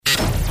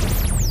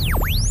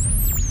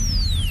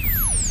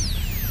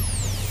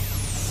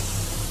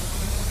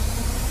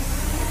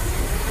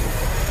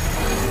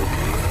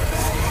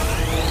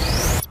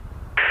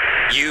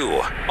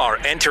are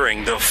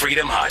entering the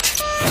Freedom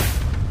Hut.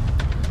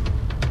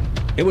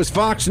 It was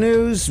Fox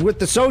News with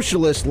the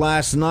Socialist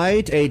last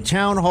night, a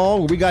town hall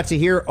where we got to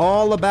hear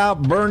all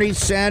about Bernie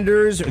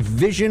Sanders'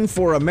 vision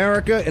for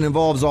America. It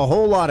involves a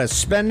whole lot of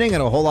spending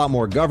and a whole lot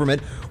more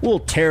government. We'll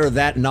tear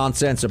that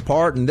nonsense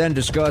apart and then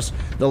discuss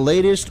the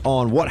latest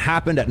on what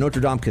happened at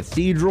Notre Dame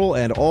Cathedral,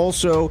 and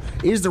also,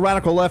 is the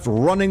radical left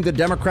running the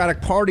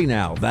Democratic Party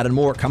now? That and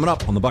more coming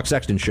up on the Buck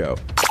Sexton Show.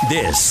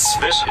 This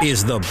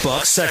is the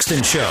Buck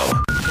Sexton Show,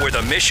 where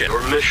the mission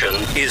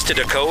is to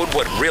decode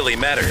what really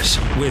matters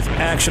with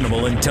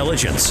actionable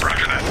intelligence. One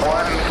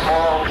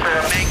small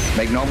step.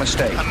 Make no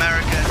mistake.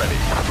 America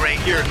great.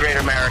 You're a great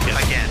American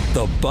again.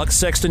 The Buck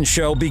Sexton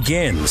Show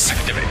begins.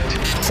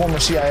 Former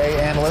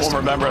CIA analyst.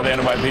 Former member of the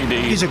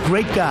NYPD. He's a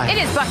great guy.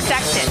 It is Buck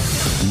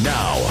Sexton.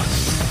 Now.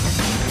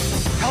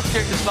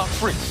 Healthcare is not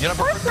free. You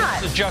never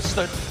suggest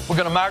that we're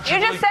going to march. You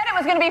just said it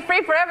was going to be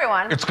free for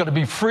everyone. It's going to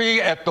be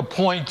free at the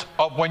point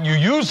of when you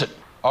use it.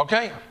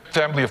 Okay?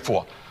 Family of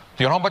four.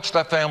 Do you know how much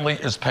that family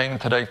is paying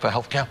today for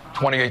healthcare?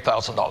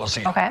 $28,000 a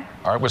year. Okay.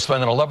 All right, we're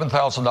spending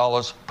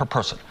 $11,000 per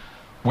person.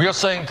 We are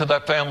saying to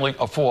that family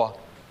of four,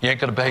 you ain't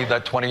going to pay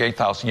that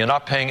 $28,000. You're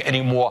not paying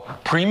any more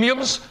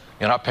premiums.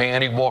 You're not paying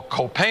any more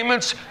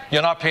co-payments.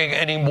 You're not paying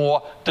any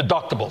more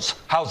deductibles.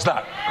 How's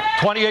that?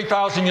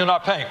 $28,000 you're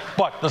not paying.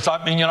 But does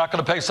that mean you're not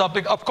going to pay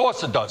something? Of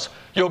course it does.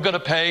 You're going to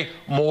pay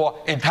more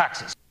in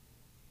taxes.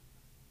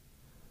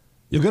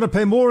 You're going to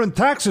pay more in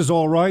taxes,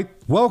 all right.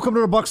 Welcome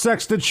to the Buck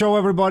Sexton Show,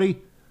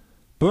 everybody.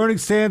 Bernie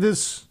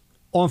Sanders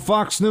on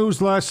Fox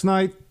News last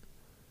night,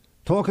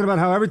 talking about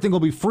how everything will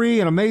be free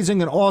and amazing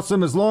and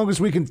awesome as long as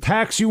we can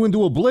tax you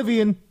into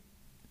oblivion.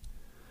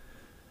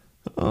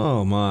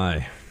 Oh,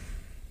 my.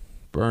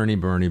 Bernie.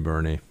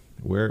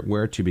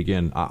 Where to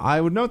begin? I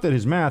would note that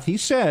his math, he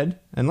said,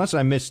 unless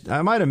I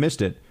might have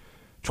missed it,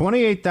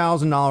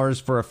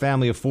 $28,000 for a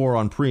family of four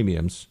on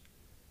premiums,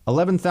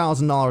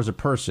 $11,000 a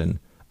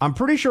person. I'm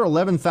pretty sure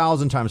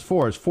 11,000 times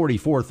 4 is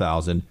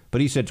 44,000,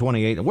 but he said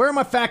 28. Where are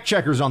my fact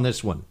checkers on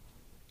this one?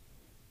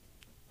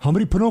 How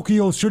many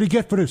Pinocchios should he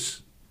get for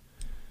this?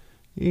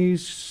 He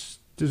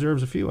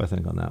deserves a few, I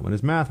think, on that one.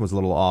 His math was a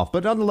little off,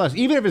 but nonetheless,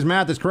 even if his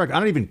math is correct, I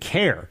don't even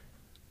care.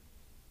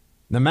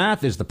 The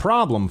math is the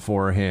problem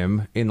for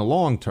him in the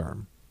long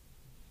term.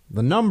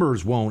 The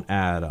numbers won't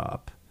add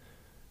up.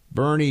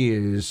 Bernie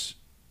is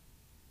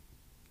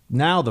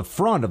now the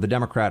front of the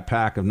Democrat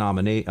pack of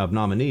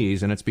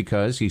nominees, and it's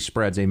because he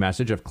spreads a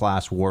message of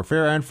class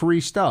warfare and free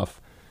stuff.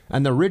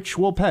 And the rich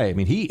will pay. I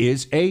mean, he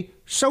is a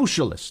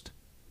socialist.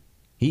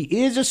 He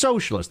is a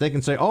socialist. They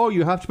can say, oh,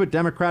 you have to put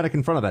Democratic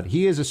in front of that.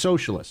 He is a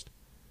socialist.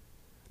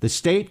 The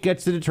state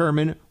gets to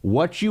determine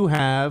what you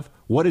have,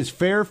 what is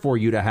fair for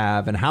you to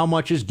have, and how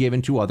much is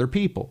given to other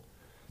people.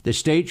 The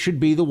state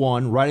should be the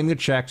one writing the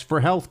checks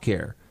for health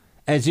care,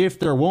 as if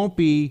there won't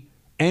be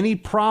any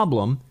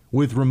problem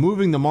with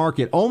removing the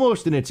market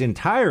almost in its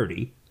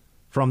entirety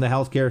from the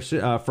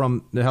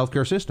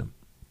healthcare system.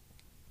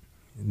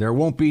 There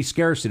won't be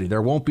scarcity.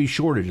 There won't be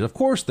shortages. Of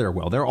course there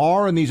will. There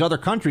are in these other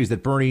countries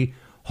that Bernie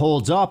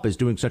holds up as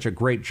doing such a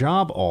great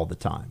job all the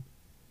time.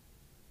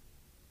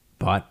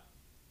 But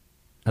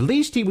at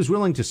least he was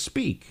willing to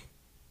speak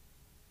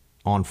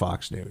on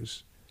Fox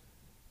News.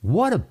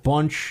 What a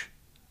bunch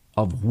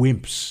of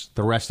wimps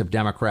the rest of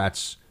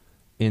Democrats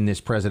in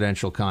this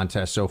presidential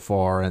contest so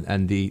far,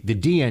 and the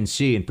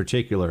DNC in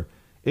particular.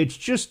 It's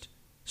just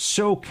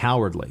so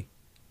cowardly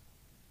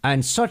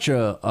and such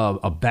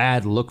a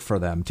bad look for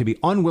them to be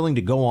unwilling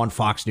to go on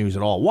Fox News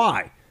at all.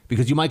 Why?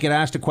 Because you might get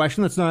asked a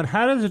question that's not,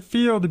 how does it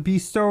feel to be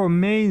so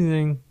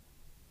amazing?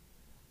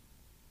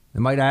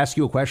 They might ask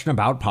you a question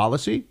about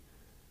policy.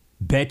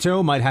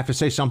 Beto might have to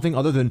say something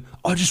other than,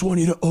 I just want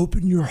you to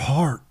open your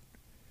heart.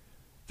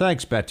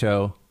 Thanks,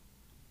 Beto.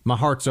 My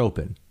heart's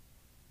open.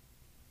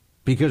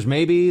 Because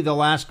maybe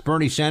they'll ask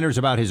Bernie Sanders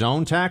about his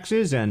own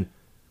taxes and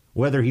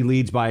whether he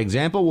leads by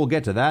example. We'll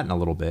get to that in a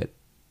little bit.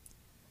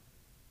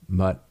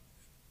 But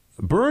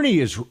Bernie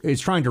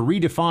is trying to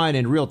redefine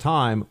in real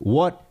time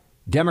what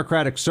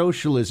democratic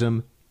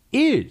socialism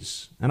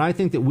is. And I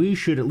think that we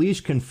should at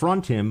least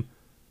confront him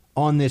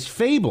on this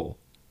fable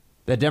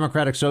that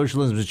democratic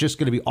socialism is just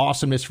going to be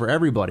awesomeness for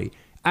everybody.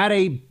 At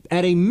a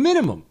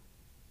minimum,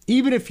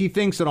 even if he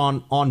thinks that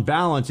on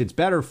balance it's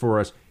better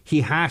for us,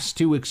 he has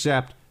to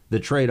accept the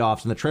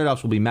trade-offs, and the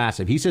trade-offs will be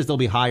massive. He says there'll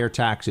be higher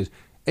taxes.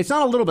 It's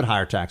not a little bit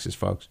higher taxes,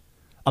 folks.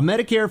 A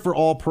Medicare for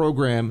All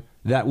program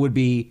that would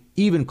be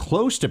even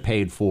close to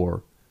paid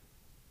for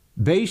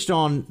based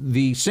on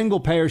the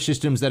single-payer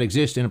systems that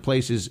exist in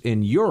places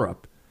in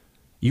Europe,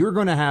 you're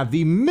going to have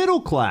the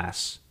middle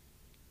class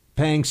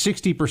paying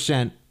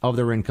 60% of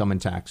their income in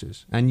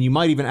taxes. And you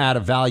might even add a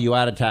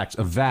value-added tax,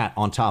 a VAT,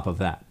 on top of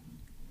that.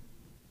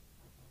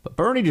 But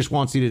Bernie just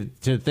wants you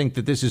to think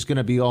that this is going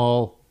to be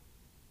all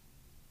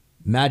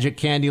magic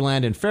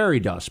Candyland and fairy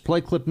dust.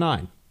 Play clip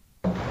 9.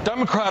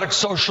 Democratic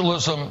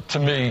socialism, to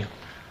me,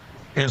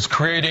 is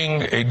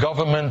creating a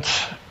government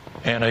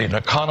and an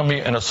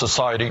economy and a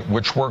society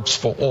which works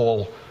for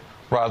all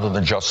rather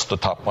than just the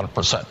top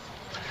 1%.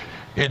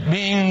 It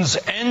means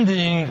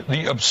ending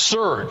the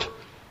absurd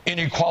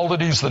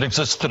inequalities that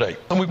exist today.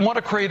 And we want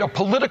to create a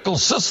political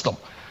system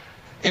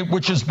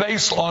which is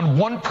based on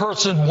one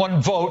person,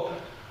 one vote,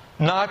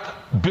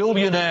 not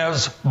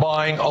billionaires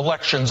buying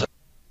elections.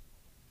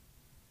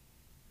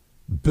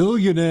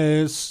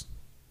 Billionaires.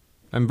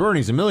 And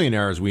Bernie's a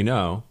millionaire, as we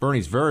know.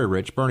 Bernie's very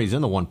rich. Bernie's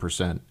in the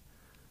 1%.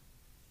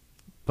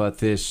 But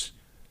this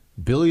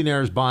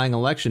billionaires buying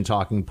election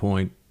talking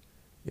point,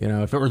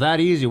 if it were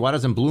that easy, why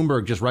doesn't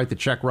Bloomberg just write the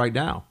check right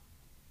now?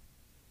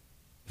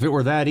 If it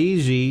were that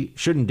easy,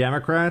 shouldn't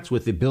Democrats,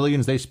 with the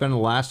billions they spent in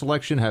the last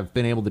election, have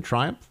been able to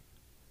triumph?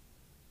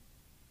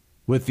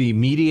 With the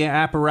media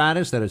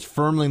apparatus that is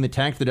firmly in the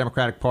tank of the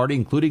Democratic Party,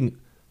 including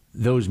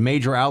those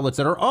major outlets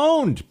that are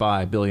owned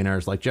by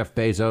billionaires like Jeff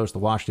Bezos, the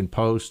Washington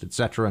Post,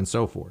 etc., and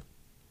so forth.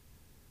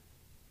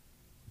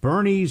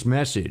 Bernie's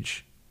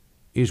message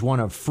is one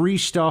of free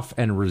stuff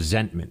and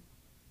resentment.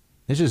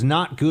 This is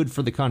not good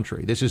for the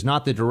country. This is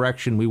not the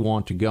direction we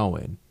want to go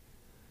in.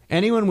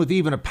 Anyone with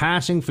even a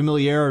passing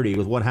familiarity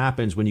with what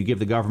happens when you give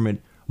the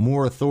government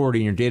more authority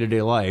in your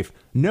day-to-day life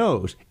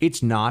knows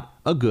it's not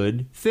a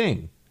good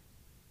thing.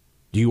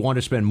 Do you want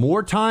to spend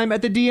more time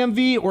at the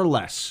DMV or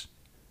less?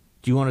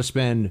 Do you want to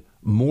spend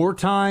more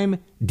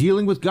time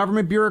dealing with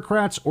government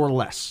bureaucrats or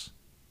less?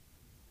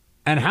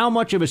 And how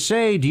much of a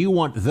say do you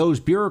want those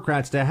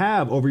bureaucrats to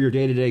have over your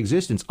day-to-day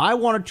existence? I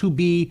want it to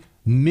be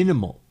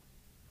minimal,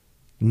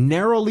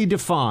 narrowly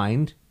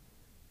defined,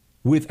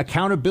 with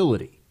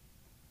accountability.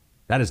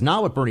 That is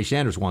not what Bernie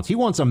Sanders wants. He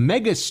wants a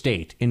mega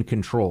state in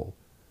control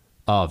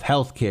of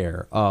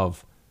healthcare,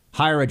 of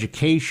higher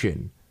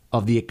education,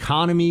 of the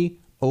economy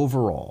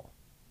overall.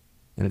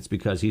 And it's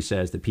because he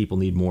says that people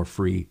need more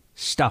free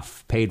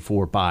stuff paid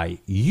for by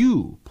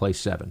you, place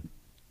 7.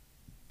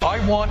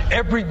 I want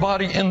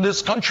everybody in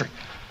this country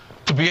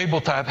to be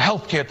able to have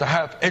health care, to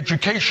have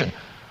education,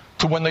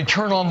 to when they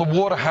turn on the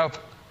water, have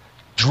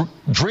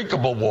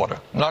drinkable water,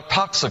 not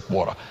toxic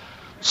water.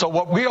 So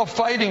what we are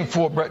fighting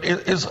for, Brett,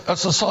 is a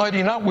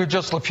society not where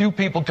just a few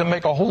people can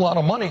make a whole lot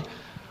of money,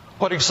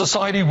 but a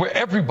society where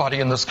everybody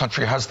in this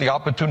country has the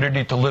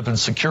opportunity to live in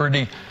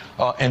security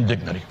and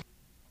dignity.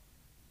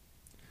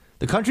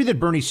 The country that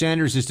Bernie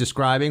Sanders is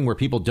describing, where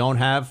people don't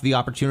have the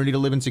opportunity to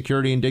live in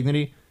security and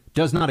dignity,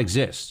 does not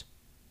exist.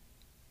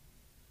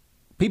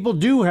 People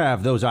do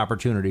have those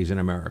opportunities in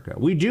America.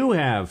 We do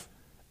have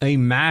a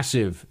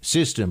massive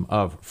system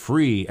of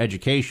free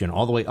education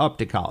all the way up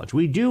to college.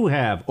 We do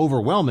have,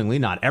 overwhelmingly,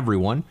 not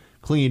everyone,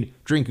 clean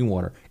drinking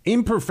water.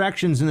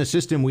 Imperfections in the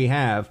system we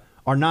have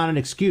are not an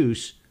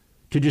excuse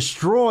to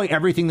destroy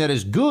everything that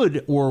is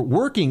good or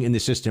working in the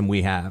system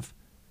we have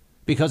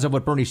because of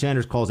what Bernie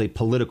Sanders calls a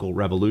political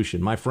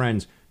revolution. My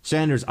friends,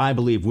 Sanders, I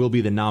believe, will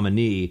be the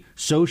nominee.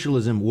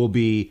 Socialism will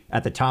be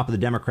at the top of the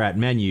Democrat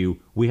menu.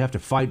 We have to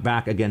fight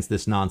back against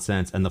this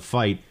nonsense, and the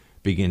fight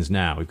begins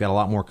now. We've got a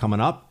lot more coming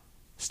up.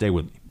 Stay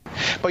with me.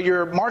 But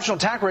your marginal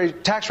tax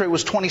rate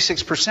was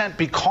 26%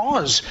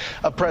 because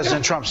of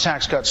President Trump's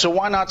tax cuts. So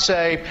why not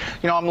say,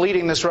 I'm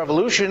leading this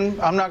revolution.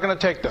 I'm not going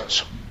to take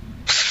those.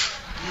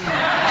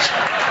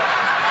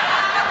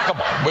 Come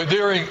on. We're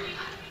doing...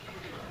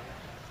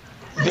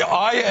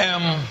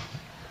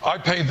 I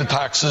paid the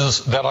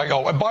taxes that I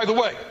owe. And by the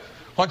way,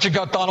 why don't you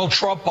got Donald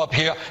Trump up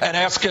here and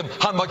ask him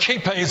how much he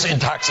pays in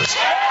taxes?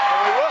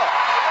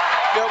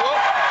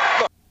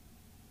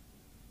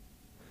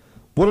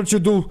 Why don't you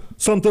do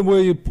something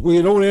where you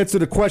don't answer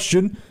the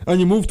question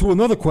and you move to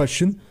another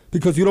question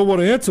because you don't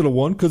want to answer the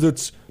one because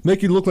it's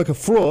making you look like a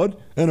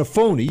fraud and a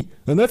phony,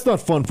 and that's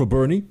not fun for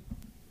Bernie.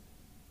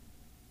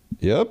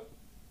 Yep.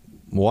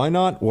 Why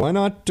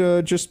not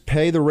just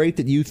pay the rate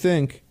that you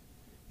think?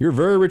 You're a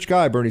very rich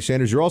guy, Bernie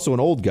Sanders. You're also an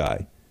old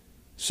guy.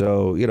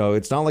 So,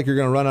 it's not like you're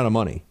going to run out of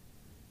money.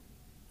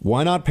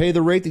 Why not pay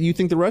the rate that you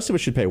think the rest of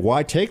us should pay?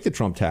 Why take the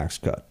Trump tax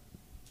cut?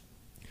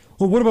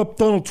 Well, what about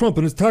Donald Trump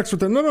and his tax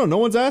return? No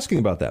one's asking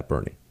about that,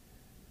 Bernie.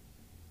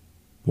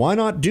 Why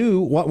not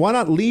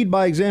lead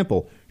by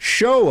example?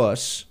 Show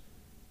us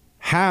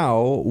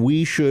how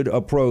we should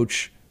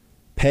approach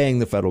paying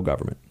the federal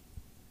government.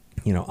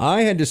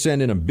 I had to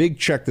send in a big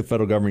check to the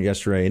federal government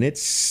yesterday, and it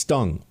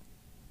stung.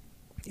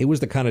 It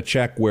was the kind of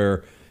check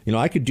where,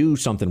 I could do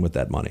something with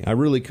that money. I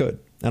really could.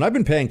 And I've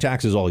been paying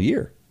taxes all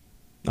year.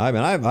 I've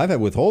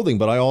had withholding,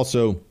 but I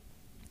also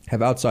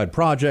have outside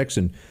projects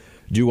and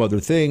do other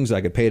things I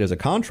get paid as a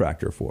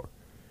contractor for.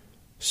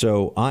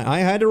 So I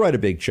had to write a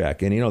big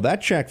check. And,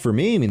 that check for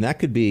me, that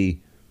could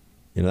be,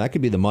 that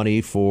could be the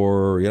money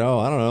for,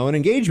 an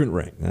engagement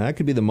ring. That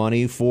could be the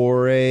money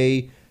for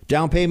a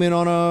down payment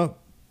on a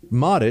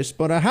modest,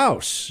 but a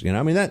house.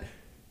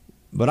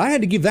 But I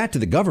had to give that to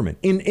the government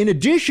in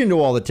addition to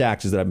all the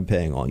taxes that I've been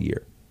paying all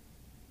year.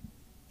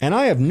 And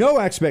I have no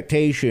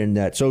expectation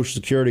that Social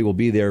Security will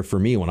be there for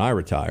me when I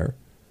retire.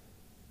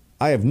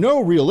 I have no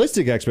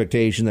realistic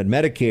expectation that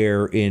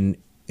Medicare in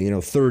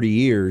 30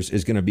 years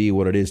is going to be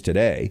what it is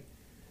today,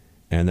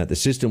 and that the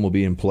system will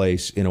be in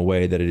place in a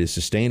way that it is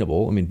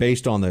sustainable.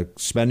 Based on the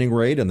spending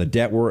rate and the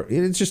debt,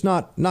 it's just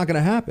not going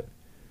to happen.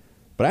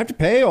 but I have to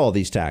pay all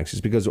these taxes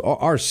because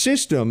our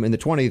system in the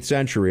 20th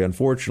century,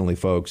 unfortunately,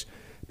 folks,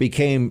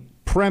 became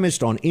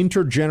premised on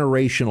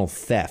intergenerational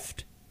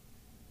theft.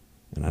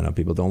 And I know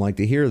people don't like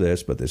to hear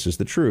this, but this is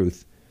the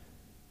truth.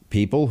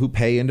 People who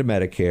pay into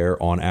Medicare,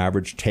 on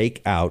average,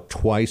 take out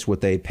twice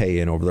what they pay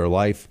in over their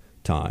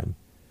lifetime,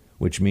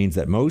 which means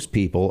that most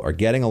people are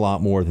getting a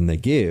lot more than they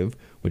give,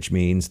 which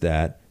means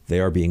that they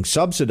are being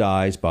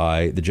subsidized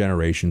by the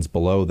generations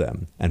below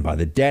them and by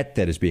the debt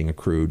that is being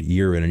accrued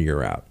year in and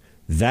year out.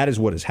 That is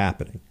what is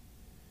happening,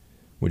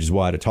 which is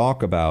why to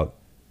talk about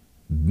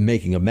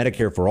making a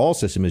Medicare for all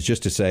system is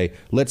just to say,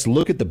 let's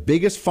look at the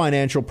biggest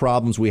financial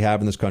problems we have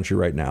in this country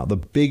right now, the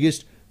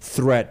biggest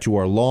threat to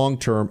our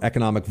long-term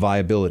economic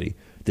viability,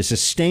 the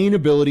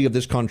sustainability of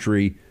this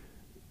country,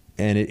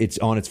 and it's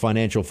on its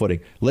financial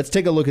footing. Let's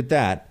take a look at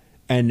that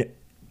and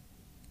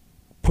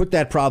put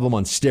that problem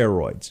on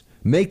steroids.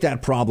 Make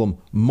that problem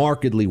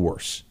markedly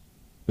worse.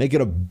 Make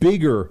it a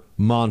bigger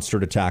monster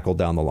to tackle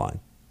down the line.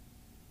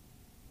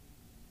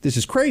 This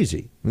is crazy.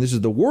 I mean, this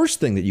is the worst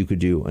thing that you could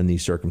do in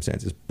these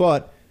circumstances,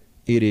 but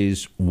it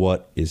is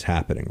what is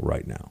happening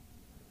right now.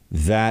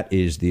 That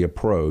is the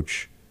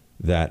approach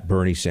that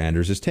Bernie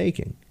Sanders is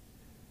taking.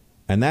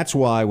 And that's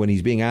why when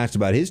he's being asked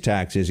about his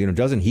taxes,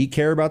 doesn't he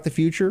care about the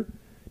future?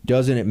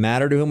 Doesn't it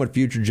matter to him what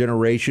future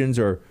generations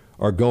are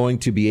going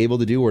to be able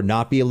to do or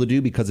not be able to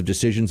do because of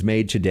decisions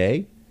made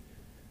today?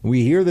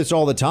 We hear this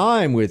all the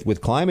time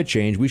with climate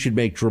change. We should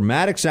make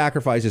dramatic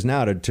sacrifices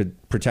now to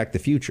protect the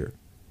future.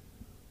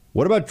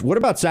 What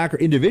about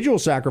individual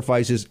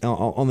sacrifices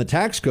on the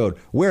tax code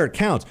where it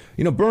counts?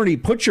 Bernie,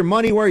 put your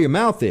money where your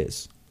mouth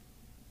is.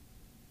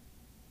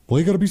 Well,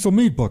 you got to be so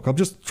mean, Buck. I'm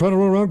just trying to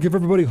run around, give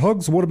everybody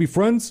hugs. I want to be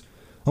friends.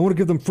 I want to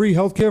give them free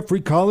health care,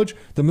 free college.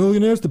 The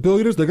millionaires, the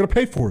billionaires, they're going to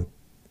pay for it.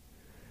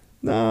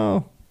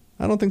 No,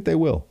 I don't think they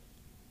will.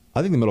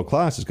 I think the middle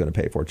class is going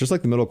to pay for it, just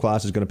like the middle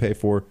class is going to pay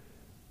for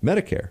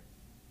Medicare.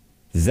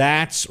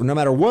 That's, no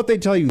matter what they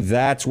tell you,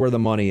 that's where the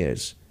money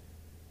is.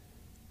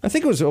 I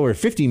think it was over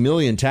 50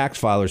 million tax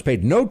filers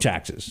paid no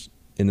taxes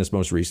in this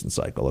most recent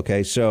cycle.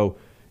 Okay, so,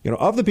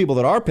 of the people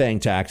that are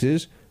paying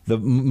taxes, the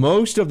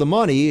most of the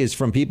money is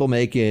from people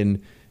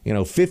making,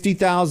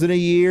 $50,000 a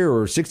year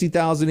or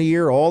 $60,000 a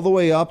year, all the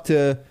way up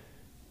to,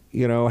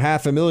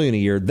 $500,000 a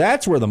year.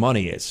 That's where the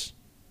money is.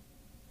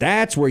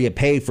 That's where you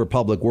pay for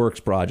public works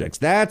projects.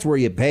 That's where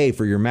you pay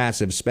for your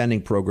massive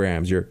spending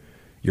programs, your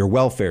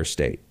welfare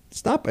state.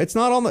 It's not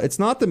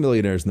the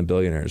millionaires and the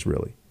billionaires,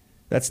 really.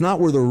 That's not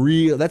where the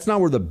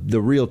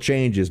real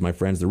change is, my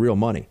friends, the real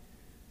money.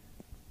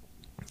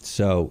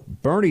 So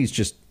Bernie's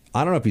just,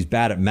 I don't know if he's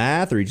bad at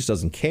math or he just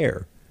doesn't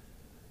care.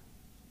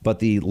 But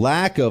the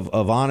lack of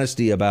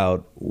honesty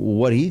about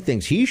what he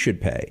thinks he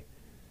should pay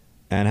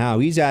and how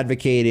he's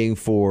advocating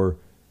for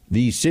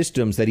these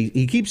systems that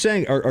he keeps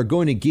saying are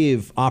going to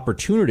give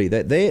opportunity,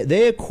 that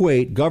they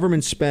equate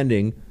government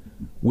spending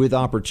with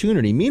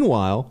opportunity.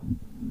 Meanwhile,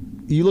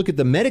 you look at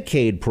the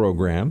Medicaid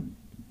program,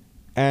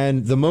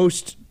 and the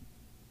most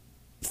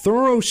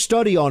thorough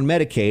study on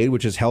Medicaid,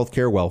 which is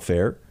healthcare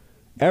welfare,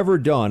 ever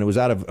done, it was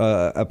out of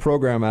a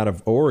program out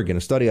of Oregon,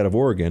 a study out of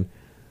Oregon,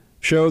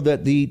 showed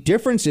that the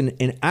difference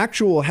in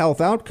actual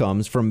health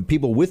outcomes from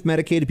people with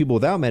Medicaid to people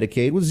without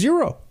Medicaid was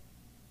zero.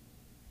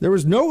 There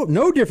was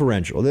no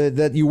differential,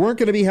 that you weren't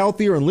going to be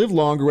healthier and live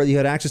longer whether you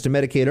had access to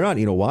Medicaid or not.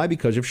 You know why?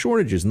 Because of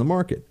shortages in the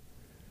market.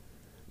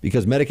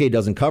 Because Medicaid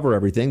doesn't cover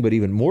everything, but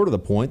even more to the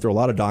point, there are a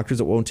lot of doctors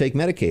that won't take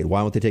Medicaid.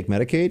 Why won't they take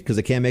Medicaid? Because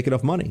they can't make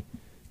enough money.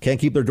 Can't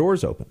keep their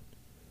doors open.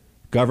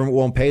 Government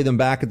won't pay them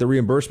back at the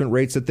reimbursement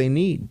rates that they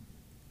need.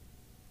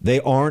 They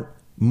aren't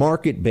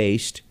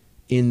market-based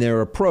in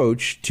their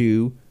approach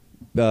to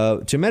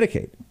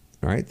Medicaid.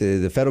 All right,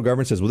 the federal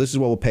government says, well, this is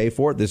what we'll pay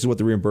for it. This is what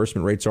the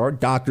reimbursement rates are.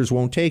 Doctors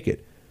won't take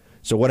it.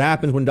 So what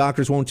happens when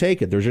doctors won't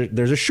take it?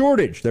 There's a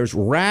shortage. There's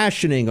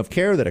rationing of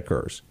care that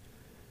occurs.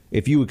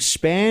 If you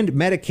expand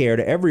Medicare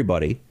to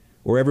everybody,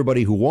 or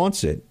everybody who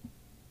wants it,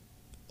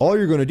 all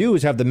you're going to do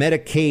is have the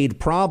Medicaid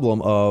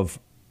problem of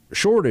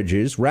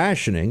shortages,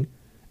 rationing,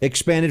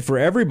 expanded for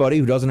everybody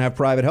who doesn't have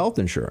private health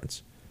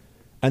insurance.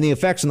 And the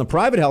effects on the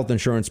private health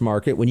insurance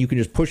market, when you can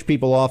just push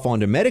people off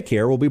onto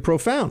Medicare, will be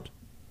profound.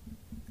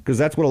 Because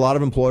that's what a lot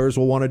of employers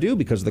will want to do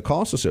because of the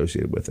costs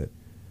associated with it.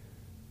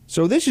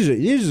 So this is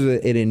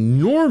an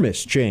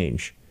enormous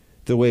change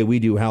to the way we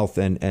do health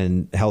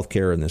and health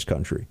care in this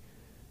country.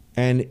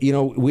 And,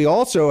 we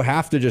also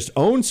have to just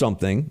own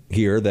something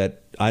here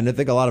that I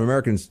think a lot of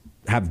Americans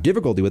have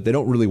difficulty with. They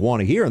don't really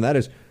want to hear. And that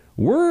is,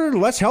 we're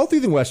less healthy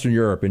than Western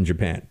Europe and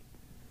Japan,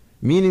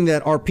 meaning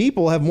that our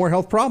people have more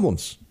health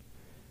problems.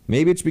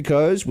 Maybe it's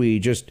because we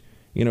just,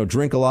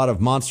 drink a lot of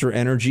Monster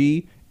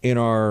Energy in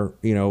our,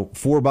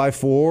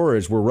 4x4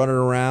 as we're running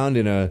around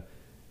in a,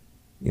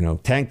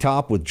 tank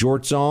top with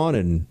jorts on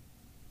and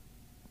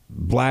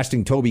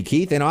blasting Toby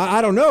Keith. And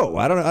I don't know.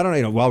 I don't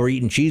know, while we're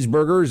eating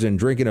cheeseburgers and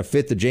drinking a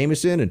fifth of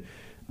Jameson. And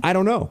I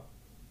don't know.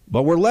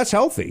 But we're less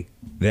healthy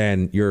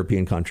than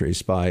European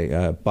countries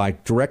by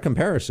direct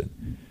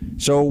comparison.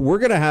 So we're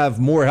going to have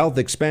more health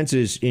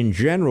expenses in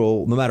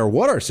general, no matter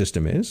what our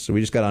system is. So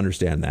we just got to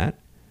understand that.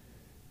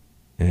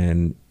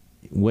 And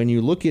when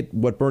you look at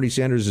what Bernie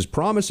Sanders is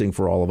promising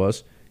for all of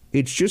us,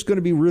 it's just going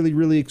to be really,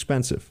 really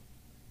expensive.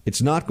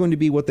 It's not going to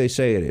be what they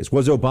say it is.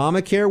 Was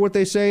Obamacare what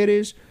they say it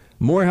is?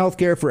 More health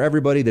care for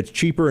everybody that's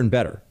cheaper and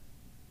better.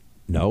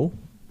 No,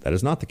 that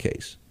is not the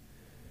case.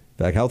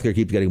 In fact, health care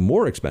keeps getting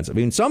more expensive. I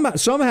mean,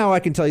 somehow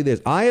I can tell you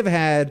this. I have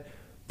had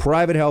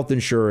private health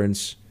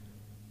insurance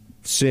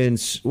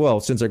since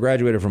I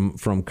graduated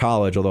from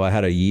college, although I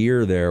had a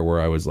year there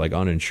where I was like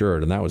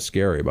uninsured. And that was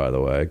scary, by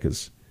the way,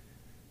 because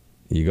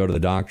you go to the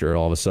doctor,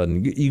 all of a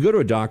sudden, you go to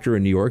a doctor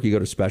in New York, you go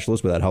to a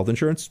specialist without health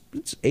insurance,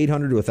 it's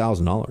 $800 to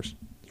 $1,000. It's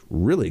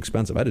really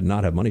expensive. I did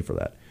not have money for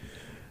that.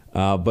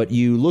 But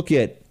you look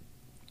at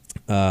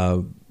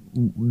the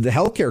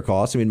healthcare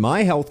costs. I mean,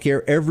 my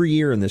healthcare every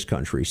year in this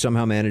country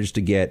somehow managed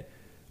to get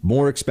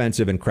more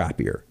expensive and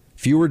crappier.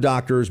 Fewer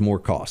doctors, more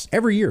costs.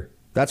 Every year.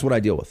 That's what I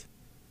deal with.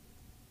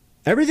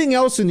 Everything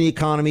else in the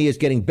economy is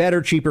getting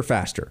better, cheaper,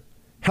 faster.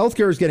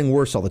 Healthcare is getting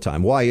worse all the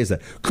time. Why is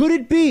that? Could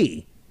it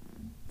be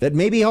that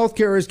maybe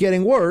healthcare is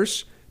getting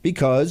worse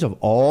because of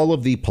all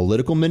of the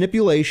political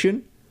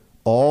manipulation,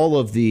 all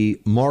of the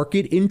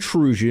market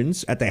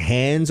intrusions at the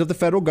hands of the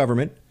federal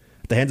government,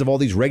 at the hands of all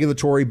these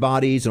regulatory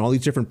bodies and all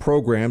these different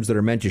programs that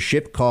are meant to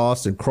shift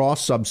costs and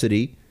cross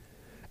subsidy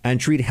and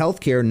treat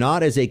healthcare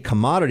not as a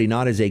commodity,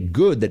 not as a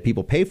good that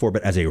people pay for,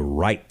 but as a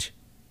right?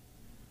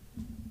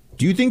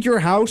 Do you think your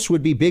house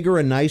would be bigger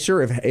and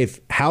nicer if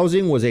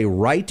housing was a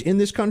right in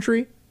this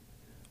country?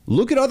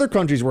 Look at other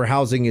countries where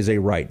housing is a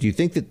right. Do you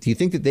think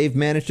that they've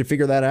managed to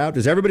figure that out?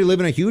 Does everybody live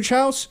in a huge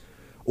house?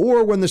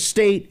 Or when the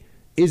state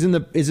is in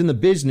the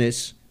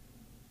business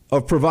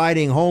of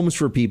providing homes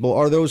for people,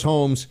 are those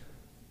homes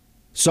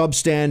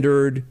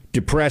substandard,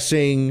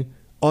 depressing,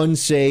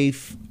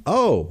 unsafe?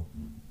 Oh,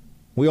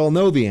 we all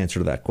know the answer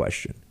to that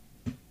question.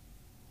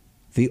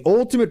 The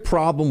ultimate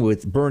problem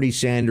with Bernie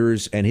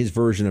Sanders and his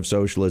version of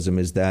socialism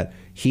is that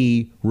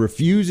he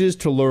refuses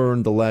to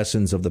learn the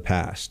lessons of the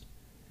past.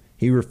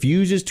 He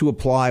refuses to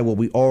apply what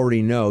we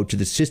already know to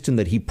the system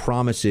that he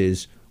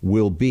promises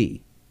will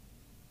be.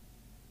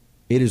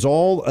 It is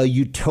all a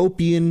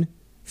utopian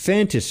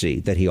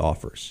fantasy that he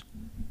offers.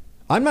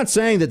 I'm not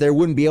saying that there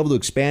wouldn't be able to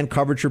expand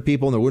coverage for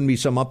people and there wouldn't be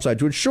some upside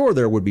to it. Sure,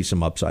 there would be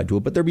some upside to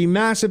it, but there'd be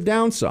massive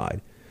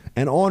downside.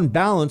 And on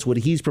balance, what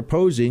he's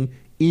proposing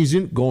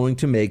isn't going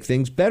to make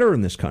things better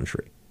in this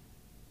country.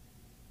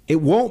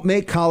 It won't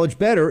make college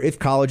better if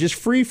college is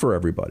free for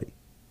everybody.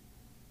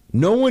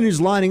 No one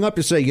is lining up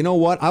to say, you know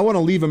what, I want to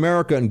leave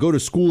America and go to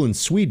school in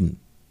Sweden.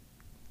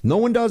 No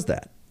one does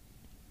that.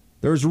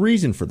 There's a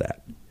reason for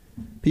that.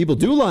 People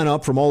do line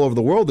up from all over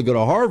the world to go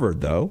to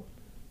Harvard, though.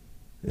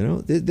 You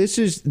know,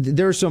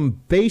 there are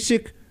some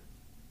basic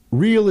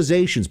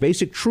realizations,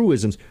 basic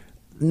truisms,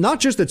 not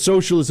just that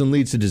socialism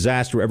leads to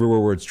disaster everywhere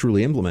where it's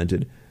truly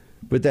implemented,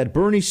 but that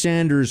Bernie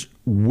Sanders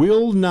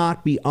will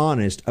not be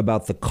honest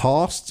about the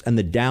costs and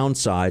the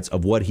downsides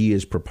of what he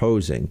is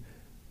proposing.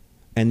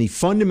 And the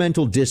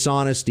fundamental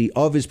dishonesty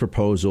of his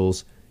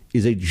proposals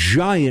is a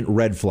giant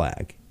red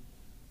flag.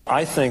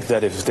 I think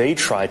that if they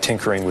try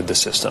tinkering with the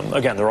system,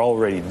 again, they're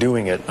already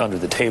doing it under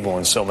the table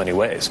in so many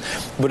ways,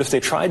 but if they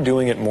try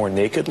doing it more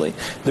nakedly,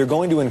 they're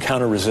going to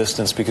encounter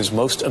resistance because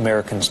most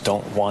Americans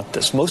don't want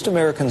this. Most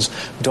Americans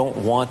don't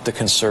want the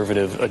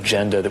conservative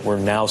agenda that we're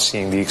now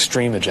seeing, the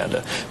extreme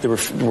agenda that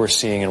we're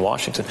seeing in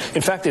Washington.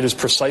 In fact, it is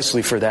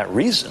precisely for that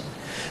reason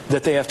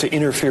that they have to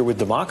interfere with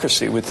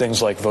democracy with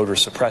things like voter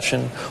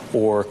suppression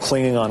or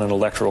clinging on an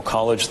electoral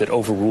college that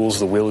overrules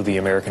the will of the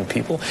American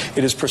people.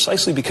 It is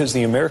precisely because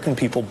the American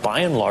people, by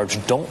and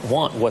large, don't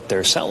want what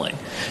they're selling,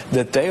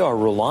 that they are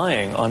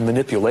relying on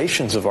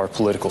manipulations of our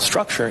political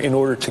structure in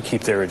order to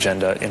keep their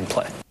agenda in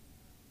play.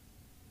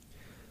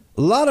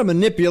 A lot of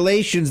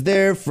manipulations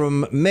there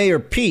from Mayor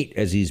Pete,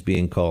 as he's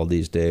being called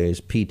these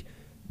days, Pete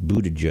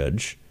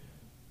Buttigieg.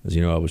 As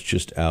you know, I was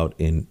just out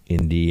in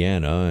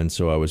Indiana, and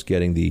so I was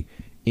getting the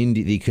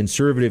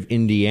conservative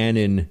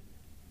Indianan,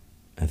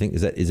 I think,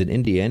 is it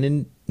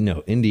Indianan?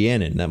 No,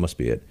 Indianan, that must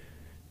be it.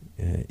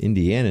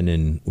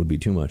 Indiananan would be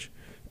too much.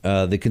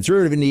 The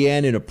conservative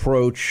Indianan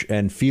approach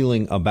and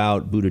feeling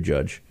about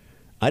Buttigieg.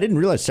 I didn't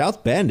realize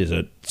South Bend is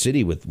a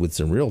city with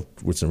some real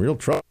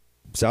trouble.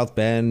 South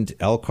Bend,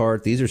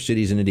 Elkhart, these are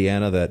cities in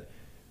Indiana that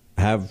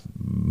have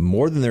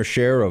more than their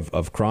share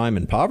of crime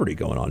and poverty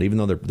going on, even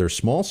though they're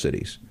small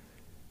cities,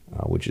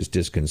 which is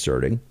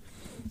disconcerting.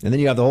 And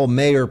then you have the whole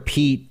Mayor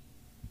Pete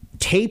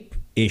tape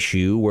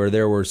issue where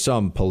there were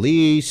some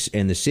police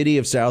in the city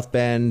of South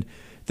Bend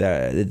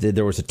that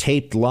there was a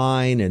taped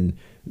line and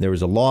there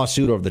was a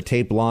lawsuit over the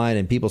taped line,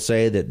 and people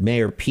say that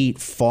Mayor Pete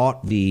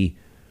fought the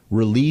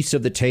release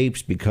of the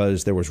tapes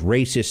because there was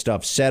racist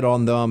stuff said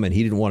on them and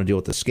he didn't want to deal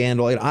with the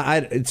scandal.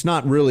 It's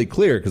not really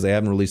clear because they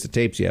haven't released the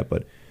tapes yet,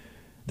 but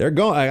they're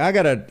going. I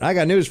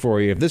got news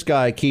for you. If this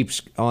guy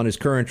keeps on his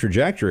current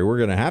trajectory, we're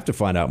going to have to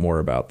find out more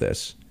about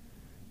this.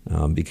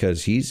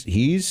 Because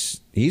he's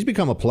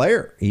become a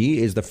player.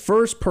 He is the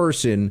first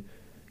person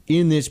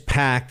in this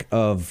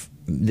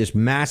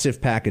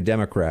massive pack of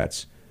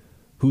Democrats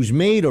who's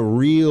made a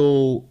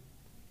real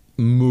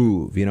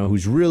move,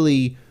 who's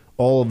really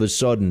all of a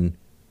sudden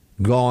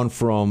gone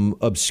from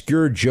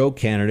obscure joke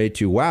candidate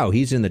to, wow,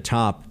 he's in the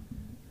top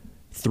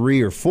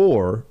 3 or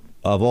 4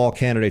 of all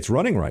candidates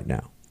running right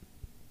now.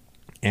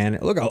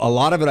 And look, a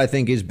lot of it, I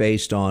think, is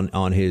based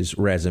on his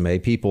resume.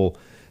 People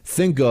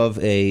think of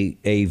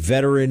a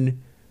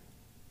veteran,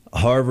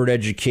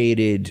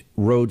 Harvard-educated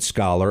Rhodes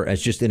Scholar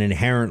as just an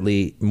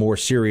inherently more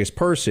serious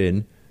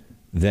person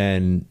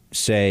than,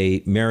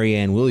 say,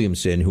 Marianne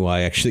Williamson, who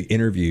I actually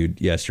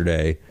interviewed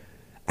yesterday,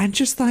 and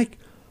just like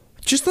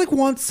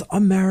wants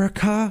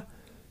America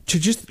to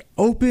just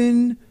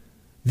open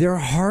their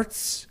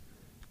hearts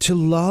to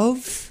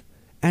love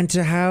and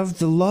to have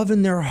the love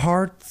in their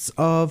hearts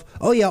of,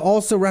 oh yeah,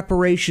 also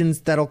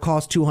reparations that'll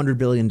cost $200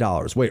 billion.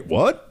 Wait,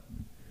 what?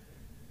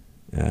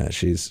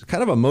 She's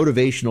kind of a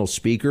motivational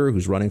speaker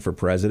who's running for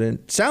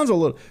president. Sounds a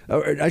little,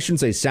 I shouldn't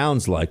say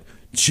sounds like,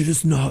 she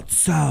does not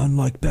sound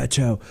like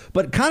Beto,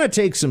 but kind of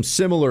takes some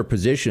similar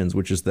positions,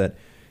 which is that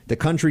the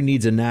country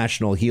needs a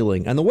national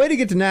healing. And the way to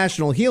get to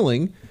national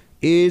healing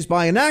is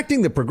by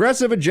enacting the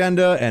progressive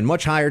agenda and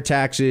much higher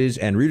taxes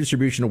and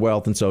redistribution of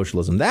wealth and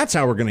socialism. That's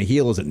how we're going to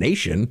heal as a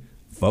nation,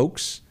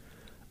 folks.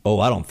 Oh,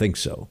 I don't think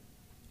so.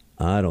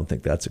 I don't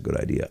think that's a good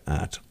idea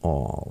at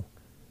all.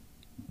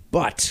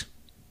 But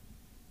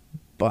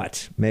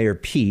Mayor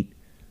Pete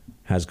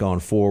has gone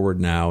forward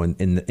now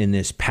in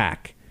this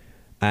pack.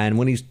 And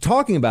when he's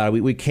talking about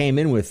it, we came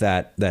in with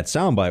that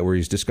soundbite where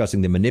he's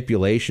discussing the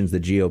manipulations the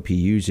GOP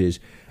uses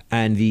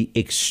and the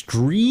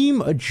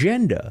extreme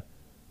agenda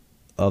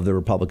of the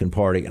Republican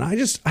Party. And I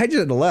just had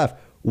to laugh.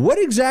 What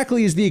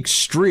exactly is the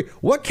extreme?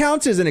 What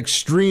counts as an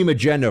extreme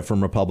agenda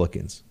from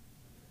Republicans?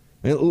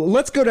 I mean,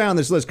 let's go down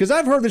this list, because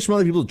I've heard this from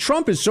other people.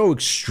 Trump is so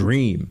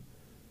extreme.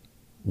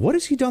 What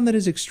has he done that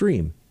is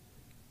extreme?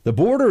 The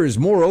border is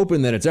more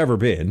open than it's ever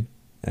been.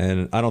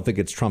 And I don't think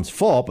it's Trump's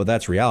fault, but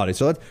that's reality.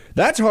 So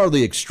that's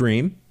hardly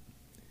extreme.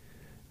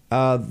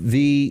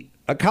 The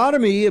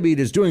economy, I mean,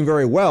 is doing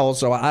very well.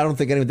 So I don't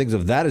think anyone thinks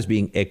of that as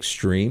being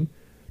extreme.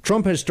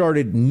 Trump has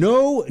started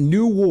no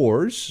new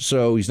wars,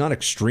 so he's not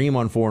extreme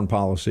on foreign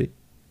policy.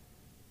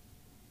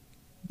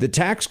 The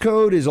tax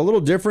code is a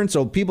little different,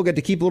 so people get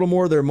to keep a little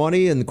more of their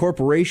money, and the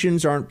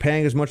corporations aren't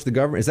paying as much to the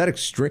government. Is that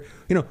extreme?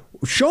 You know,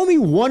 show me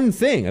one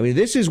thing. I mean,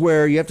 this is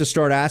where you have to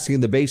start asking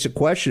the basic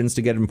questions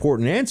to get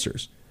important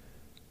answers.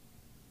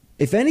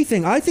 If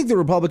anything, I think the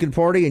Republican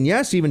Party, and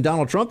yes, even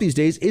Donald Trump these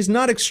days, is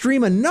not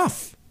extreme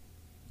enough.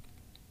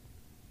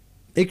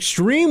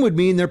 Extreme would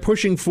mean they're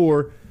pushing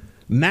for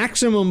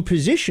maximum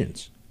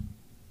positions.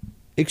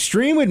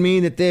 Extreme would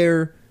mean that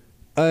they're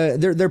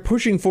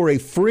pushing for a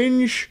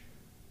fringe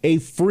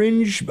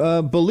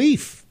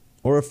belief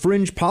or a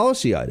fringe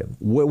policy item.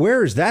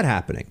 Where is that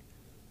happening?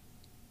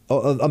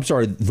 Oh, I'm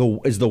sorry.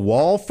 Is the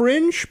wall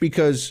fringe?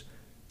 Because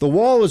the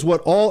wall is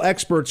what all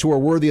experts who are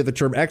worthy of the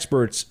term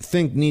experts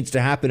think needs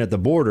to happen at the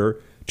border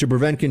to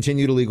prevent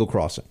continued illegal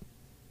crossing.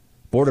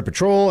 Border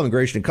Patrol,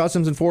 Immigration and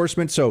Customs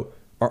Enforcement. So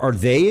are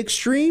they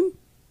extreme?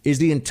 Is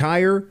the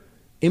entire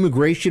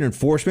immigration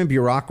enforcement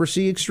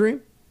bureaucracy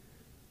extreme?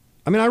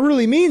 I mean, I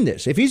really mean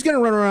this. If he's going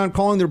to run around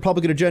calling the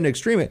Republican agenda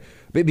extreme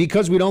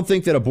because we don't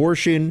think that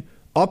abortion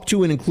up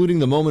to and including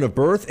the moment of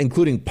birth,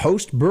 including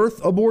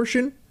post-birth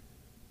abortion,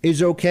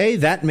 is okay,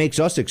 that makes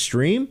us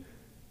extreme.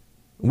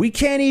 We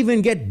can't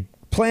even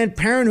get Planned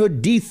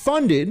Parenthood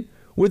defunded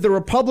with a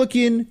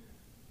Republican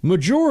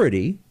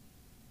majority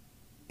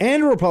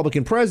and a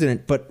Republican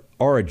president, but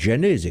our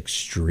agenda is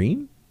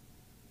extreme?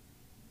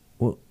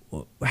 Well,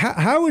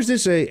 how is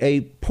this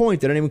a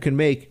point that anyone can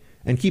make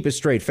and keep a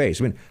straight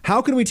face? I mean,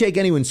 how can we take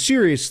anyone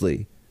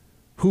seriously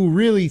who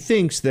really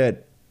thinks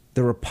that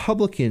the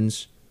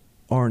Republicans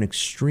are an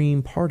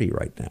extreme party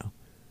right now?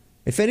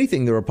 If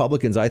anything, the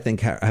Republicans, I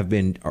think,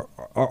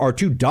 are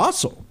too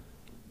docile.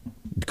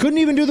 Couldn't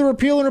even do the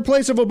repeal and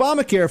replace of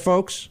Obamacare,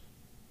 folks.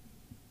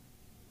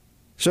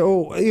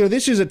 So,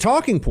 this is a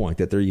talking point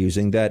that they're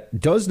using that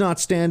does not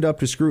stand up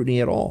to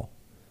scrutiny at all.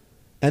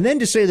 And then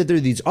to say that there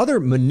are these other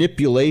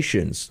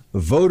manipulations,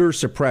 voter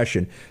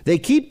suppression. They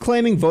keep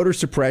claiming voter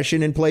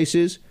suppression in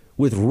places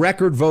with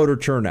record voter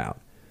turnout.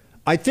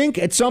 I think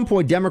at some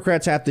point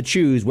Democrats have to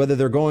choose whether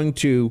they're going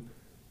to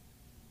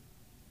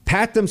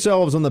pat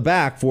themselves on the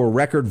back for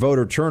record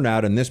voter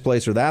turnout in this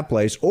place or that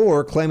place,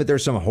 or claim that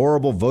there's some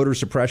horrible voter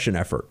suppression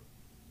effort.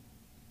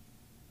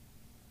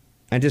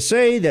 And to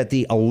say that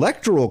the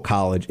Electoral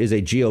College is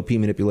a GOP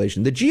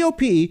manipulation. The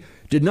GOP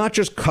did not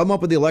just come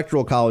up with the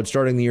Electoral College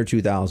starting in the year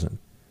 2000.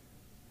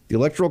 The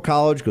Electoral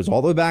College goes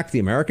all the way back to the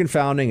American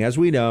founding, as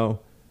we know,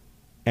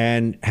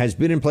 and has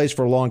been in place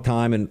for a long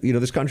time. And,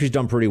 this country's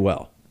done pretty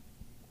well.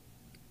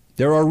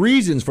 There are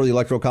reasons for the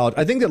Electoral College.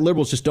 I think that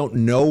liberals just don't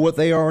know what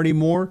they are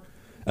anymore.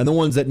 And the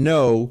ones that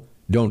know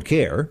don't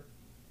care.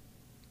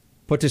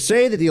 But to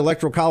say that the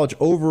Electoral College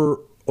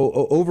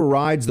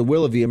overrides the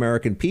will of the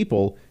American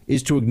people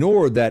is to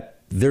ignore that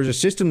there's a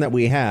system that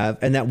we have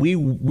and that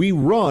we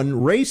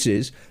run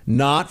races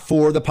not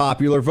for the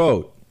popular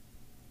vote.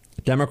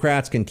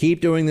 Democrats can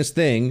keep doing this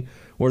thing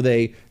where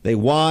they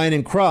whine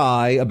and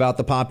cry about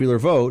the popular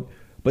vote,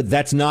 but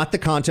that's not the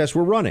contest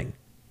we're running.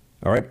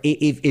 All right.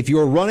 If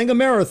you're running a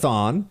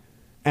marathon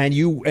and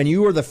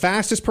you are the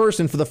fastest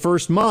person for the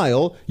first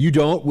mile, you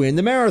don't win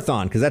the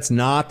marathon, because that's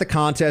not the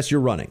contest you're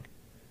running.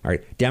 All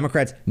right.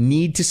 Democrats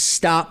need to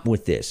stop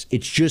with this.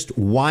 It's just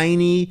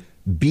whiny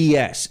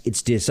BS.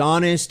 It's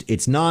dishonest.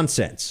 It's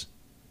nonsense.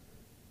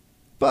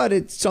 But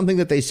it's something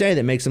that they say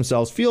that makes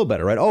themselves feel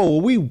better, right? Oh,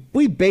 well,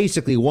 we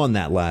basically won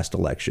that last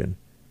election.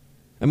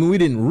 I mean, we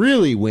didn't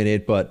really win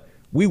it, but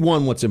we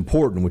won what's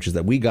important, which is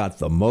that we got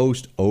the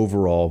most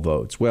overall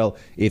votes. Well,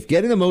 if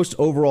getting the most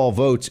overall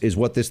votes is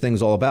what this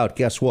thing's all about,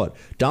 guess what?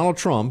 Donald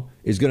Trump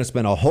is going to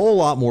spend a whole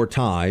lot more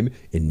time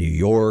in New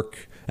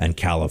York and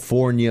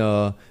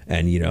California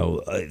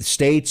and,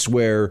 states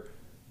where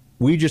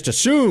we just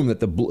assume that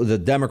the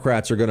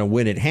Democrats are going to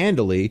win it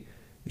handily.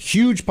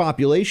 Huge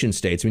population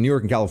states. I mean, New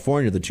York and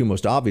California are the two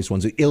most obvious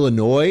ones.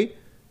 Illinois.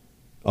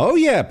 Oh,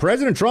 yeah.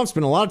 President Trump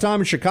spent a lot of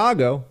time in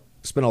Chicago.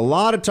 Spent a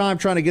lot of time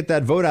trying to get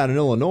that vote out in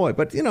Illinois.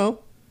 But,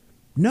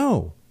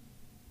 no,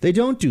 they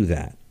don't do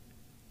that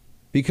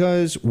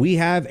because we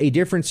have a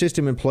different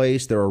system in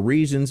place. There are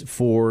reasons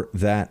for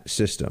that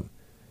system.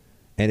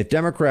 And if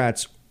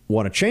Democrats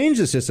want to change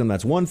the system,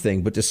 that's one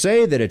thing. But to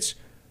say that it's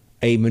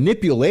a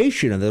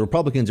manipulation and the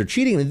Republicans are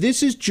cheating,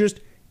 this is just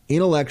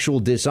intellectual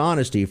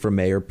dishonesty for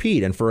Mayor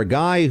Pete. And for a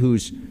guy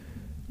whose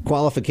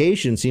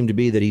qualifications seem to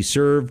be that he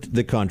served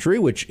the country,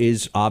 which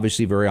is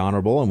obviously very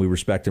honorable, and we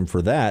respect him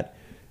for that,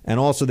 and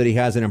also that he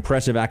has an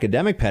impressive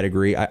academic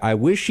pedigree, I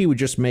wish he would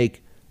just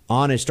make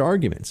honest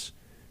arguments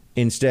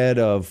instead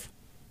of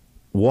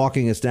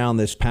walking us down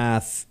this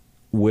path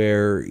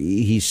where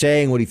he's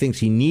saying what he thinks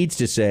he needs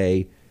to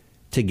say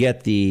to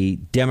get the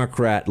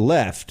Democrat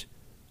left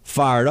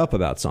fired up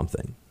about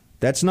something.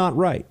 That's not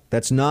right.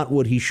 That's not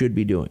what he should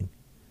be doing.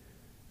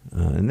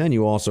 And then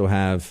you also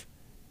have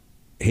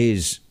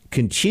his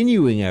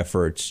continuing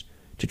efforts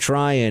to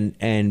try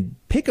and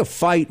pick a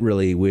fight,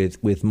 really,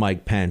 with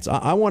Mike Pence.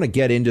 I want to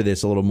get into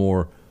this a little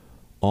more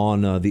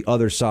on the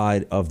other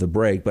side of the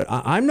break, but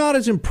I'm not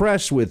as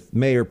impressed with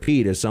Mayor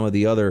Pete as some of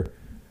the other.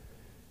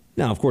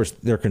 Now, of course,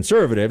 they're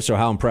conservative, so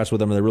how impressed with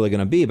them are they really going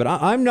to be? But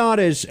I'm not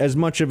as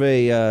much of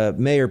a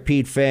Mayor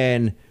Pete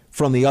fan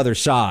from the other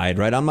side,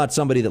 right? I'm not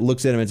somebody that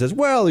looks at him and says,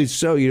 well, he's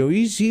so,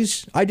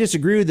 he's I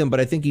disagree with him, but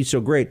I think he's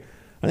so great.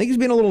 I think he's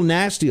being a little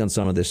nasty on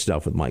some of this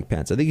stuff with Mike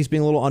Pence. I think he's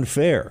being a little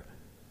unfair.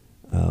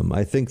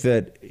 I think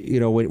that,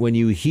 when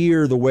you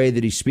hear the way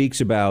that he speaks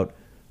about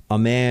a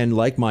man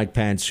like Mike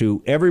Pence,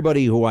 who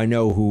everybody who I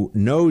know who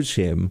knows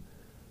him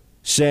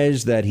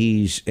says that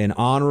he's an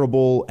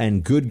honorable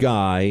and good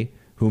guy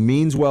who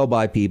means well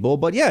by people,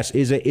 but yes,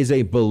 is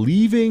a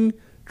believing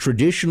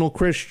traditional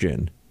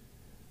Christian.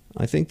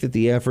 I think that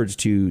the efforts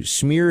to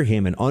smear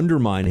him and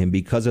undermine him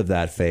because of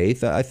that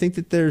faith, I think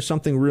that there's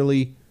something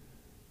really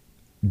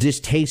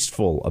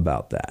distasteful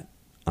about that.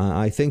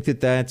 I think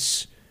that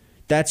that's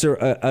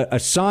a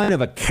sign of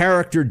a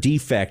character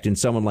defect in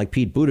someone like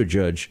Pete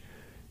Buttigieg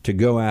to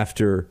go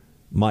after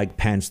Mike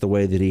Pence the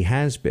way that he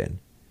has been.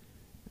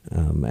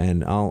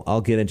 And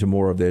I'll get into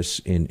more of this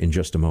in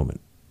just a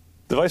moment.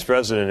 The vice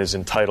president is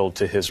entitled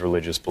to his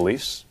religious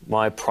beliefs.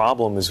 My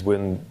problem is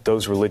when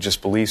those religious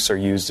beliefs are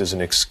used as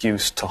an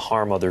excuse to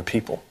harm other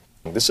people.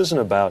 This isn't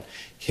about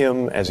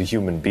him as a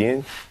human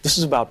being. This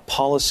is about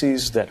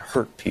policies that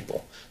hurt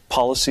people,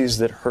 policies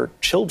that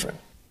hurt children.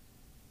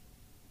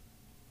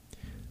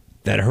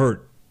 That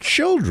hurt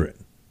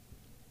children.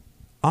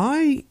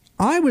 I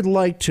would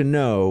like to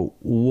know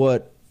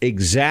what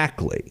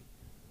exactly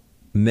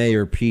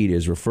Mayor Pete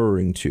is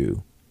referring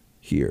to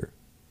here.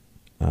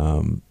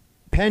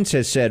 Pence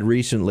has said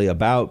recently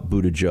about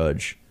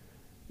Buttigieg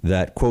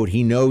that, quote,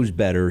 he knows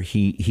better,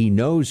 he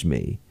knows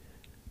me,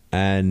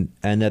 and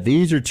that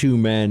these are two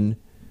men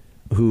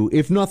who,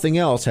 if nothing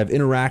else, have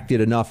interacted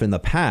enough in the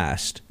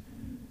past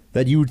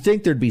that you would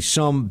think there'd be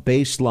some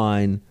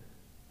baseline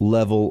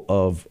level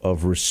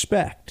of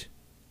respect.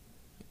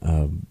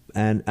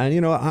 And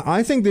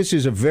I think this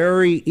is a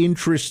very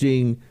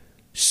interesting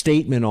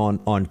statement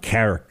on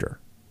character.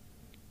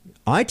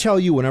 I tell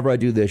you whenever I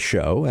do this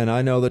show, and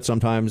I know that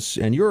sometimes,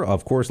 and you're,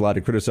 of course, allowed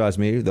to criticize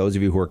me, those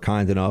of you who are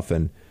kind enough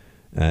and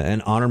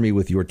honor me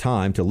with your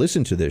time to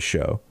listen to this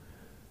show,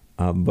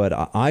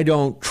 but I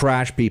don't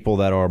trash people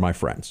that are my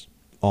friends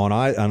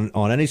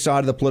on any side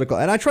of the political,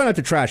 and I try not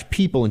to trash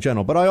people in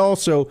general, but I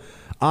also,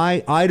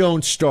 I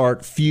don't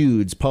start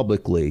feuds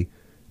publicly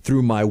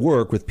through my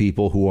work with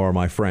people who are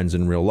my friends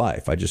in real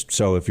life.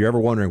 So if you're ever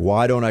wondering,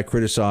 why don't I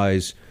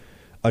criticize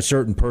a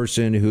certain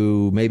person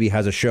who maybe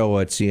has a show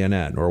at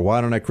CNN, or why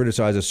don't I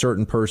criticize a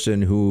certain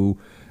person who,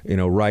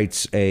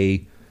 writes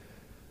a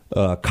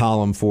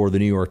column for the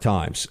New York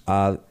Times?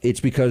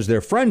 It's because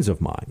they're friends of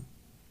mine.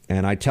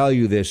 And I tell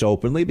you this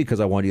openly because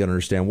I want you to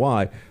understand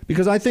why.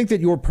 Because I think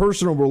that your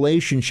personal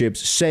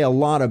relationships say a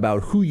lot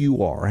about who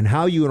you are and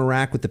how you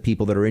interact with the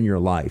people that are in your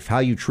life. How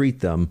you treat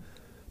them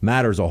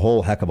matters a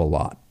whole heck of a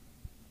lot.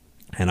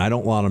 And I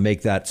don't want to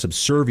make that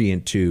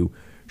subservient to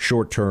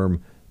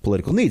short-term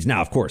political needs.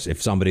 Now, of course,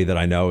 if somebody that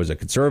I know is a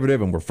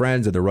conservative and we're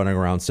friends and they're running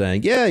around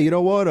saying, yeah, you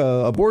know what,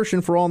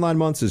 abortion for all 9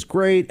 months is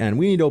great and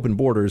we need open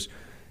borders,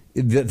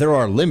 there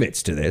are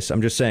limits to this.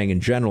 I'm just saying in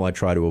general, I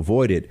try to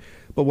avoid it.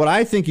 But what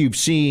I think you've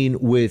seen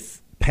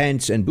with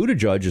Pence and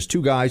Buttigieg is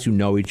two guys who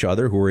know each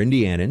other, who are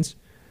Indianans.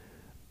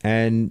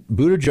 And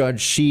Buttigieg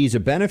sees a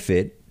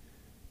benefit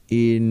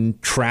in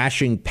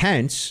trashing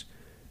Pence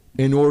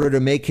in order to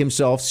make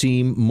himself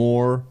seem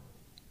more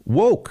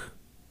woke.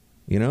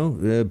 You know,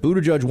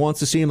 Buttigieg wants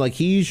to seem like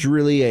he's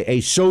really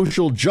a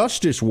social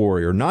justice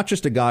warrior, not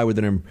just a guy with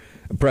an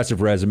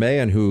impressive resume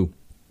and who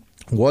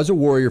was a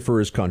warrior for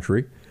his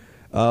country,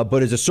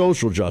 but is a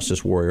social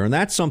justice warrior. And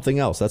that's something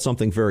else. That's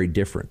something very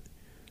different.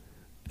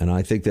 And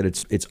I think that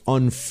it's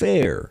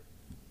unfair,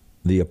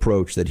 the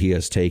approach that he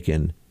has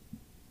taken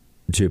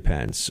to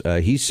Pence.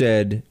 He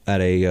said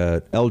at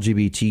a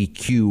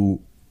LGBTQ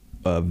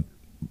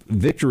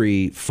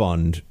Victory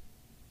Fund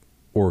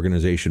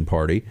organization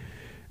party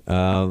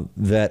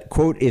that,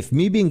 quote, if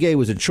me being gay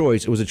was a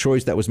choice, it was a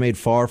choice that was made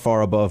far,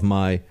 far above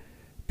my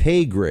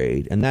pay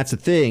grade. And that's a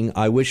thing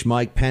I wish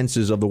Mike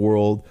Pence's of the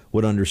world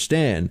would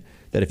understand,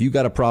 that if you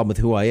got a problem with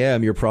who I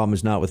am, your problem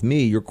is not with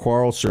me. Your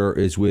quarrel, sir,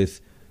 is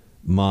with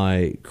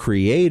my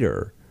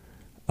creator.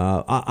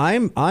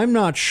 I'm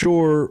not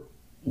sure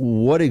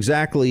what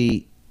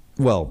exactly.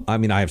 Well, I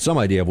mean, I have some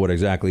idea of what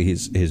exactly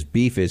his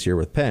beef is here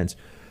with Pence.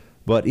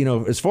 But, you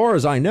know, as far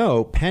as I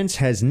know, Pence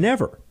has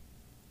never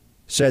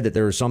said that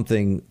there is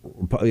something,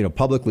 you know,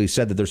 publicly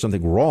said that there's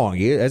something wrong.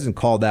 He hasn't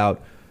called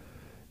out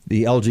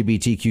the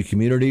LGBTQ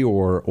community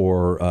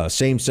or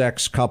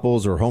same-sex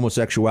couples or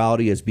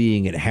homosexuality as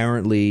being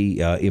inherently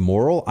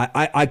immoral.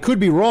 I could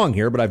be wrong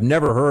here, but I've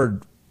never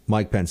heard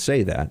Mike Pence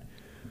say that.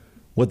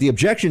 What the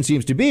objection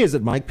seems to be is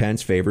that Mike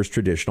Pence favors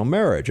traditional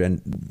marriage.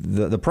 And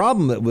the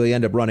problem that we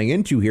end up running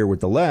into here with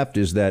the left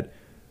is that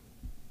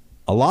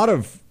a lot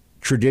of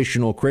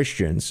traditional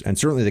Christians, and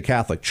certainly the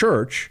Catholic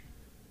Church,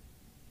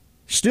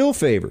 still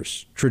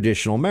favors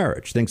traditional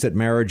marriage, thinks that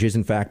marriage is,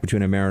 in fact,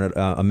 between a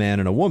man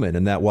and a woman,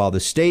 and that while the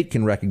state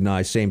can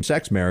recognize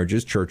same-sex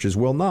marriages, churches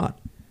will not.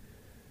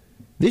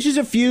 This is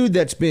a feud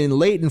that's been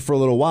latent for a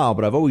little while,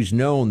 but I've always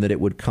known that it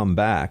would come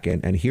back,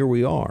 and here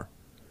we are.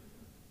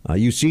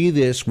 You see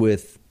this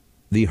with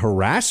the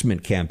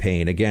harassment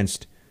campaign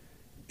against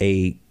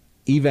a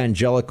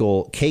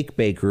evangelical cake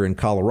baker in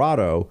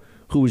Colorado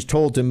who was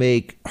told to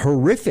make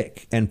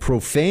horrific and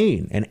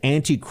profane and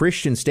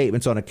anti-Christian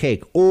statements on a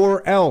cake,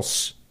 or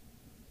else.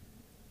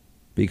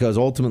 Because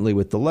ultimately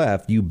with the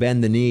left, you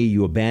bend the knee,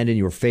 you abandon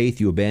your faith,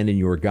 you abandon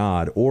your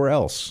God, or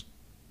else.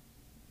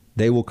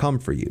 They will come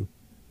for you.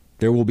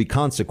 There will be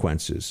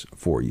consequences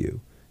for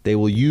you. They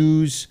will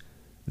use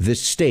the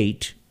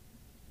state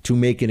to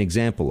make an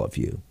example of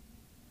you.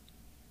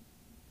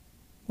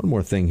 One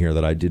more thing here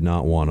that I did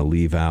not want to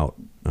leave out,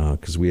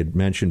 because we had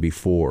mentioned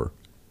before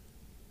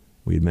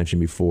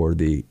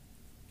the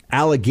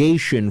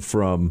allegation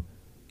from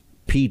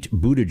Pete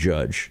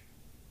Buttigieg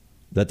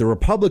that the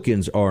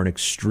Republicans are an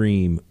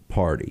extreme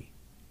party.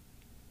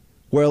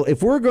 Well,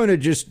 if we're going to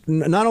just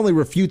not only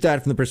refute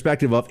that from the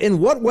perspective of in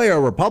what way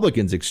are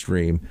Republicans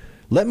extreme,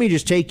 let me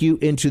just take you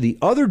into the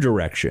other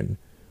direction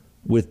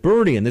with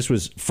Bernie. And this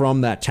was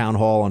from that town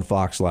hall on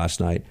Fox last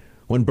night.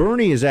 When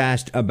Bernie is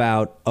asked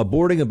about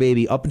aborting a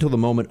baby up until the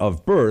moment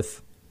of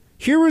birth,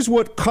 here is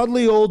what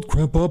cuddly old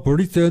Grandpa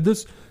Bernie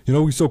Sanders, you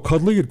know, he's so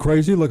cuddly and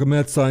crazy like a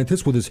mad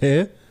scientist with his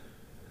hair.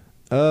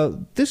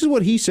 This is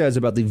what he says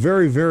about the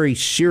very, very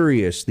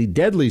serious, the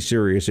deadly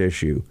serious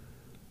issue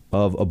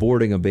of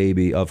aborting a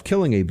baby, of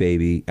killing a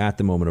baby at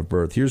the moment of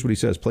birth. Here's what he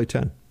says. Play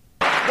 10.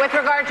 With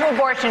regard to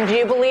abortion, do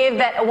you believe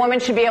that a woman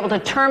should be able to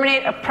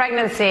terminate a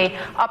pregnancy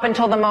up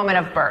until the moment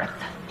of birth?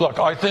 Look,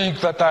 I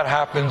think that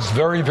happens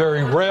very,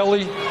 very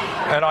rarely,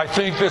 and I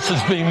think this is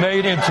being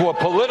made into a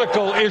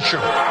political issue.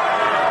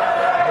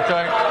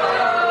 Okay?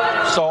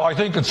 So I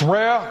think it's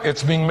rare,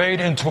 it's being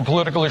made into a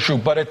political issue,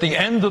 but at the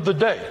end of the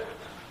day,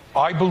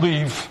 I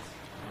believe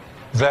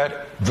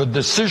that the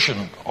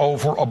decision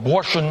over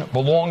abortion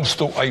belongs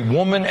to a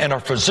woman and a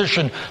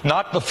physician,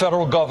 not the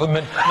federal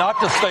government, not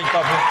the state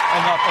government,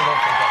 and not the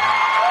local government.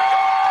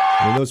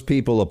 I mean, those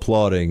people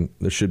applauding,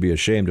 they should be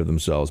ashamed of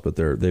themselves, but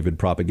they've been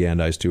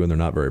propagandized too, and they're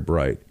not very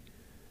bright.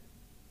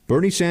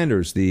 Bernie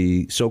Sanders,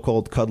 the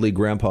so-called cuddly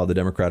grandpa of the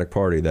Democratic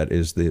Party, that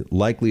is the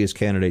likeliest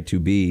candidate to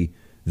be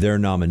their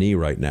nominee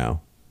right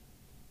now,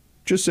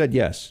 just said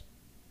yes.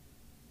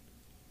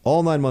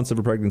 All 9 months of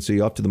a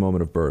pregnancy up to the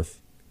moment of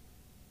birth.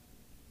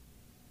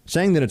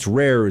 Saying that it's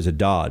rare is a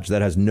dodge.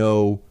 That has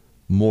no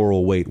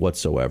moral weight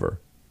whatsoever.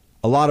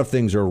 A lot of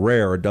things are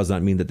rare. It does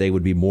not mean that they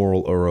would be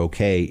moral or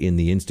okay in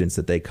the instance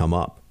that they come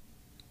up.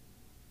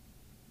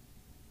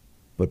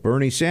 But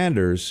Bernie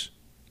Sanders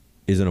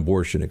is an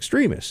abortion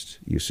extremist,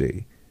 you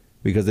see,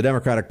 because the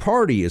Democratic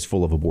Party is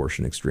full of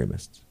abortion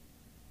extremists.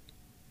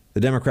 The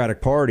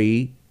Democratic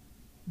Party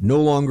no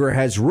longer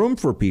has room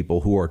for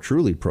people who are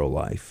truly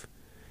pro-life.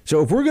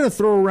 So if we're going to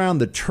throw around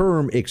the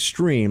term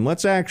extreme,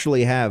 let's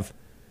actually have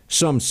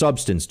some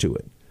substance to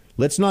it.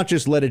 Let's not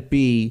just let it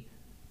be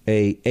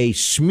a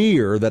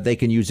smear that they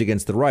can use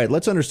against the right.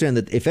 Let's understand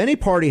that if any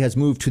party has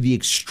moved to the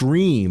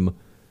extreme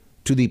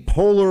to the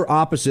polar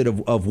opposite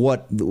of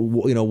what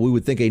we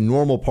would think a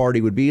normal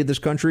party would be in this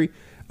country,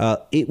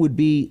 it would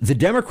be the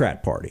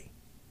Democrat Party,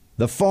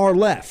 the far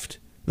left,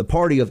 the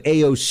party of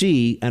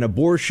AOC and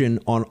abortion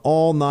on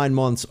all 9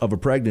 months of a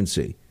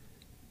pregnancy.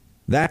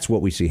 That's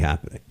what we see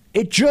happening.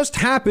 It just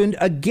happened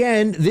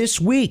again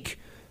this week.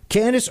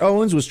 Candace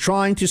Owens was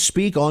trying to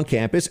speak on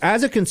campus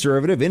as a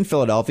conservative in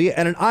Philadelphia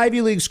at an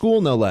Ivy League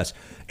school, no less.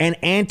 And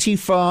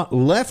Antifa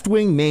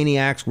left-wing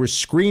maniacs were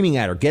screaming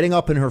at her, getting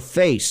up in her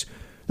face.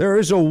 There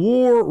is a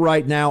war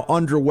right now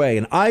underway,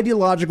 an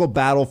ideological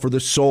battle for the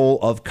soul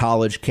of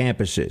college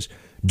campuses.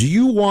 Do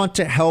you want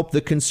to help the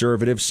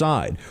conservative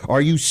side?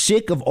 Are you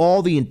sick of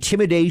all the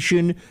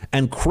intimidation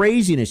and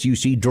craziness you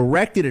see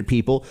directed at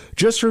people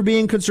just for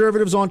being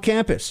conservatives on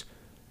campus?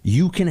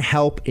 You can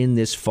help in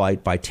this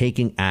fight by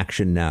taking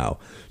action now.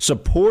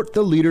 Support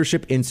the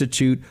Leadership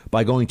Institute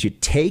by going to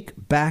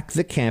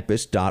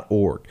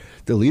takebackthecampus.org.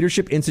 The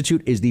Leadership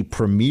Institute is the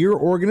premier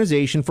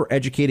organization for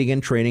educating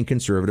and training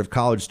conservative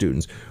college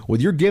students.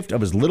 With your gift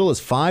of as little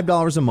as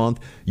 $5 a month,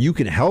 you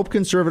can help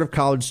conservative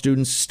college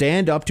students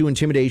stand up to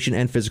intimidation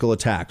and physical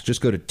attacks.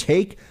 Just go to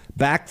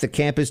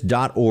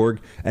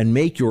takebackthecampus.org and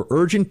make your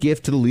urgent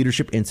gift to the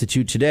Leadership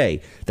Institute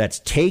today.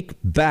 That's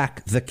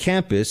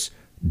takebackthecampus.org.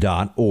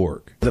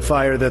 The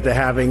fire that they're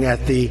having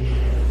at the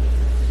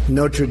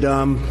Notre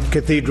Dame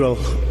Cathedral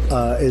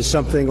is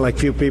something like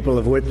few people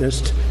have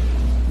witnessed.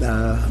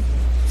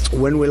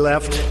 When we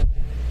left,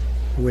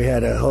 we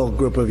had a whole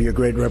group of your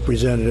great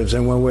representatives,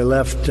 and when we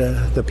left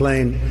the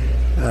plane,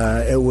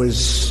 it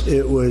was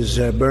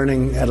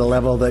burning at a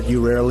level that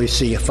you rarely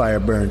see a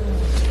fire burn.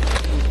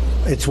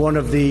 It's one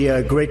of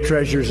the great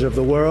treasures of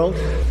the world,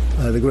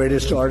 the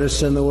greatest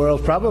artists in the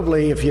world.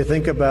 Probably, if you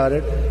think about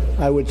it,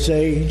 I would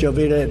say,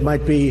 Jovita, it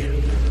might be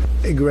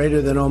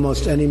greater than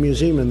almost any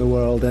museum in the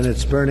world, and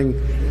it's burning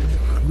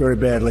very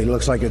badly. It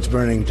looks like it's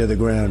burning to the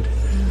ground.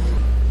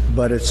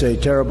 But it's a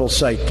terrible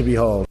sight to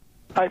behold.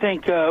 I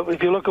think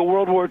if you look at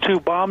World War II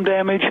bomb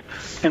damage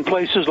in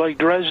places like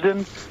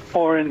Dresden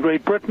or in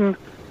Great Britain,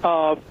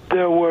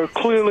 there were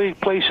clearly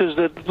places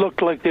that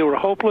looked like they were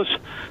hopeless.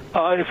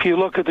 If you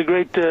look at the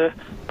great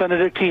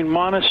Benedictine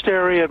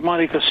monastery at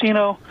Monte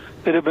Cassino,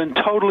 it had been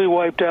totally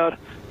wiped out,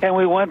 and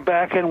we went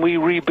back and we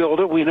rebuilt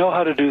it. We know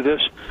how to do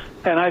this.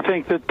 And I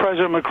think that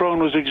President Macron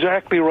was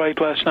exactly right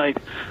last night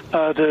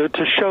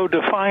to show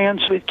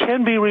defiance. It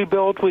can be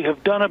rebuilt. We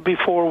have done it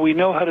before. We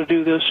know how to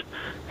do this.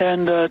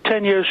 And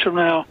 10 years from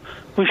now,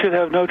 we should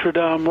have Notre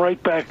Dame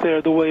right back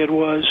there the way it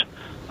was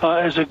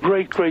as a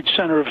great, great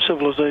center of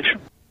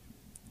civilization.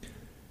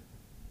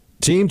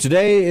 Team,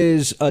 today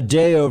is a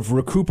day of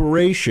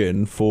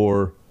recuperation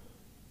for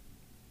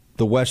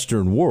the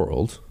Western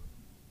world,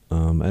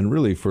 and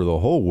really for the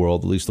whole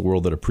world, at least the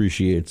world that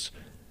appreciates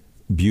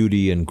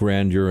beauty and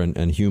grandeur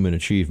and human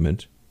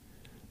achievement,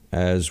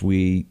 as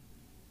we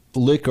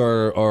lick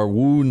our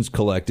wounds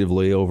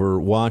collectively over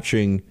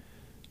watching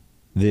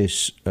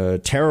this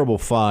terrible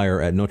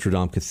fire at Notre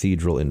Dame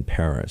Cathedral in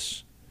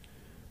Paris.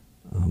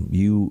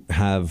 You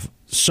have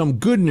some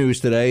good news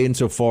today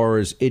insofar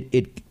as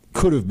it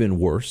could have been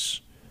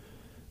worse.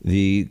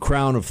 The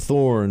crown of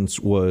thorns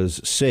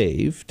was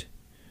saved,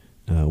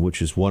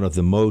 which is one of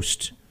the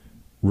most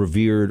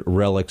revered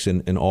relics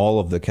in all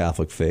of the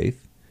Catholic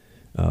faith.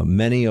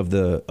 Many of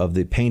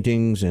the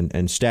paintings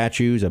and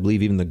statues, I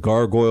believe even the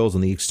gargoyles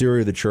on the exterior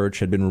of the church,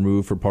 had been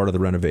removed for part of the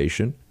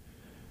renovation.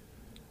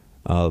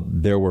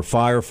 There were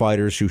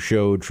firefighters who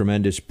showed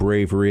tremendous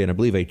bravery, and I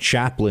believe a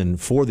chaplain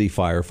for the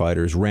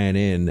firefighters ran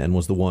in and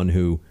was the one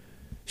who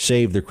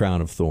saved the crown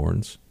of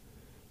thorns.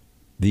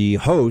 The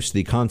host,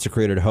 the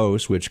consecrated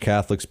host, which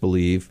Catholics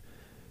believe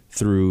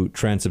through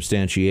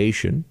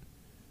transubstantiation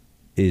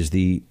is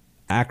the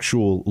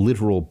actual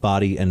literal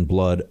body and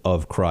blood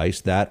of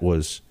Christ, that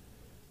was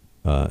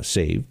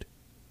saved.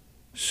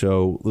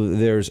 So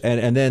there's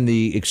and then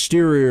the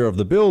exterior of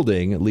the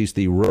building, at least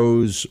the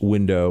rose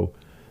window,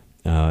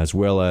 as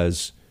well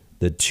as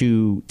the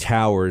two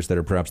towers that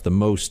are perhaps the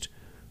most.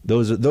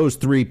 Those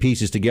three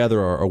pieces together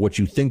are what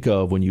you think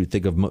of when you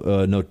think of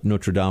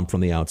Notre Dame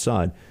from the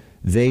outside.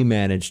 They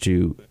managed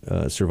to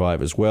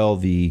survive as well.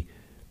 The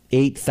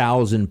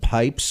 8,000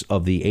 pipes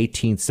of the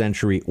 18th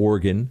century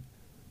organ,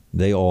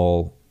 they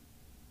all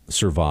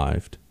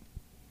survived.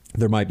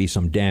 There might be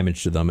some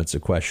damage to them. It's a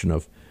question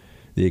of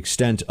the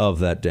extent of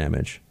that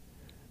damage.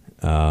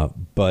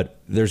 But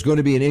there's going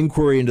to be an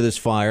inquiry into this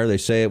fire. They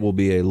say it will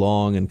be a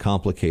long and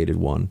complicated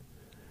one.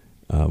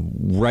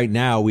 Right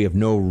now, we have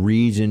no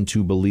reason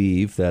to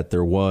believe that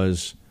there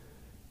was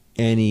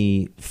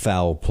any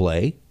foul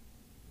play.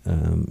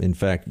 In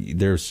fact,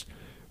 there's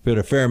been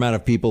a fair amount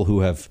of people who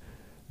have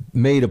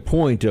made a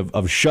point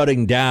of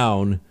shutting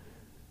down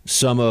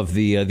some of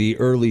the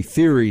early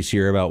theories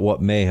here about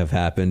what may have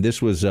happened.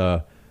 This was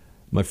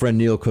my friend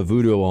Neil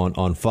Cavuto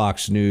on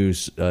Fox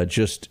News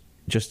just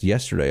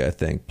yesterday, I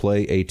think.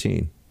 Play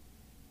 18.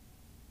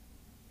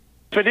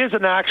 If it is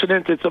an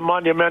accident, it's a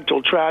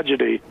monumental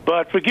tragedy.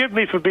 But forgive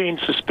me for being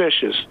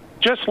suspicious.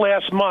 Just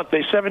last month,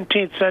 a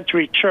 17th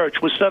century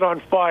church was set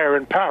on fire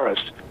in Paris.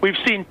 We've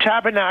seen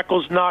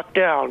tabernacles knocked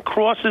down.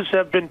 Crosses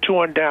have been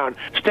torn down.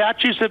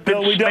 Statues have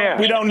been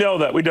smashed. We don't know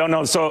that. We don't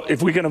know. So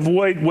if we can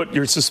avoid what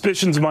your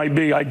suspicions might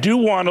be, I do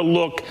want to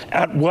look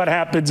at what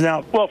happens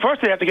now. Well,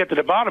 first they have to get to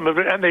the bottom of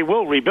it, and they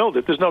will rebuild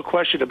it. There's no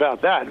question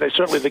about that. And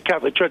certainly the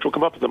Catholic Church will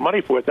come up with the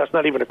money for it. That's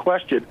not even a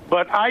question.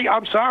 But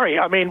I'm sorry.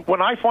 I mean,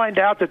 when I find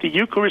out that the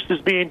Eucharist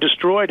is being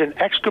destroyed and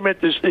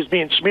excrement is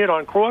being smeared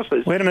on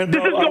crosses, wait a minute,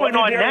 this Bill, is going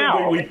on now.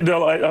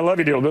 Bill, I love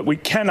you, Bill, but we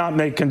cannot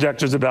make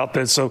conjectures about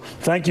this. So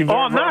thank you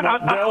very much.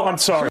 Bill, I'm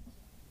sorry.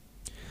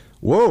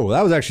 Whoa,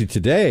 that was actually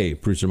today,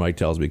 producer Mike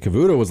tells me.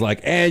 Cavuto was like,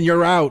 and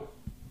you're out.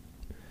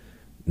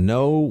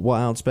 No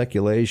wild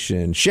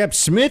speculation. Shep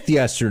Smith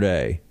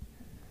yesterday,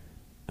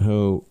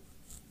 who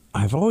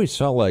I've always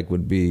felt like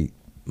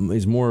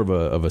he's more of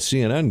a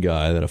CNN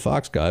guy than a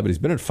Fox guy, but he's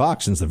been at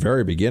Fox since the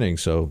very beginning,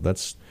 so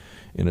that's,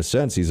 in a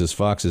sense, he's as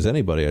Fox as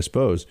anybody, I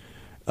suppose.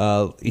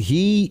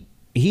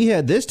 He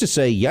had this to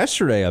say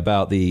yesterday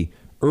about the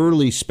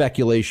early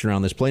speculation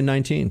around this plane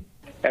 19.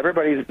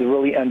 Everybody's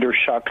really under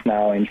shock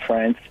now in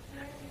France.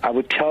 I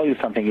would tell you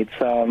something.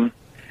 It's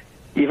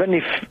even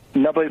if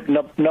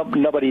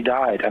nobody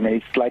died. I mean,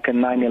 it's like a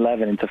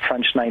 9/11. It's a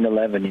French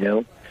 9/11, you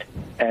know,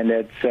 and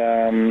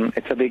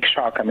it's a big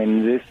shock. I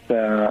mean, this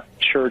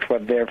church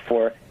was there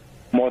for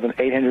more than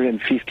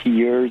 850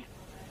 years.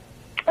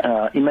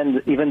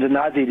 Even the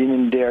Nazis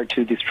didn't dare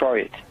to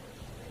destroy it.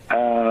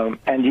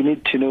 And you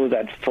need to know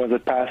that for the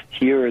past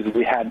years,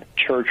 we had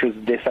churches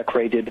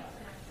desecrated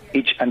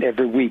each and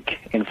every week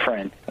in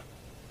France,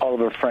 all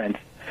over France.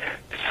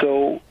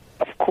 So,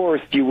 of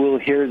course, you will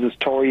hear the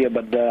story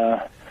about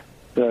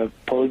the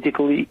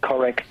political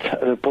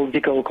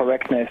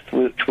correctness,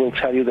 which will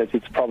tell you that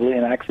it's probably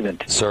an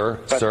accident. Sir,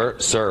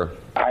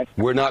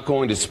 we're not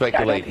going to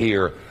speculate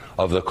here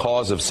of the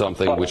cause of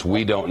something which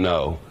we don't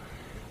know.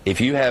 If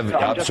you have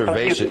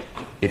observations,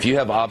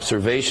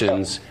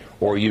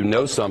 or you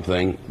know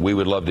something, we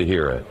would love to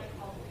hear it.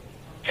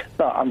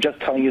 No, I'm just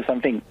telling you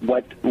something.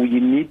 What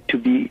you need to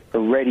be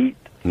ready.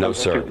 No,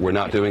 sir, we're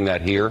not doing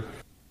that here.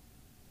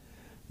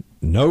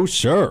 No,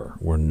 sir,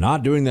 we're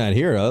not doing that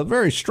here.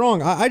 Very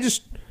strong. I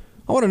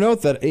want to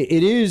note that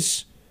it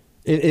is,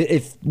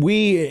 if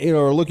we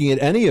are looking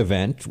at any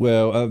event,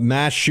 well, a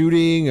mass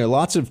shooting, or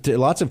lots of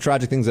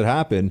tragic things that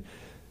happen.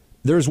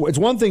 It's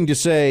one thing to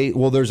say,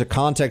 well, there's a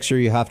context here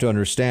you have to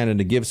understand, and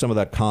to give some of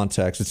that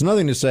context. It's another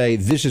thing to say,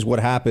 this is what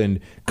happened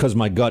because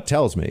my gut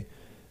tells me.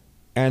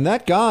 And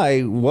that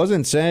guy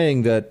wasn't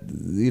saying that,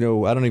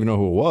 I don't even know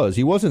who it was.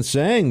 He wasn't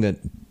saying that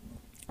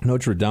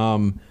Notre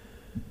Dame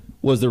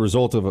was the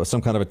result of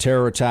some kind of a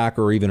terror attack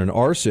or even an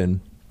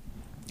arson.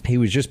 He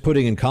was just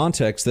putting in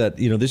context that,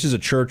 this is a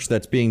church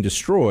that's being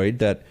destroyed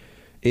that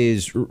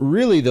is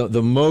really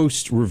the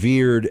most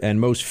revered and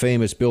most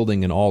famous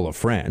building in all of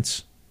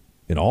France.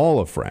 And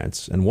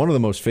one of the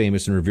most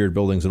famous and revered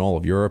buildings in all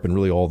of Europe and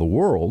really all the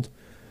world.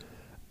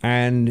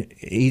 And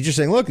he's just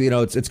saying, look,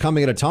 it's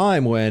coming at a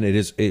time when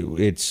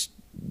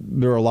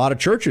there are a lot of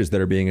churches that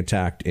are being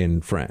attacked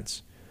in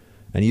France.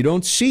 And you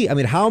don't see,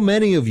 how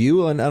many of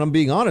you, and I'm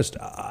being honest,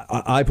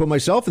 I put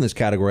myself in this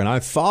category, and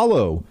I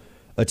follow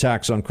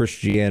attacks on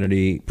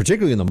Christianity,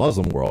 particularly in the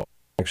Muslim world,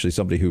 actually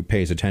somebody who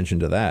pays attention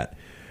to that.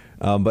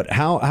 But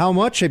how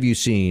much have you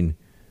seen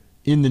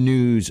in the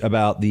news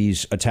about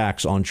these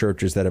attacks on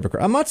churches that have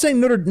occurred? I'm not saying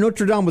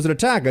Notre Dame was an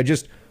attack.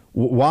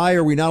 Why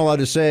are we not allowed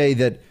to say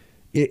that,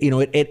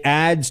 it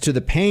adds to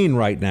the pain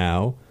right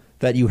now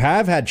that you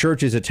have had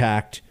churches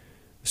attacked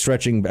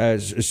stretching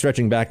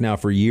back now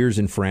for years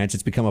in France.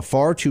 It's become a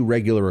far too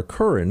regular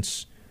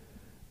occurrence.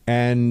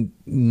 And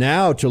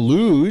now to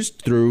lose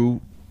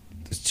through,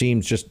 it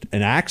seems just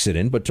an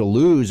accident, but to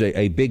lose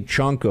a big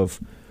chunk of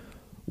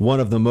one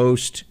of the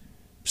most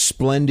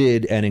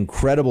splendid and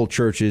incredible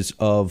churches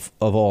of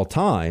all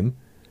time,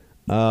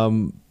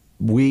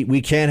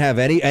 we can't have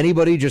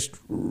anybody just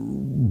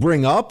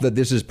bring up that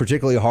this is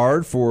particularly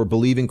hard for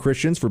believing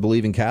Christians, for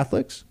believing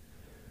Catholics,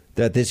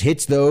 that this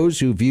hits those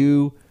who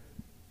view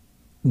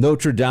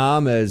Notre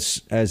Dame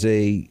as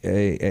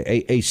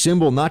a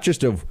symbol not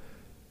just of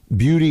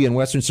beauty and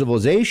Western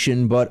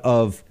civilization, but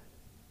of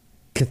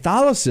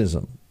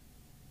Catholicism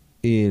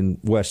in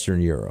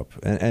Western Europe,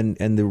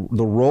 and the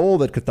role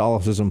that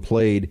Catholicism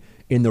played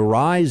in the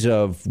rise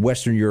of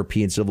Western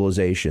European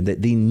civilization,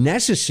 that the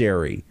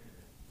necessary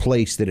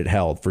place that it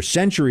held for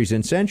centuries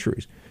and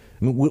centuries.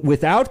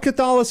 Without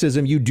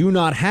Catholicism, you do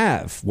not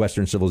have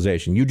Western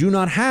civilization. You do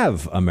not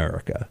have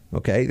America.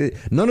 Okay,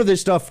 none of this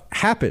stuff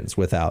happens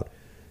without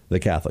the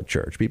Catholic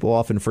Church. People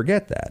often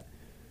forget that.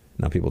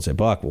 Now people say,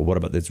 Buck, well, what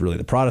about it's really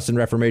the Protestant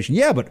Reformation?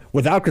 Yeah, but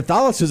without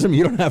Catholicism,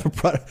 you don't have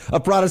a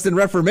Protestant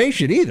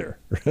Reformation either.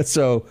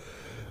 So,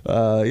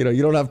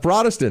 you don't have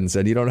Protestants,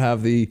 and you don't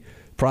have the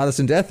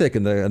Protestant ethic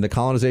and the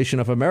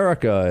colonization of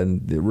America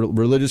and the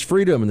religious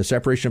freedom and the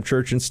separation of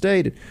church and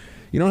state.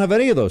 You don't have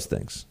any of those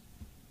things.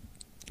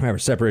 However,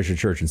 separation of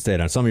church and state.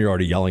 Now, some of you are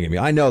already yelling at me.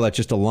 I know that's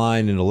just a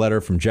line in a letter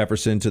from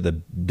Jefferson to the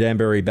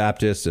Danbury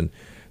Baptists, and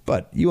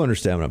But you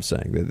understand what I'm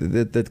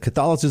saying. That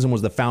Catholicism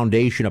was the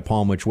foundation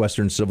upon which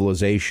Western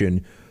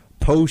civilization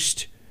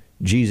post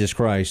Jesus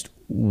Christ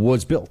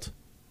was built.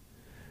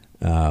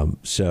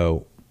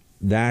 So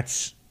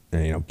that's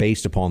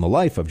based upon the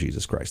life of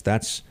Jesus Christ.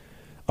 That's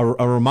a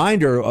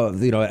reminder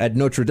of at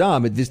Notre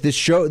Dame.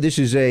 This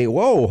is a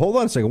whoa. Hold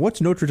on a second.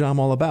 What's Notre Dame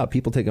all about?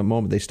 People take a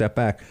moment. They step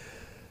back.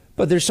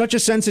 But there's such a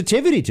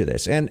sensitivity to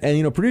this, and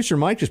producer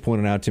Mike just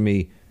pointed out to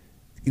me.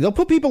 They'll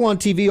put people on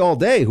TV all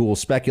day who will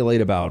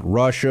speculate about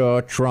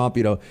Russia, Trump,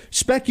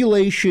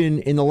 speculation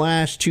in the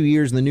last 2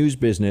 years in the news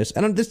business.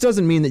 And this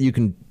doesn't mean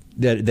that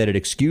that it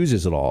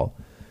excuses it all,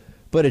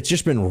 but it's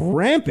just been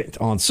rampant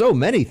on so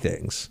many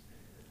things.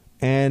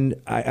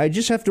 And I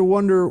just have to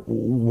wonder,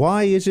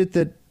 why is it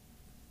that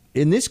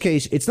in this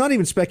case, it's not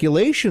even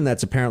speculation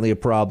that's apparently a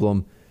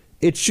problem.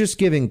 It's just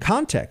giving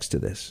context to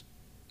this,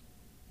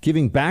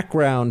 giving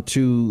background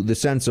to the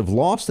sense of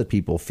loss that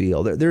people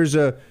feel. There's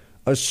a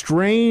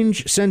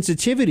strange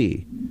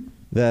sensitivity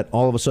that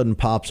all of a sudden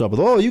pops up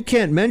with, you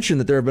can't mention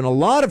that there have been a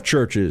lot of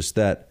churches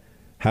that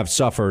have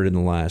suffered in the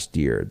last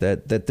year,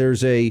 that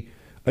there's a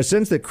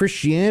sense that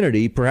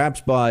Christianity,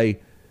 perhaps by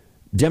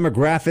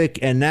demographic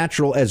and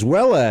natural as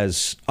well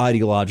as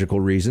ideological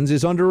reasons,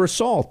 is under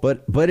assault.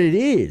 But it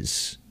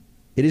is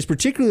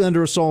particularly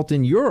under assault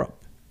in Europe.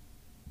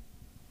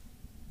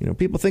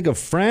 People think of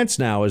France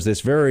now as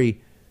this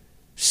very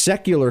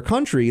secular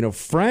country.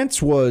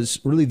 France was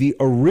really the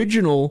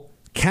original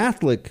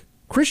Catholic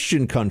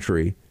Christian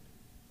country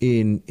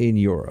in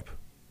Europe.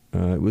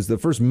 It was the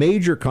first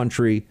major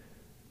country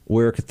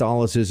where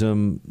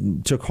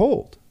Catholicism took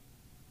hold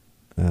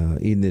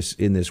in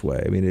this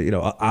way. I mean,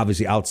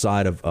 obviously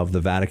outside of the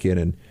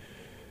Vatican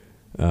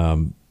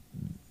and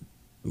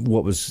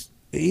what was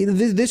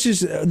this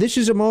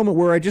is a moment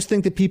where I just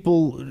think that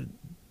people,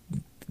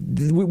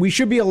 we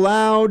should be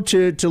allowed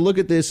to look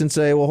at this and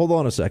say, well, hold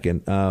on a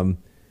second.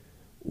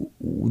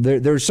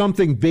 There's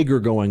something bigger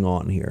going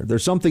on here.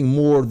 There's something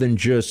more than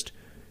just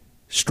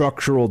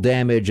structural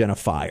damage and a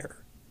fire.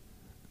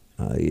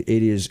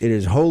 It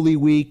is Holy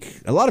Week.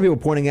 A lot of people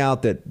pointing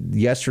out that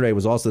yesterday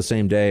was also the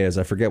same day as,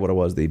 I forget what it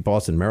was, the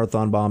Boston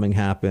Marathon bombing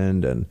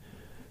happened, and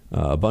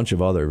a bunch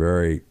of other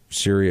very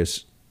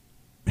serious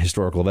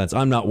historical events.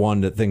 I'm not one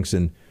that thinks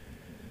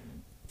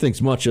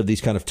much of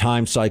these kind of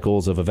time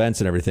cycles of events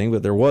and everything,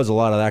 but there was a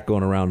lot of that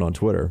going around on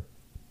Twitter.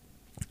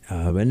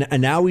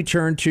 And now we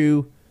turn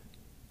to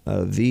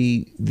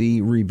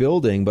the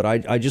rebuilding, but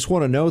I just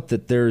want to note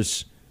that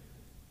there's,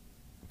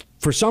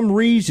 for some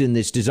reason,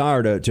 this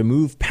desire to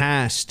move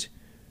past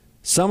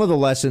some of the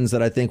lessons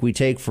that I think we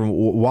take from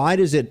why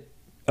does it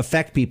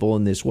affect people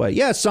in this way?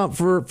 Yeah,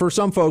 for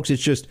some folks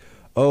it's just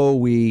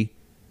we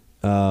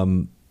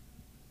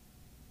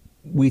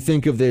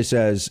think of this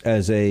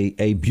as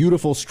a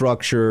beautiful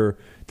structure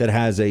that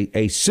has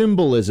a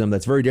symbolism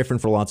that's very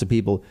different for lots of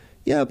people.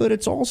 Yeah, but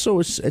it's also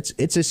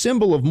it's a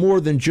symbol of more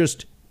than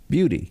just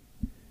beauty.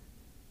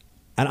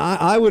 And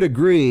I would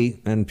agree,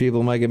 and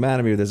people might get mad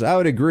at me with this, I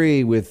would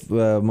agree with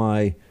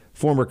my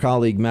former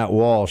colleague Matt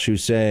Walsh,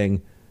 who's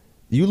saying,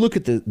 you look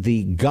at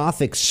the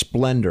Gothic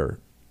splendor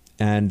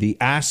and the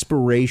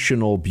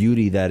aspirational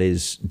beauty that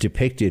is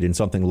depicted in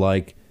something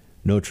like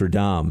Notre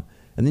Dame,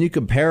 and then you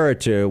compare it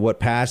to what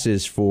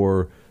passes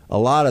for a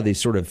lot of these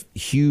sort of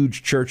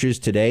huge churches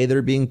today that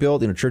are being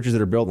built, churches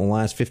that are built in the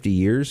last 50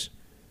 years.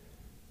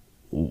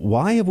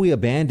 Why have we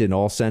abandoned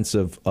all sense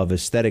of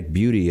aesthetic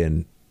beauty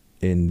in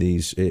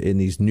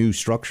these new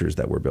structures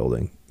that we're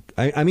building?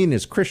 I mean,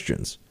 as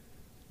Christians.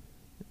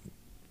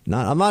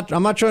 I'm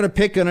not trying to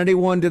pick on any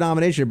one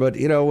denomination, but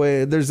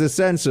there's a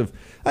sense of,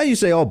 you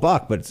say,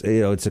 Buck, but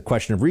it's a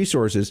question of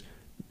resources.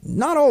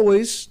 Not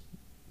always.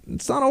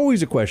 It's not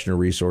always a question of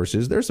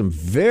resources. There's some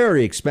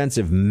very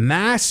expensive,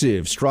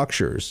 massive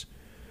structures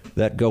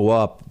that go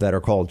up that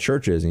are called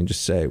churches, and you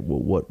just say,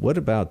 well, what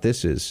about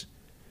this is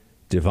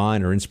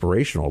divine or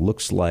inspirational? It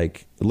looks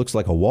like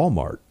a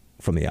Walmart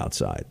from the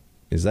outside.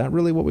 Is that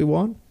really what we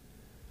want?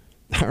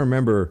 I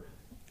remember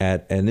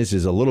and this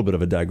is a little bit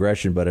of a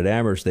digression, but at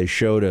Amherst, they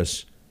showed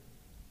us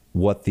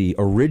what the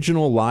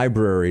original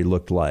library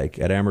looked like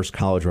at Amherst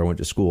College, where I went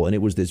to school. And it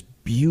was this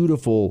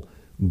beautiful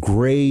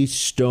gray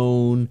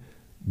stone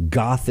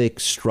Gothic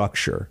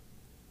structure.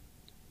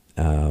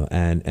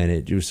 And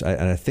it just,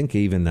 I think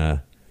even, I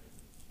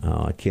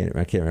can't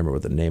remember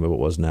what the name of it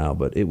was now,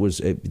 but I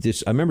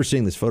remember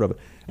seeing this photo of it,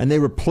 and they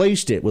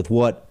replaced it with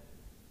what,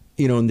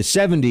 in the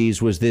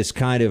 70s was this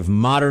kind of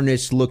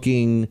modernist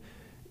looking,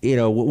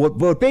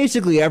 what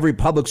basically every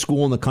public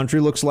school in the country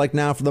looks like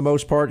now for the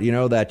most part,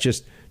 that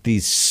just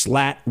these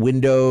slat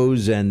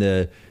windows and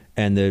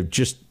the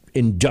just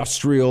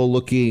industrial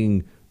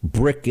looking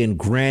brick and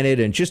granite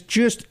and just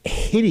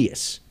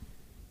hideous.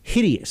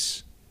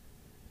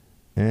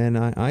 And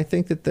I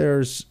think that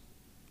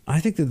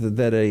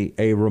that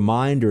a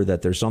reminder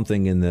that there's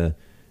something in the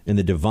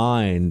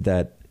divine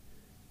that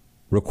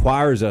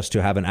requires us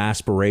to have an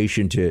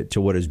aspiration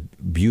to what is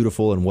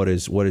beautiful and what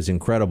is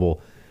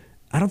incredible.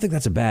 I don't think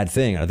that's a bad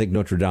thing. I think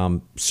Notre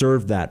Dame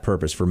served that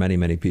purpose for many,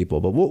 many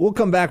people. But we'll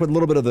come back with a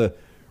little bit of the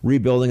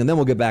rebuilding, and then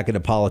we'll get back into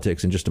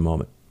politics in just a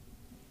moment.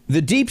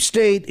 The deep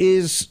state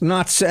is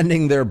not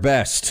sending their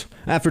best.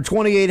 After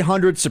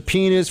 2,800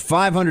 subpoenas,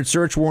 500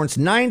 search warrants,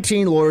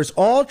 19 lawyers,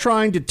 all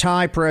trying to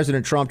tie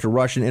President Trump to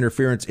Russian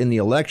interference in the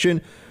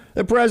election,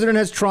 the president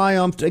has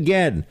triumphed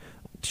again.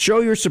 To show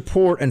your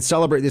support and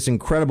celebrate this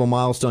incredible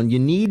milestone, you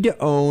need to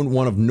own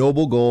one of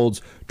Noble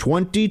Gold's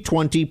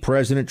 2020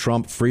 President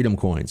Trump Freedom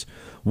Coins.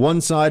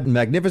 One side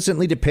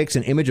magnificently depicts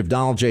an image of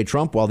Donald J.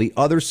 Trump, while the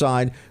other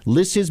side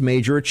lists his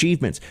major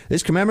achievements.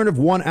 This commemorative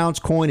 1-ounce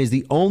coin is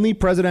the only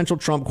presidential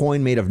Trump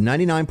coin made of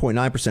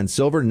 99.9%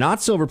 silver,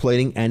 not silver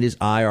plating, and is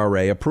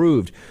IRA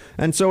approved.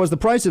 And so as the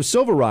price of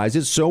silver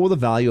rises, so will the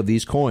value of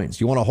these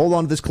coins. You want to hold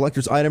on to this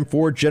collector's item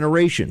for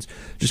generations.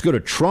 Just go to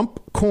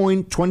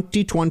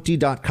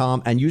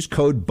TrumpCoin2020.com and use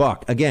code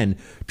BUCK. Again,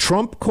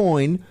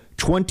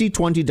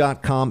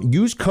 TrumpCoin2020.com.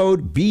 Use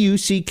code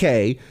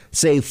BUCK.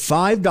 Save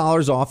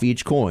 $5 off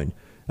each coin.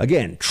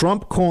 Again,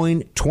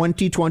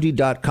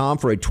 TrumpCoin2020.com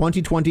for a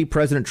 2020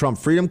 President Trump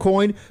Freedom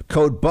Coin.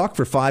 Code BUCK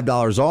for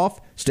 $5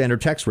 off. Standard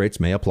text rates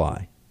may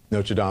apply.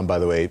 Notre Dame, by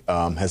the way,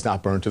 has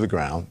not burned to the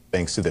ground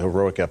thanks to the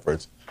heroic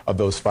efforts of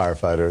those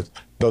firefighters,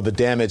 though the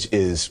damage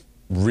is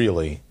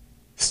really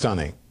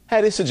stunning.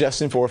 Had a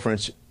suggestion for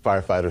French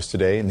firefighters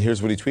today, and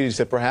here's what he tweeted. He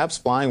said perhaps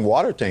flying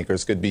water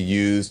tankers could be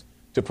used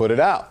to put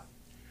it out.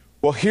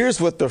 Well, here's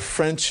what the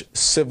French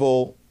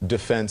Civil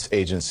Defense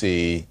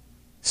Agency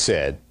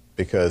said,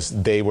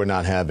 because they were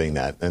not having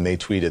that, and they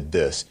tweeted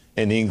this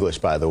in English,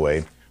 by the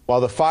way.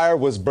 While the fire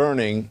was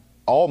burning,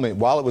 all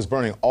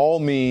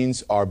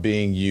means are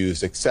being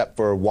used except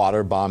for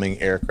water bombing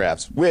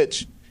aircrafts,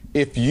 which,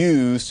 if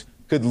used,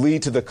 could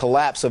lead to the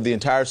collapse of the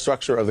entire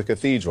structure of the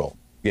cathedral.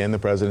 Again, the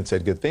president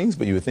said good things,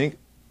 but you would think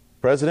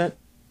the president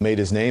made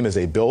his name as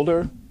a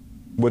builder,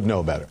 would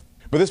know better.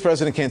 But this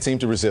president can't seem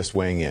to resist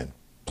weighing in,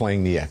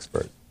 playing the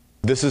expert.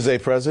 This is a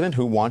president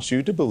who wants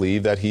you to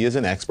believe that he is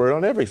an expert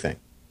on everything,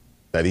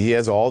 that he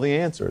has all the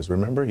answers.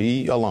 Remember,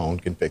 he alone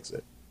can fix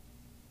it.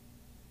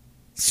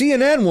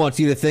 CNN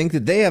wants you to think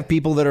that they have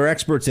people that are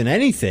experts in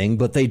anything,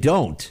 but they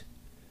don't.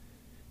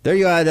 There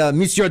you had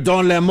Monsieur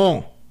Don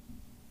Lemon,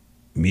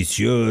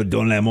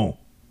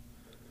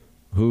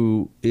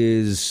 who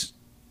is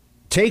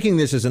taking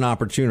this as an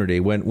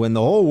opportunity when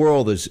the whole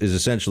world is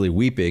essentially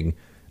weeping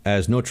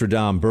as Notre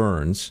Dame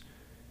burns.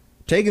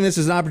 Taking this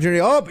as an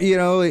opportunity.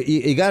 Oh,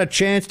 you got a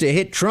chance to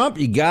hit Trump.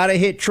 You got to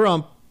hit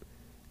Trump.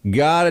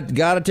 Got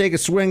to take a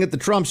swing at the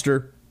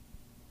Trumpster.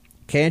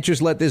 Can't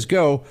just let this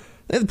go.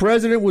 And the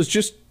president was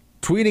just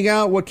tweeting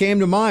out what came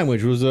to mind,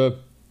 which was a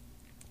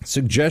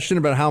suggestion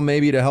about how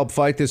maybe to help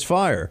fight this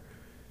fire.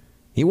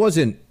 He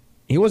wasn't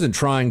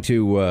trying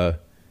to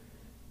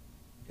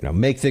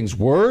make things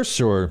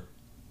worse, or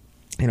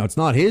it's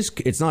not his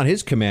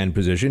command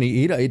position.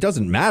 It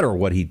doesn't matter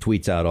what he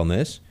tweets out on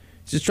this.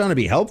 He's just trying to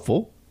be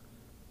helpful.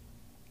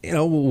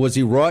 Was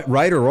he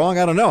right or wrong?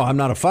 I don't know. I'm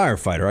not a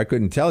firefighter. I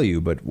couldn't tell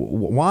you. But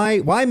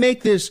why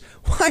make this?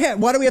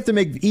 Why do we have to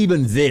make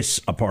even this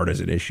a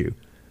partisan issue?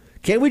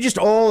 Can't we just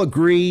all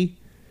agree?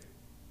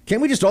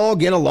 Can't we just all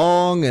get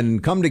along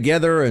and come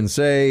together and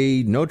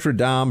say Notre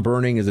Dame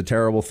burning is a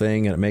terrible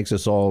thing and it makes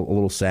us all a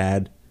little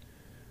sad?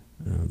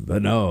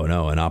 But no,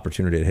 an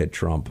opportunity to hit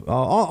Trump.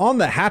 On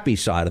the happy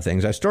side of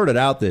things, I started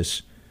out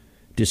this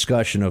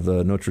discussion of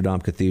the Notre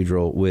Dame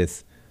Cathedral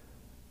with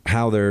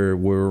how there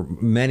were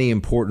many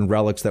important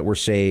relics that were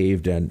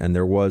saved, and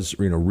there was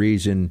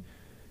reason.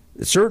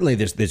 Certainly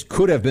this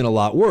could have been a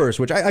lot worse,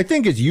 which I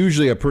think is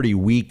usually a pretty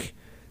weak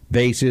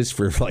basis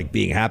for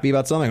being happy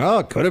about something. Oh,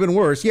 it could have been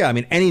worse. Yeah, I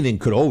mean, anything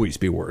could always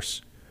be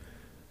worse.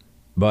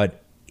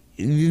 But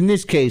in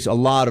this case, a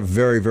lot of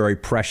very, very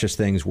precious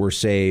things were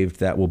saved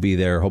that will be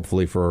there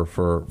hopefully for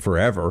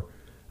forever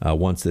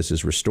once this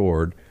is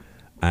restored.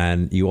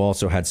 And you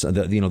also had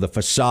the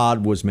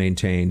facade was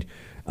maintained.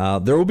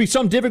 There will be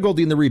some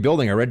difficulty in the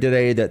rebuilding. I read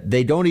today that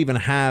they don't even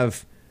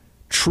have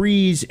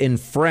trees in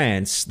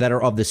France that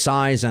are of the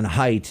size and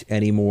height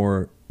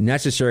anymore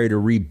necessary to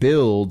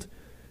rebuild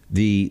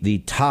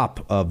the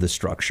top of the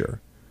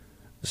structure.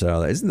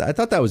 So I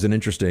thought that was an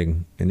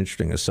interesting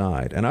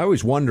aside. And I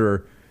always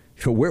wonder,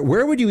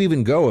 where would you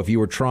even go if you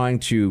were trying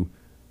to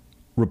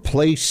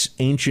replace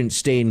ancient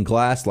stained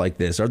glass like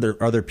this? Are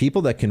there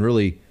people that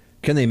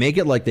can they make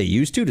it like they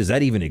used to? Does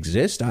that even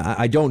exist?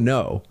 I don't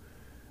know.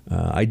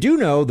 I do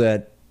know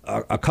that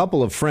a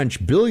couple of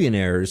French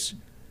billionaires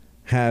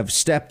have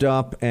stepped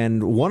up,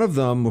 and one of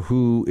them,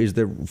 who is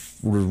the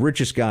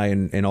richest guy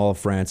in all of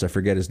France, I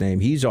forget his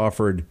name, he's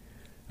offered,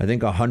 I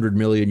think, 100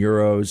 million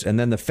euros. And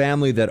then the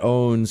family that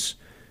owns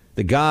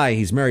the guy,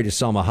 he's married to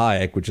Salma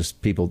Hayek, which is,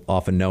 people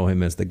often know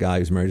him as the guy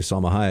who's married to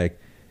Salma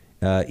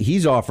Hayek.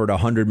 He's offered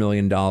 $100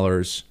 million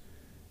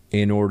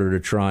in order to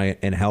try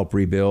and help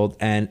rebuild.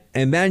 And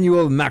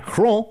Emmanuel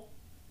Macron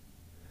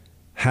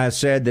has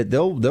said that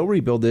they'll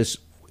rebuild this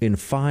in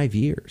 5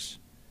 years.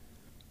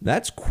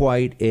 That's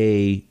quite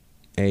a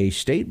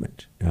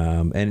statement.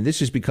 And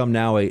this has become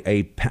now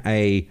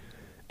a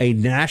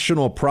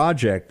national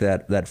project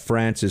that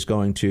France is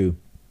going to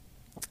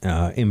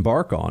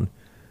embark on.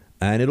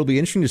 And it'll be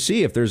interesting to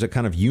see if there's a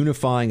kind of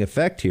unifying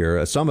effect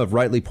here. Some have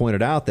rightly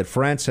pointed out that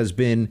France has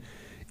been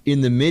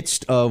in the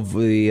midst of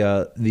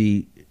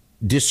the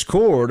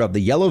discord of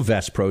the yellow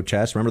vest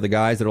protests. Remember the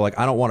guys that are like,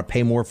 I don't want to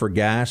pay more for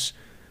gas.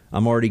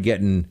 I'm already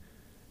getting,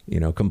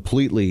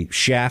 completely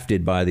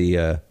shafted by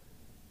the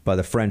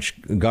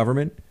French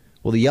government.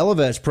 Well, the yellow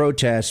vest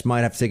protests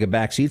might have to take a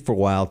back seat for a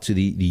while to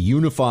the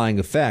unifying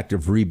effect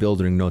of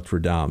rebuilding Notre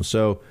Dame.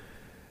 So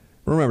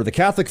remember, the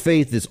Catholic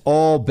faith is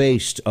all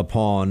based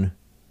upon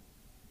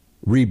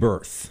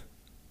rebirth.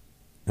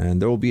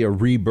 And there will be a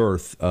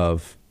rebirth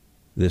of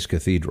this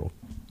cathedral.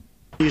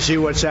 You see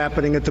what's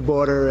happening at the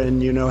border,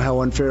 and you know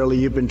how unfairly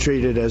you've been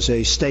treated as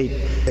a state.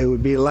 It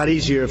would be a lot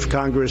easier if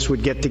Congress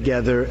would get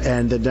together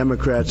and the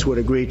Democrats would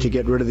agree to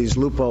get rid of these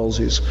loopholes,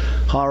 these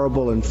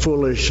horrible and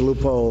foolish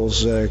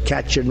loopholes,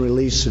 catch and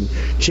release and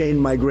chain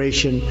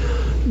migration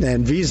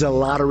and visa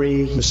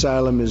lottery.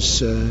 Asylum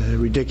is a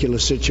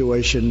ridiculous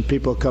situation.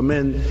 People come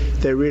in,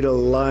 they read a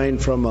line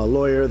from a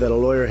lawyer that a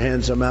lawyer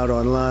hands them out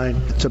online.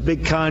 It's a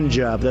big con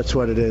job. That's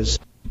what it is.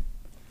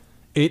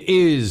 It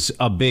is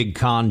a big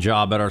con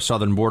job at our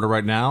southern border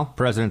right now.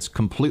 President's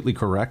completely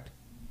correct.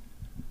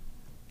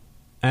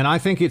 And I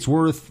think it's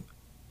worth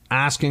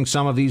asking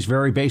some of these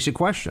very basic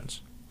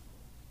questions.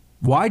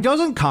 Why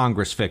doesn't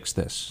Congress fix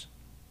this?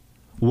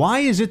 Why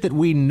is it that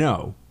we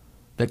know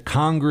that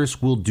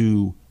Congress will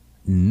do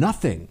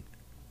nothing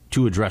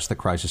to address the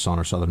crisis on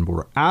our southern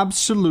border?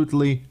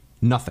 Absolutely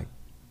nothing.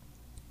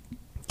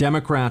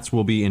 Democrats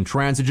will be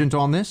intransigent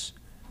on this.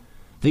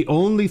 The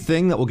only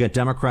thing that will get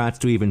Democrats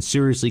to even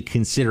seriously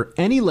consider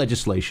any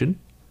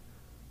legislation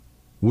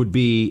would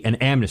be an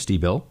amnesty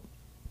bill.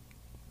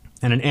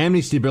 And an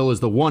amnesty bill is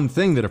the one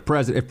thing that if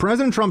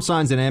President Trump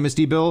signs an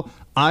amnesty bill,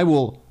 I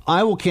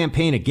will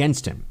campaign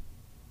against him.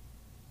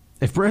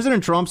 If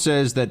President Trump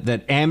says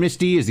that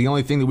amnesty is the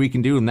only thing that we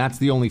can do and that's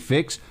the only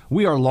fix,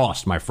 we are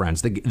lost, my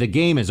friends. The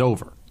game is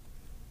over.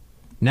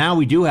 Now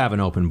we do have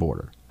an open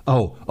border.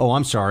 Oh,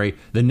 I'm sorry.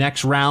 The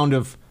next round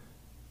of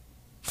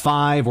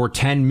 5 or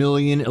 10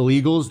 million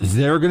illegals,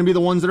 they're going to be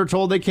the ones that are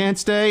told they can't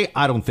stay?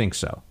 I don't think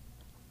so.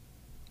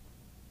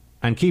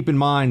 And keep in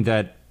mind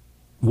that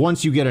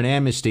once you get an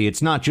amnesty, it's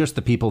not just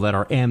the people that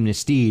are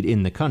amnestied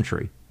in the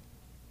country.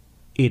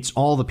 It's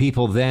all the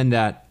people then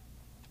that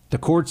the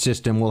court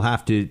system will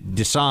have to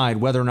decide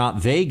whether or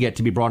not they get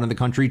to be brought into the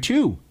country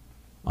too,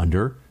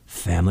 under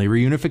family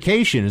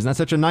reunification. Isn't that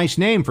such a nice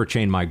name for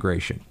chain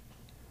migration?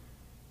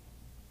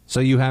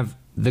 So you have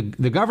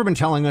the government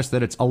telling us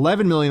that it's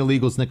 11 million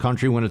illegals in the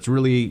country when it's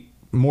really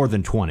more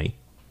than 20.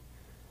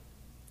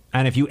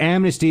 And if you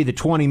amnesty the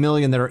 20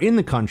 million that are in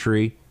the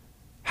country,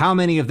 how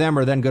many of them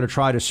are then going to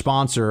try to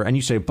sponsor? And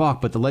you say,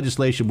 Buck, but the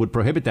legislation would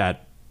prohibit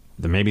that.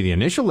 Then maybe the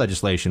initial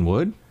legislation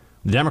would.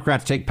 The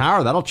Democrats take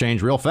power, that'll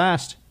change real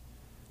fast.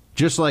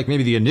 Just like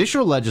maybe the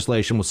initial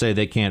legislation will say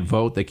they can't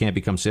vote, they can't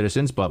become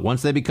citizens. But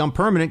once they become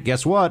permanent,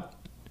 guess what?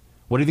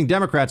 What do you think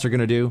Democrats are going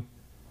to do?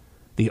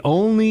 The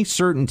only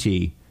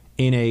certainty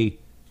in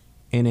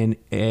an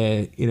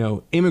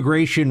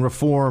immigration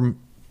reform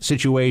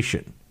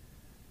situation,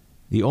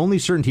 the only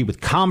certainty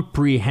with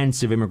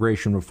comprehensive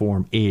immigration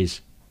reform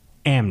is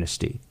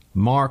amnesty.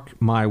 Mark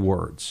my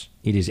words.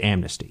 It is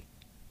amnesty.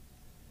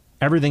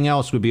 Everything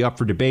else would be up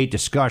for debate,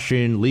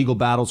 discussion, legal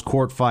battles,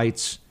 court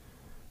fights.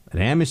 An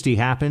amnesty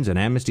happens, and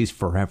amnesty's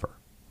forever.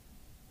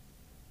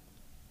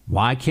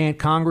 Why can't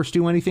Congress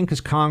do anything?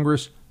 Because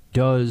Congress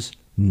does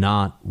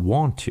not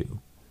want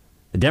to.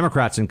 The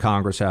Democrats in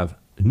Congress have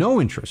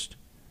no interest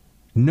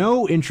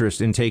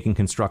in taking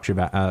constructive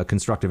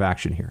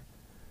action here.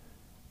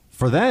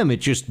 For them,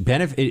 it's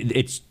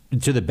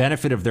to the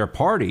benefit of their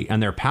party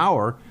and their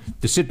power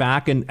to sit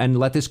back and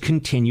let this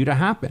continue to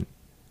happen.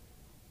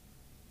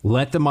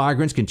 Let the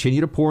migrants continue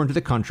to pour into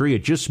the country.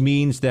 It just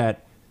means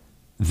that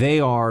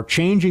they are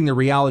changing the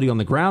reality on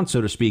the ground,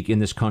 so to speak, in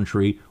this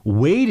country,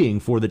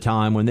 waiting for the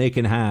time when they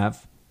can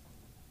have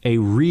a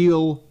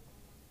real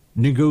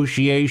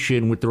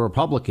negotiation with the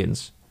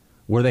Republicans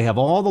where they have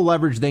all the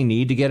leverage they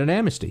need to get an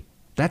amnesty.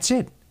 That's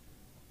it.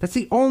 That's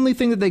the only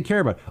thing that they care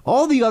about.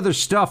 All the other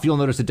stuff you'll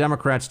notice the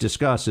Democrats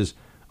discuss is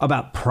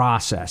about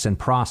process and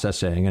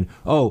processing and,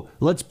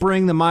 let's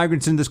bring the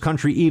migrants in this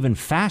country even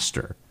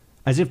faster,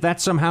 as if that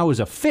somehow is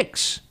a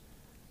fix,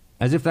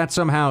 as if that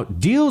somehow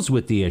deals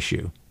with the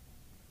issue.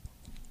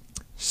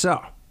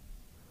 So,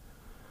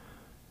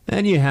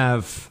 then you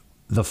have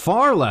the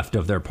far left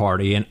of their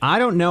party, and I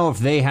don't know if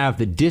they have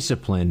the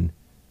discipline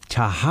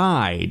to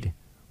hide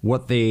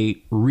what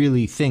they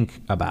really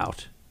think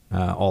about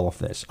all of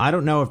this. I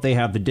don't know if they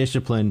have the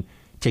discipline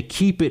to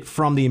keep it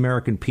from the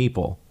American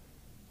people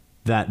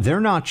that they're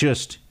not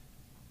just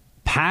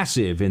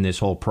passive in this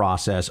whole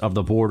process of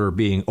the border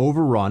being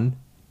overrun,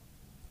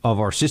 of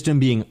our system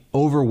being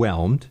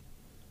overwhelmed,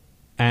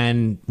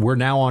 and we're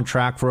now on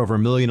track for over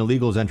 1 million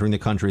illegals entering the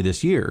country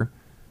this year.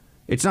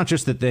 It's not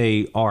just that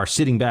they are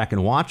sitting back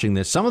and watching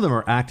this. Some of them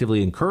are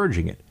actively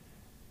encouraging it.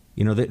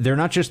 You know, they're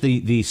not just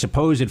the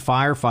supposed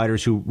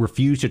firefighters who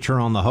refuse to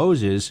turn on the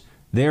hoses.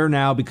 They're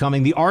now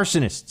becoming the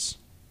arsonists.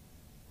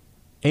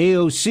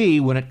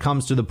 AOC, when it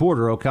comes to the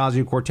border,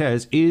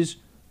 Ocasio-Cortez, is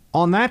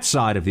on that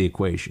side of the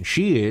equation.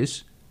 She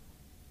is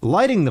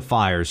lighting the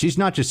fires. She's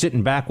not just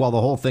sitting back while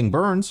the whole thing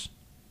burns.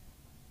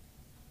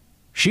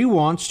 She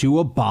wants to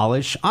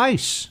abolish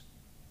ICE.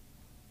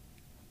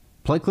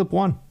 Play clip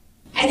 1.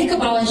 I think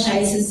abolish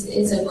ICE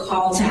is a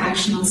call to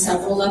action on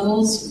several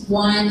levels.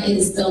 One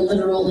is the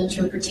literal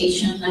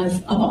interpretation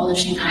of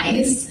abolishing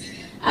ICE,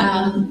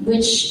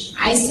 which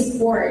I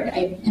support.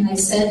 And I've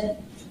said,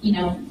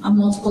 on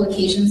multiple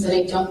occasions that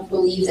I don't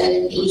believe that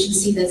an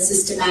agency that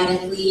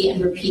systematically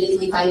and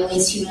repeatedly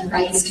violates human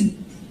rights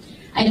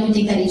I don't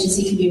think that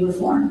agency can be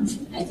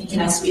reformed. I think it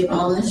has to be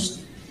abolished.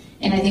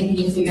 And I think we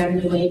need to figure out a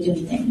new way of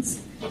doing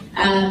things.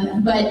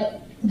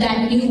 But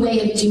that new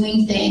way of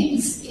doing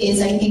things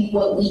is, I think,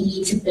 what we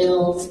need to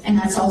build. And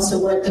that's also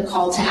what the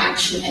call to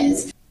action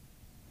is.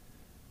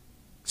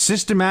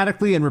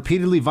 Systematically and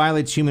repeatedly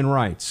violates human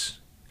rights.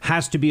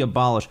 Has to be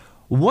abolished.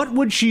 What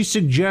would she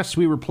suggest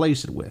we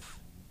replace it with?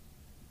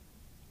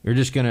 You're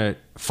just going to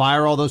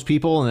fire all those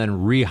people and then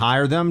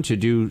rehire them to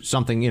do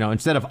something,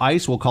 instead of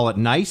ICE, we'll call it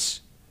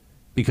NICE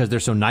because they're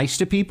so nice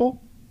to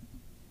people.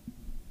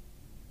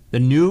 The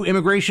new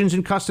Immigrations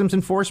and Customs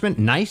Enforcement,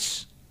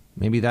 NICE.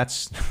 Maybe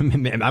that's,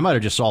 I might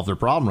have just solved their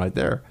problem right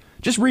there.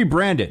 Just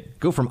rebrand it.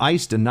 Go from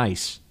ICE to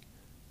NICE.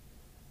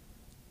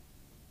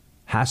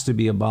 Has to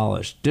be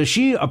abolished. Does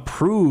she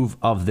approve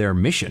of their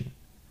mission?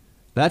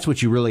 That's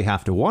what you really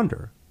have to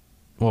wonder.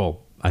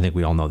 Well, I think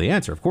we all know the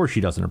answer. Of course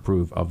she doesn't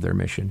approve of their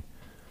mission.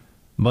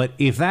 But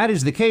if that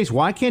is the case,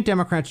 why can't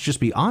Democrats just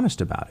be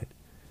honest about it?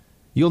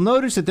 You'll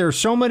notice that there are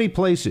so many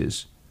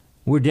places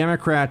where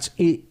Democrats,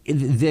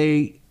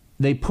 they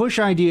push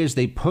ideas,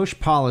 they push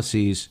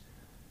policies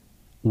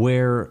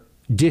where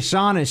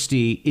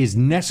dishonesty is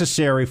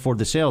necessary for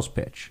the sales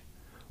pitch.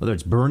 Whether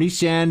it's Bernie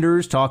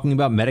Sanders talking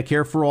about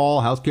Medicare for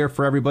all, health care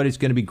for everybody, it's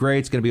going to be great,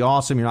 it's going to be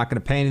awesome, you're not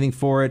going to pay anything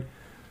for it.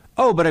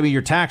 Oh, but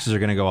your taxes are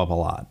going to go up a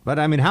lot. But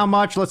how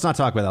much? Let's not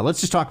talk about that. Let's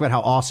just talk about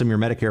how awesome your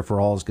Medicare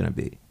for all is going to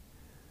be.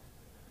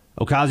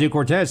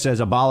 Ocasio-Cortez says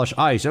abolish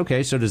ICE.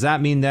 Okay, so does that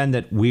mean then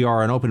that we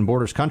are an open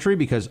borders country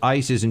because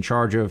ICE is in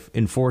charge of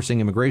enforcing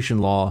immigration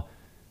law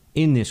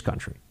in this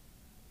country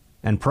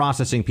and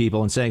processing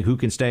people and saying who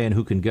can stay and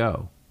who can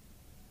go?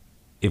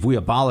 If we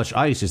abolish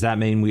ICE, does that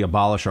mean we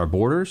abolish our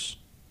borders?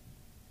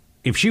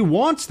 If she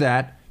wants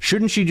that,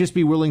 shouldn't she just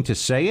be willing to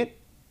say it?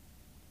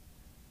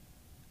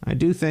 I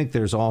do think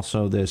there's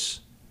also this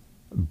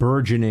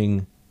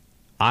burgeoning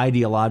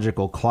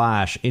ideological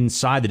clash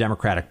inside the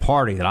Democratic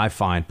Party that I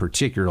find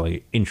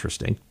particularly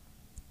interesting.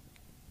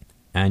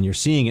 And you're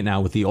seeing it now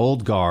with the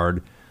old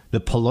guard,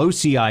 the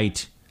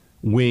Pelosiite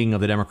wing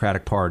of the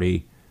Democratic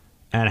Party,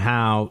 and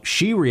how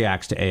she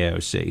reacts to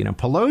AOC.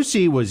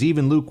 Pelosi was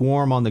even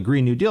lukewarm on the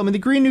Green New Deal. The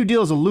Green New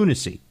Deal is a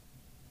lunacy.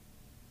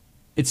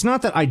 It's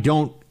not that I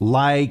don't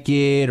like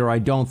it or I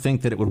don't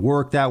think that it would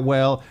work that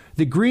well.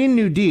 The Green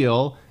New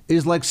Deal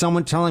is like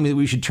someone telling me that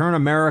we should turn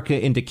America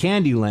into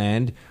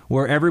Candyland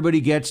where everybody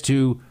gets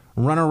to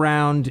run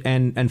around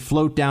and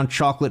float down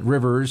chocolate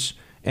rivers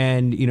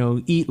and,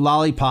 eat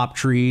lollipop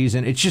trees.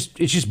 And it's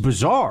just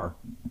bizarre.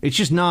 It's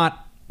just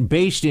not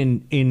based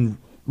in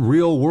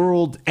real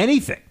world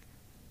anything.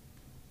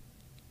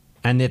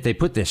 And that they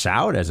put this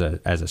out as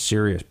a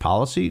serious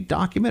policy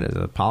document, as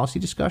a policy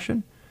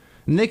discussion.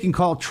 And they can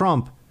call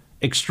Trump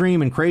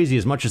extreme and crazy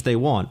as much as they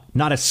want.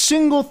 Not a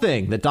single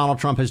thing that Donald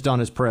Trump has done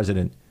as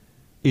president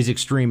is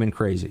extreme and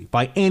crazy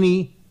by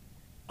any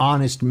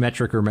honest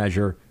metric or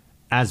measure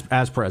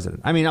as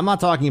president. I'm not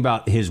talking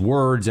about his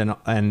words and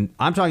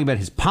I'm talking about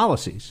his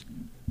policies.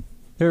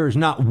 There is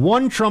not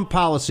one Trump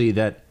policy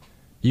that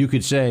you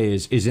could say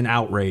is an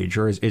outrage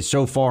or is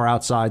so far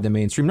outside the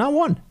mainstream. Not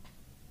one.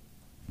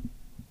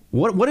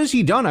 What has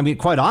he done?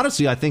 Quite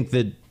honestly, I think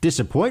the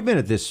disappointment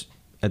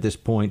at this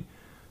point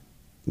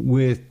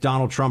with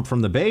Donald Trump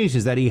from the base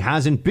is that he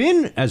hasn't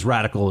been as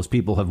radical as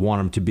people have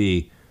wanted him to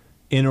be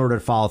in order to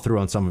follow through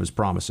on some of his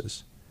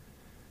promises.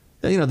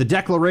 The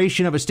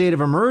declaration of a state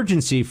of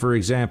emergency, for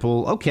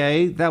example,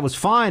 okay, that was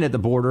fine at the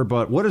border,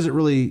 but what has it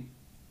really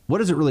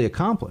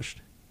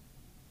accomplished?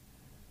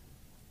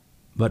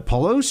 But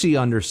Pelosi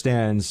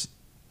understands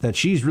that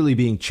she's really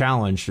being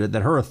challenged,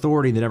 that her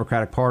authority in the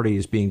Democratic Party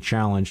is being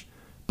challenged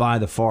by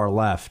the far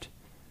left.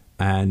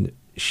 And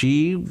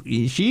she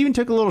even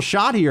took a little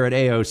shot here at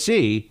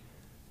AOC.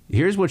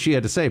 Here's what she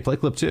had to say. Play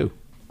clip 2.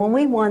 When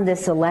we won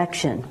this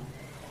election,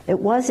 it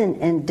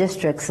wasn't in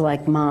districts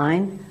like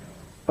mine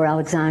or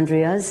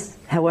Alexandria's.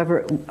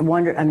 However,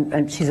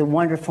 she's a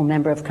wonderful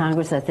member of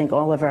Congress. I think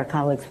all of our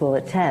colleagues will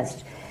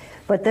attest.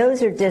 But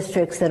those are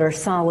districts that are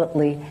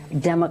solidly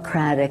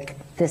Democratic.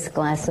 This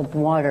glass of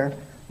water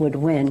would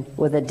win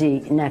with a D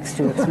next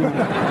to its name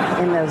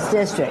in those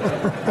districts.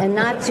 And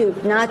not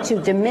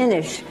to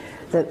diminish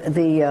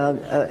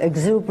the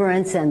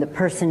exuberance and the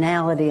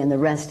personality and the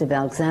rest of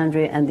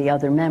Alexandria and the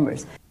other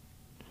members.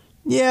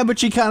 Yeah, but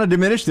she kind of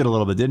diminished it a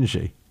little bit, didn't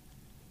she?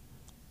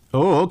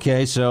 Oh,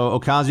 okay. So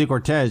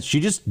Ocasio-Cortez, she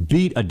just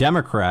beat a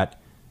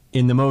Democrat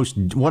in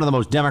one of the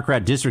most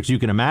Democrat districts you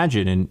can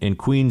imagine in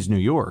Queens, New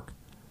York.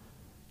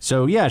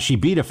 So, yeah, she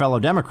beat a fellow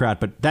Democrat,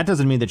 but that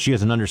doesn't mean that she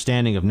has an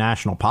understanding of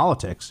national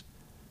politics.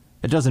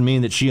 It doesn't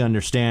mean that she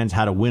understands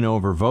how to win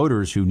over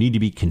voters who need to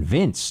be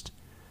convinced.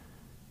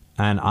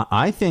 And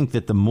I think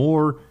that the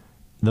more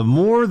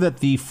that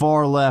the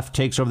far left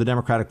takes over the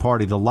Democratic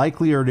Party, the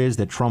likelier it is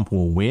that Trump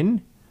will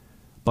win.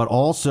 But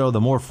also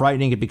the more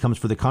frightening it becomes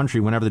for the country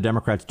whenever the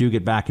Democrats do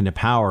get back into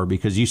power,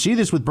 because you see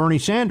this with Bernie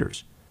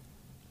Sanders.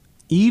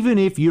 Even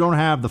if you don't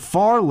have the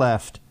far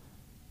left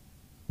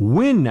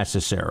win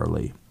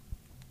necessarily,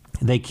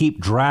 they keep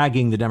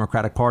dragging the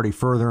Democratic Party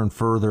further and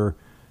further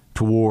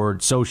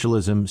toward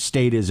socialism,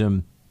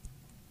 statism,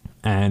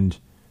 and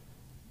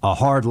a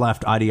hard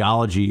left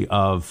ideology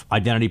of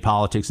identity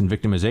politics and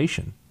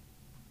victimization.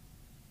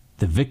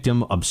 The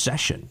victim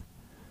obsession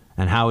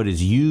and how it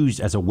is used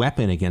as a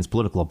weapon against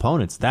political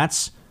opponents.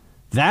 That's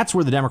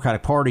where the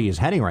Democratic Party is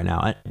heading right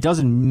now. It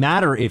doesn't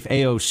matter if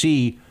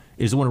AOC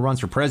is the one who runs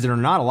for president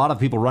or not. A lot of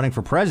people running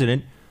for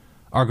president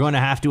are going to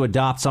have to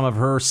adopt some of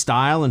her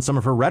style and some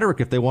of her rhetoric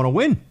if they want to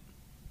win.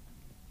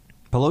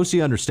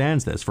 Pelosi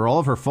understands this. For all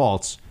of her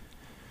faults,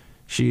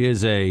 she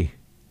is a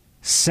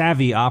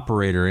savvy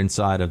operator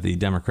inside of the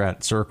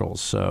Democrat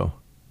circles. So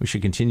we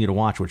should continue to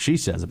watch what she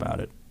says about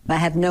it. I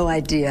have no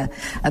idea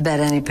about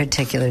any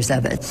particulars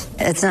of it.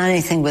 It's not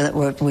anything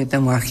we've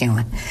been working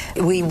on.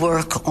 We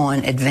work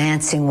on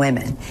advancing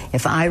women.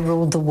 If I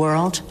ruled the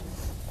world,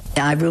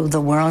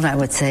 I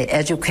would say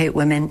educate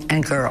women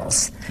and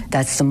girls.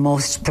 That's the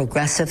most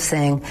progressive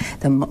thing,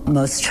 the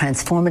most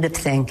transformative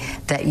thing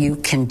that you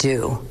can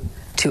do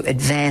to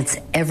advance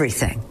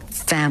everything.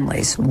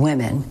 Families,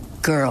 women,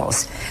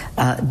 girls,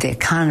 the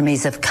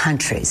economies of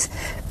countries,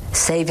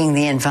 saving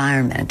the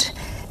environment,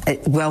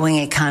 growing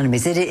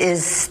economies. It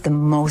is the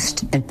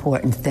most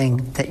important thing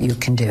that you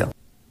can do.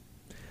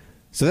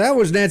 So that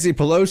was Nancy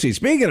Pelosi.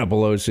 Speaking of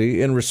Pelosi,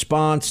 in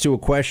response to a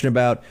question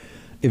about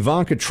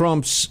Ivanka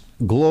Trump's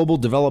Global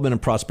Development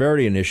and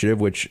Prosperity Initiative,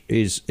 which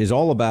is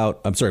all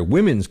about,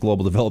 Women's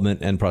Global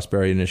Development and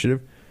Prosperity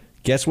Initiative.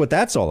 Guess what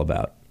that's all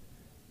about?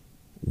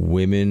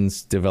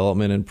 Women's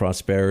development and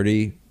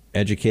prosperity,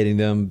 educating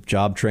them,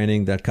 job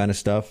training, that kind of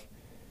stuff.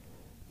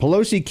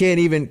 Pelosi can't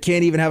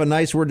even have a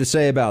nice word to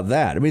say about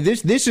that. I mean,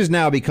 this is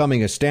now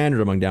becoming a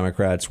standard among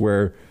Democrats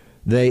where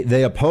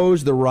they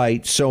oppose the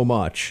right so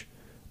much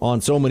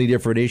on so many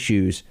different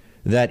issues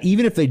that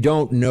even if they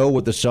don't know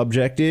what the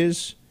subject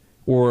is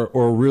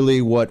or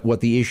really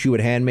what the issue at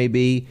hand may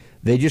be,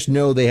 they just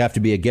know they have to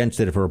be against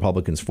it if a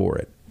Republican's for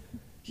it.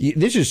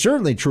 This is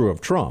certainly true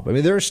of Trump. I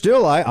mean, there are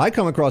still, I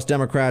come across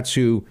Democrats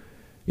who,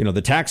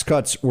 the tax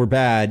cuts were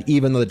bad,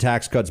 even though the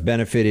tax cuts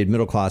benefited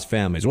middle-class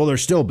families. Well, they're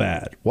still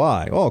bad.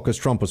 Why? Oh, because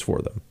Trump was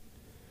for them.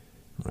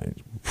 Right.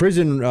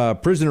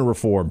 Prisoner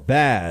reform,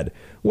 bad.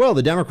 Well,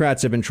 the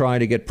Democrats have been trying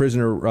to get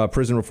prison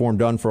reform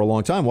done for a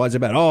long time. Why is it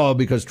bad? Oh,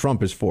 because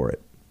Trump is for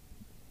it.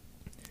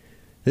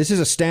 This is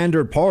a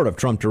standard part of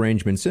Trump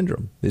derangement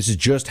syndrome. This is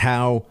just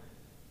how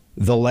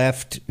the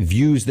left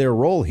views their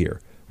role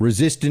here.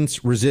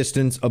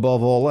 Resistance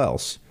above all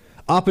else.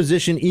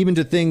 Opposition even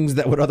to things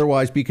that would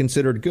otherwise be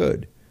considered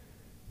good.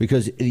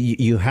 Because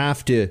you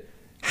have to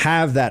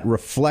have that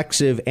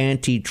reflexive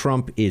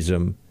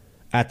anti-Trumpism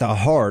at the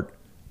heart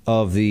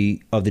of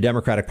the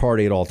Democratic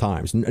Party at all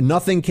times.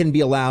 Nothing can be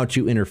allowed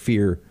to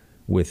interfere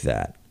with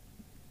that.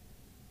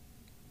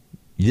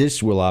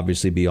 This will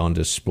obviously be on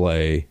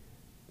display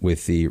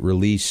with the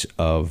release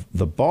of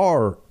the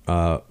Barr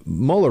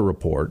Mueller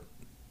report.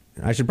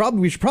 We should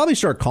probably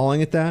start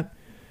calling it that.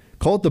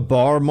 Call it the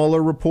Barr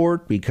Mueller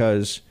report,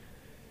 because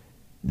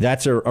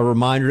that's a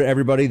reminder to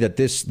everybody that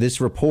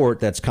this report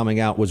that's coming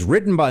out was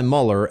written by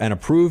Mueller and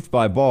approved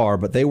by Barr,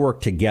 but they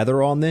worked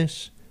together on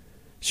this.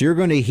 So you're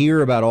going to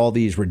hear about all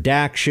these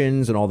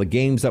redactions and all the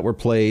games that were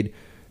played.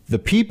 The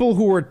people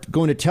who are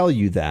going to tell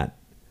you that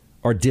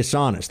are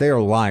dishonest. They are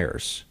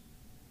liars.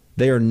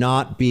 They are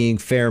not being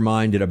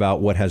fair-minded about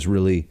what has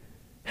really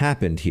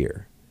happened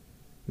here.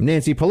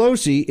 Nancy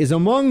Pelosi is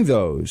among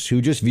those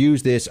who just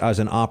views this as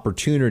an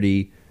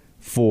opportunity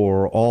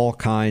for all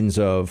kinds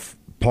of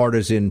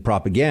partisan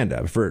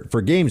propaganda, for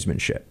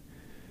gamesmanship.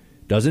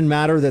 Doesn't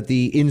matter that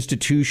the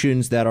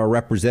institutions that are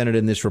represented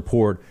in this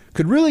report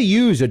could really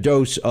use a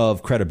dose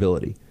of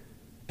credibility.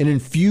 An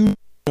infusion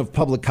of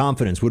public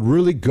confidence would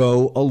really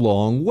go a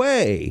long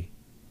way.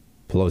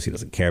 Pelosi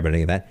doesn't care about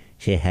any of that.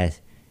 She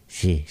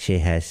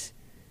has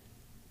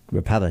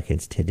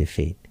Republicans to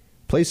defeat.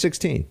 Play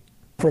 16.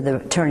 For the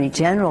Attorney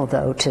General,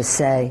 though, to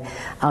say,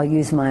 I'll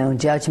use my own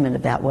judgment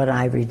about what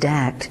I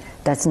redact,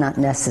 that's not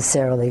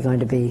necessarily going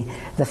to be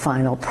the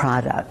final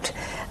product.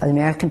 The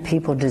American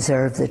people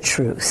deserve the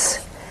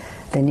truth.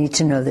 They need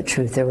to know the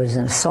truth. There was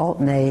an assault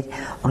made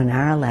on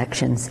our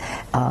elections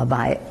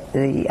by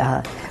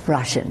the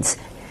Russians.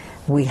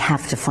 We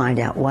have to find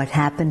out what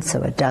happened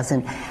so it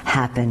doesn't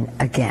happen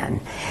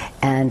again.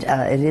 And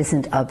it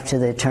isn't up to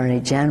the Attorney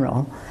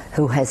General,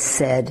 who has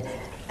said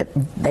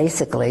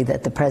basically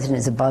that the president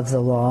is above the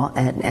law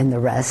and the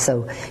rest,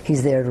 so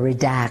he's there to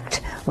redact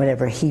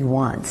whatever he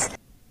wants.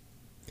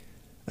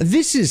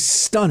 This is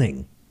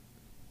stunning.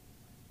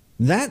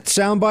 that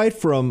soundbite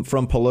from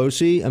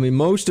Pelosi, I mean,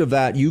 most of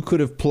that you could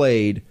have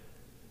played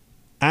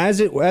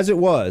as it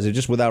was,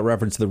 just without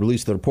reference to the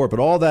release of the report. But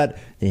all that,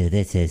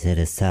 this is an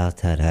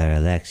assault on our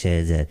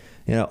elections, and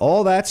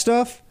all that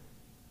stuff,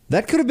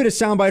 that could have been a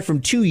soundbite from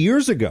 2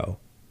 years ago.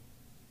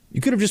 You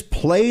could have just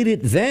played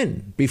it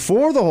then,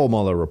 before the whole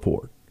Mueller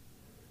report.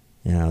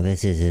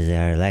 This is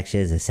our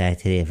elections, the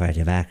sanctity of our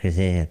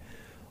democracy,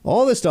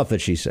 all this stuff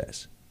that she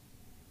says.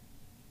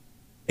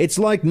 It's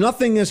like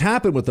nothing has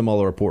happened with the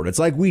Mueller report. It's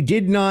like we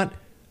did not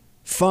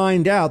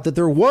find out that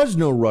there was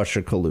no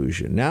Russia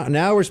collusion.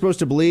 Now we're supposed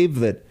to believe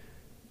that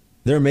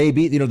there may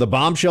be, the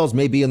bombshells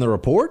may be in the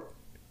report.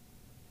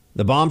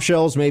 The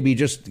bombshells may be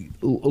just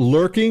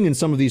lurking in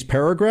some of these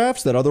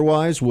paragraphs that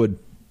otherwise would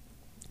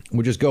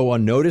just go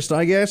unnoticed,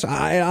 I guess.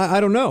 I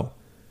don't know.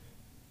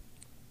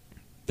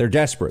 They're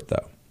desperate,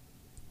 though.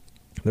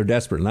 They're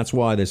desperate. And that's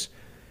why this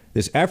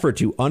effort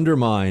to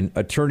undermine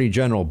Attorney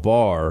General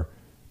Barr,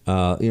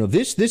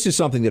 this is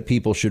something that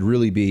people should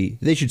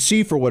they should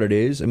see for what it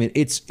is. I mean,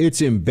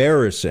 it's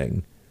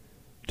embarrassing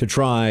to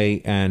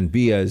try and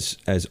be as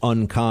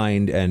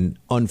unkind and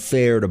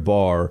unfair to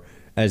Barr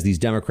as these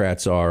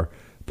Democrats are.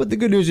 But the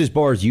good news is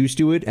Barr's used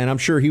to it, and I'm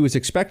sure he was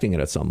expecting it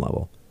at some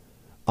level.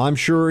 I'm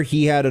sure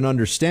he had an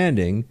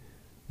understanding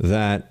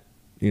that,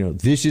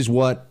 this is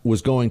what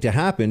was going to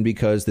happen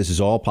because this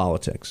is all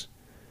politics.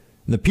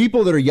 And the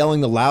people that are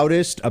yelling the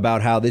loudest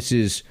about how this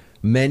is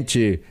meant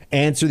to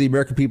answer the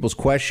American people's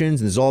questions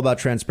and it's all about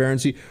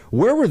transparency,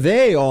 where were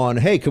they on,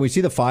 hey, can we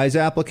see the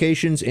FISA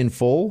applications in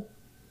full?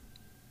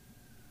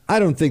 I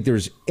don't think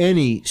there's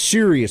any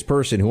serious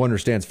person who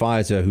understands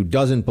FISA who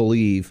doesn't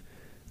believe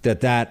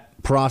that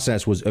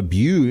process was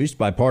abused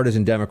by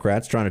partisan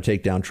Democrats trying to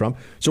take down Trump.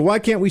 So why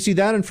can't we see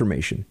that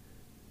information?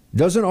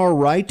 Doesn't our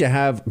right to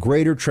have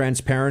greater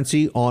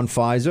transparency on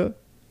FISA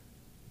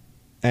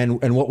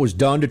and what was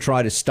done to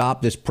try to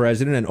stop this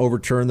president and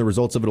overturn the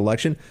results of an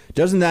election,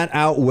 doesn't that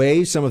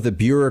outweigh some of the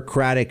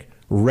bureaucratic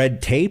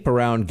red tape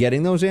around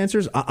getting those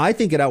answers? I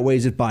think it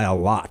outweighs it by a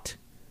lot.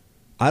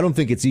 I don't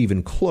think it's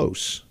even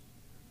close.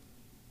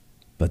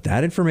 But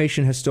that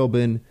information has still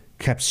been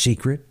kept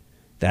secret.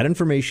 That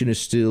information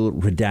is still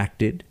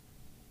redacted.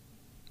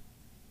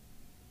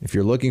 If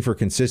you're looking for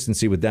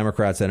consistency with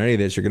Democrats on any of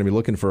this, you're going to be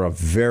looking for a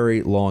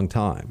very long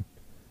time.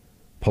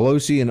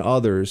 Pelosi and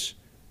others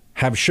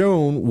have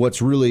shown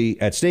what's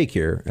really at stake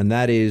here, and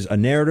that is a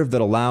narrative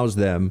that allows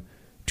them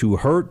to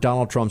hurt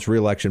Donald Trump's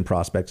reelection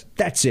prospects.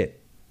 That's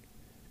it.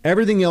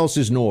 Everything else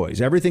is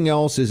noise. Everything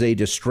else is a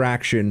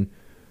distraction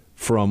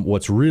from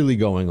what's really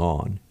going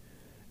on.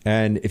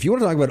 And if you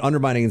want to talk about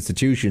undermining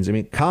institutions, I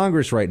mean,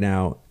 Congress right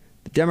now,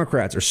 the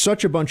Democrats are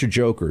such a bunch of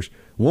jokers,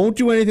 won't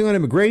do anything on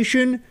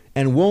immigration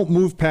and won't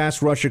move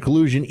past Russia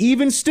collusion,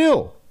 even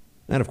still.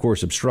 And, of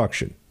course,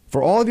 obstruction.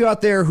 For all of you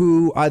out there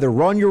who either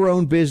run your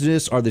own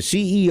business, are the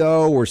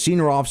CEO or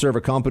senior officer of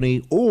a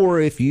company, or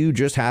if you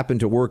just happen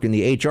to work in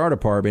the HR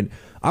department,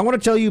 I want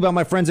to tell you about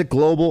my friends at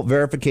Global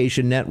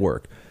Verification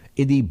Network.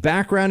 In the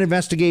background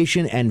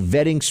investigation and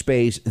vetting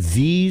space,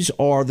 these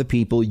are the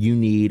people you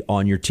need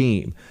on your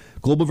team.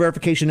 Global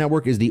Verification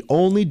Network is the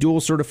only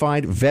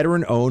dual-certified,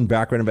 veteran-owned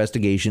background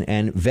investigation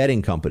and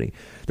vetting company.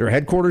 Their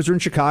headquarters are in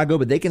Chicago,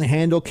 but they can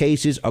handle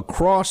cases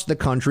across the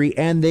country,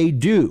 and they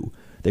do.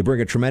 They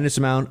bring a tremendous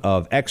amount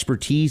of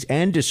expertise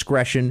and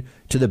discretion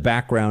to the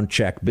background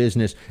check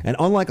business. And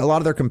unlike a lot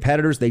of their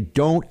competitors, they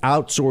don't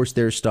outsource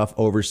their stuff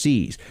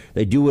overseas.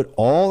 They do it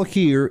all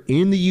here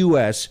in the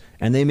U.S.,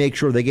 and they make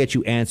sure they get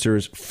you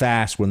answers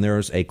fast when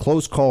there's a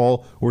close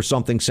call or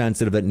something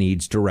sensitive that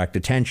needs direct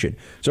attention.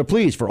 So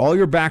please, for all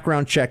your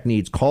background check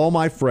needs, call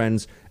my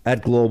friends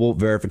at Global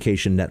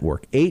Verification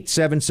Network.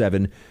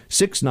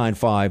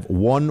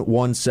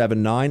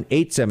 877-695-1179,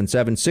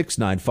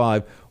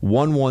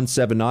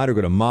 877-695-1179, or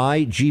go to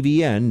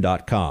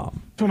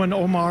mygvn.com. Woman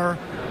Omar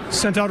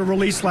sent out a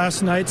release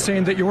last night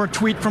saying that your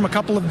tweet from a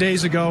couple of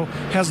days ago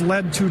has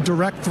led to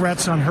direct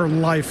threats on her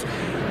life.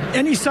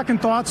 Any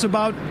second thoughts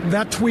about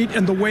that tweet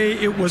and the way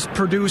it was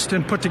produced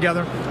and put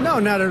together? No,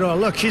 not at all.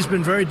 Look, she's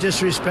been very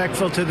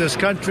disrespectful to this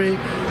country.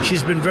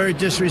 She's been very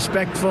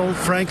disrespectful,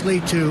 frankly,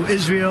 to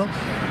Israel.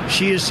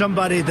 She is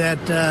somebody that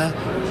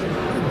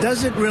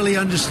doesn't really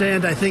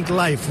understand, I think,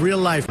 life, real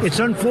life. It's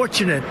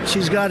unfortunate.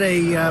 She's got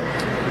a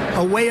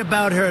way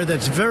about her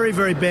that's very,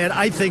 very bad,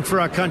 I think,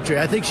 for our country.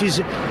 I think she's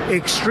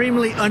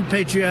extremely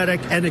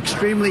unpatriotic and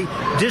extremely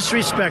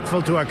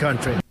disrespectful to our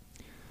country.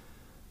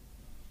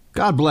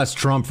 God bless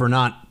Trump for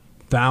not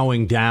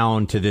bowing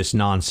down to this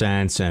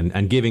nonsense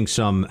and giving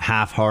some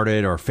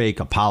half-hearted or fake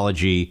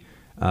apology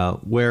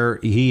where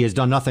he has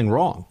done nothing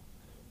wrong.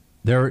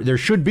 There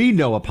should be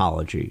no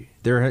apology.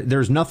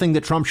 There's nothing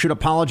that Trump should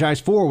apologize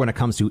for when it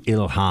comes to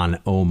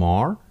Ilhan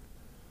Omar.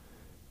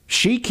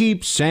 She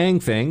keeps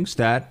saying things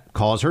that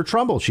cause her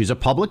trouble. She's a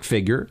public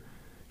figure.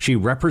 She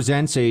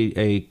represents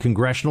a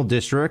congressional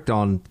district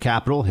on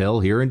Capitol Hill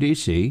here in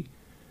D.C.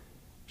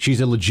 She's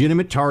a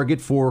legitimate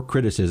target for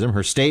criticism.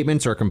 Her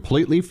statements are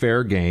completely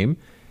fair game.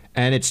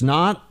 And it's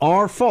not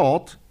our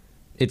fault.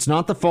 It's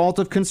not the fault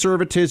of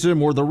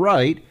conservatism or the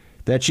right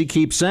that she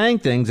keeps saying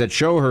things that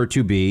show her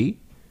to be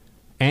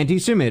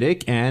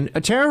anti-Semitic and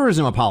a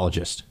terrorism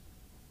apologist.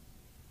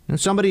 And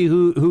somebody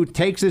who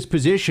takes this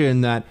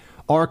position that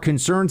our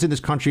concerns in this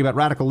country about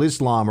radical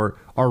Islam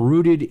are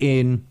rooted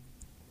in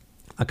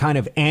a kind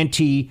of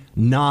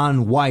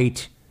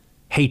anti-non-white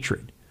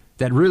hatred.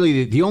 That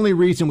really the only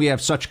reason we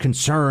have such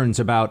concerns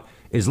about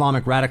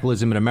Islamic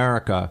radicalism in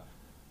America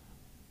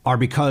are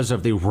because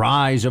of the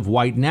rise of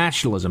white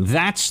nationalism.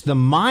 That's the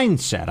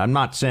mindset. I'm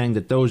not saying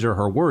that those are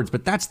her words,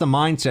 but that's the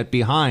mindset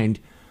behind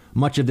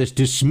much of this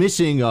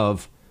dismissing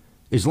of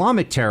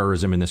Islamic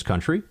terrorism in this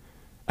country,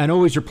 and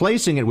always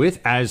replacing it with,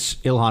 as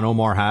Ilhan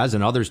Omar has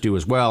and others do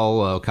as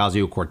well,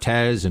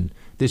 Ocasio-Cortez. And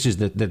this is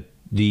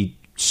the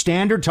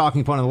standard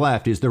talking point on the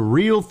left is the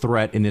real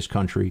threat in this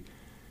country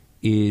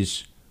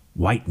is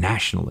white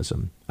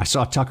nationalism. I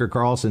saw Tucker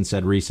Carlson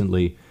said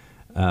recently,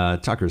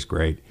 Tucker's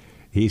great.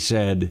 He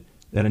said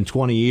that in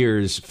 20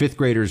 years, fifth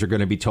graders are going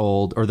to be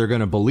told, or they're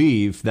going to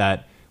believe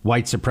that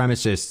white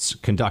supremacists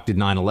conducted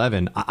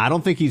 9/11. I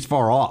don't think he's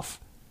far off.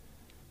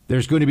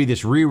 There's going to be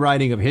this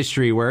rewriting of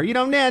history where,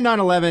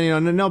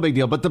 9/11, no big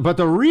deal. But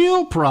the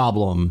real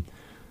problem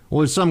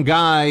was some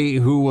guy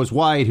who was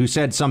white who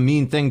said some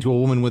mean thing to a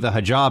woman with a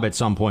hijab at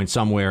some point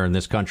somewhere in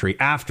this country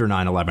after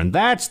 9/11.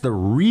 That's the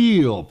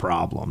real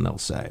problem, they'll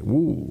say.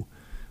 Ooh,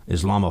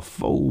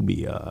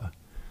 Islamophobia.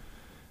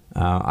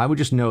 I would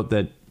just note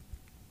that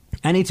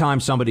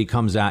anytime somebody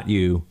comes at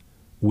you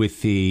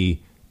with the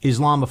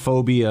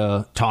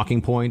Islamophobia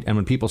talking point, and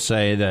when people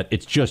say that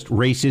it's just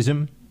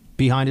racism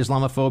behind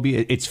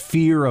Islamophobia, it's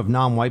fear of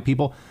non-white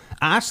people,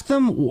 ask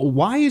them,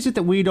 why is it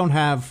that we don't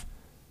have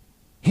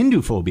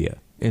Hindu phobia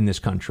in this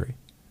country,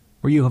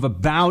 where you have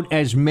about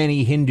as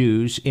many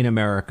Hindus in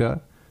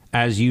America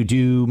as you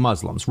do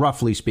Muslims,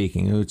 roughly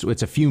speaking?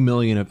 It's a few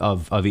million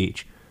of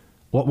each.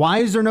 Well, why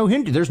is there no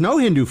Hindu? There's no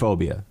Hindu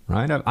phobia,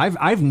 right?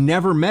 I've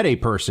never met a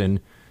person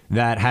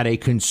that had a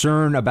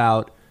concern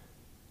about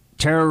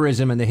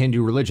terrorism and the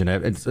Hindu religion.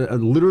 It's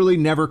literally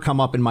never come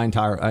up in my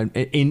entire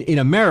in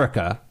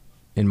America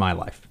in my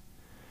life.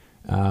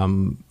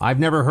 I've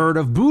never heard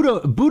of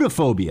Buddha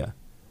phobia,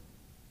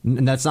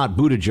 and that's not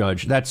Buddha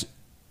judge. That's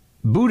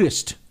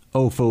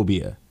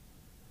Buddhist-ophobia.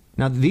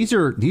 Now these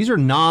are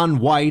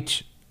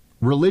non-white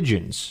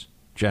religions,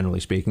 generally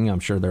speaking. I'm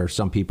sure there are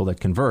some people that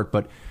convert,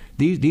 but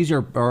these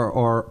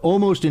are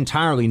almost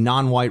entirely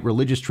non-white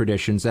religious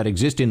traditions that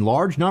exist in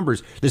large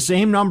numbers, the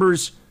same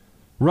numbers,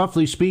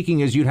 roughly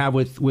speaking, as you'd have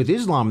with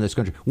Islam in this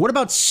country. What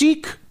about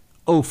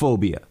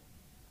Sikh-ophobia?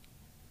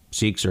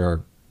 Sikhs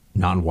are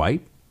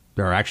non-white.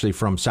 They're actually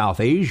from South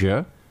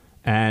Asia,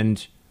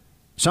 and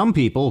some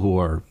people who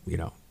are,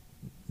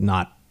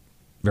 not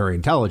very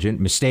intelligent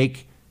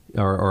mistake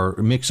or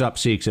mix up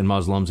Sikhs and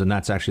Muslims, and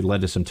that's actually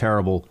led to some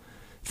terrible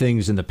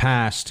things in the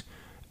past.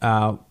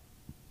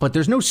 But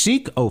there's no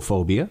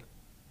Sikh-ophobia.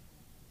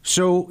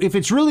 So if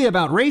it's really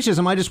about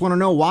racism, I just want to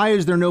know, why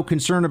is there no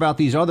concern about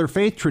these other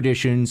faith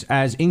traditions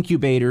as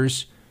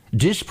incubators,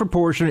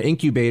 disproportionate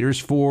incubators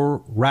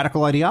for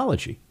radical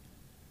ideology?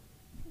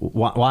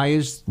 Why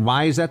is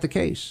that the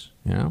case?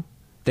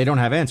 They don't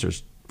have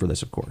answers for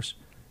this, of course,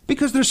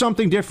 because there's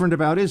something different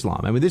about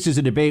Islam. I mean, this is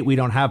a debate we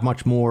don't have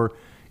much more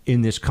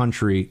in this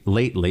country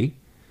lately.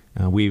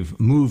 We've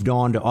moved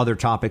on to other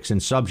topics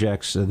and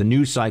subjects. The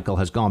news cycle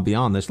has gone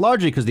beyond this,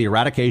 largely because the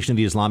eradication of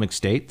the Islamic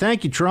State.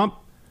 Thank you, Trump.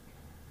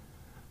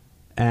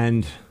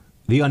 And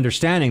the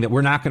understanding that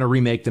we're not going to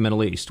remake the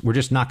Middle East. We're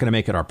just not going to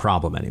make it our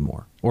problem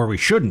anymore. Or we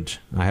shouldn't.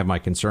 I have my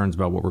concerns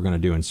about what we're going to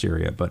do in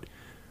Syria, but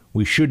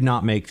we should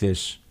not make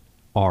this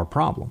our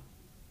problem.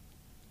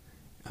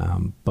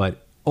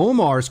 But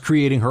Omar's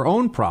creating her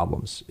own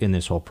problems in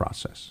this whole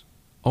process.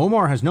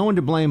 Omar has no one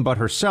to blame but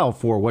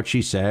herself for what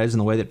she says and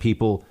the way that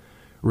people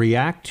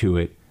react to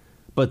it.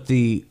 But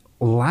the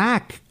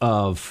lack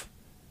of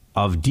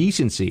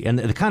decency and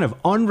the kind of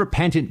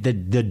unrepentant,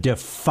 the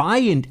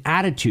defiant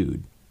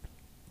attitude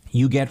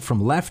you get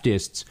from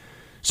leftists,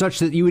 such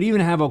that you would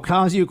even have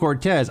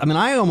Ocasio-Cortez. I mean,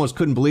 I almost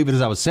couldn't believe it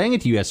as I was saying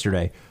it to you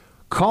yesterday,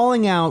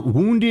 calling out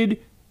wounded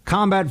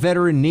combat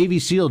veteran Navy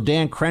SEAL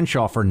Dan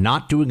Crenshaw for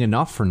not doing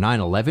enough for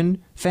 9/11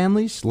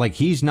 families. Like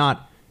he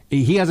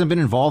hasn't been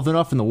involved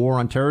enough in the war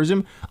on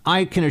terrorism.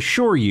 I can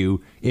assure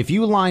you, if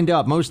you lined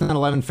up most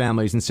 9/11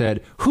 families and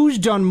said, who's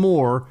done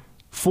more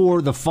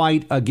for the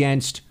fight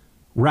against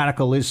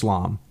radical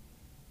Islam,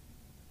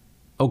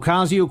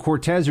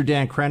 Ocasio-Cortez or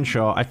Dan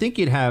Crenshaw, I think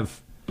you'd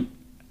have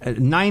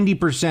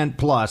 90%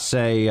 plus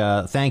say,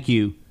 thank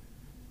you,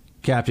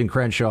 Captain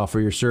Crenshaw,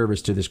 for your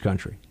service to this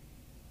country.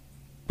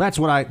 That's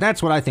what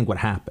I think would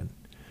happen.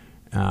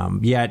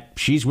 Yet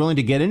she's willing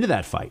to get into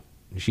that fight.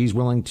 She's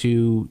willing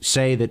to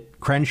say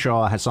that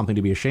Crenshaw has something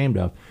to be ashamed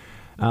of.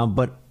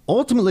 But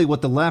ultimately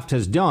what the left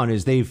has done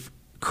is they've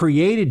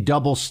created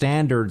double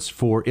standards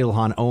for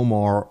Ilhan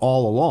Omar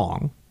all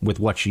along with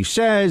what she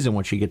says and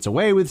what she gets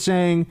away with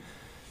saying.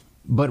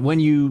 But when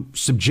you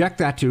subject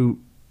that to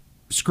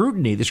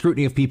scrutiny, the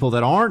scrutiny of people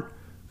that aren't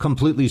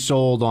completely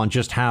sold on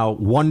just how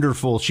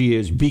wonderful she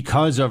is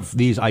because of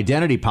these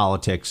identity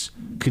politics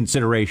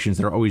considerations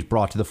that are always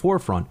brought to the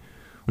forefront,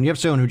 when you have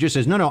someone who just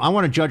says, no, I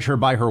want to judge her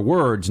by her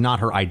words, not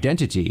her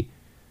identity,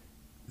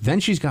 then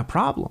she's got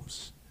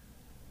problems.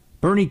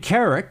 Bernie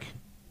Kerik,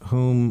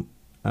 whom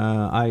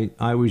I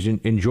always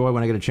enjoy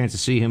when I get a chance to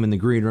see him in the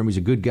green room. He's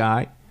a good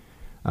guy.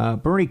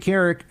 Bernie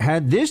Kerik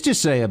had this to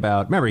say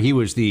about, remember, he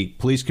was the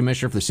police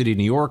commissioner for the city of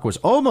New York, was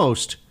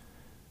almost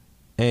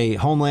a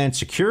Homeland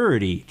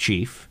Security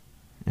chief,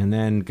 and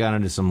then got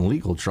into some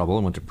legal trouble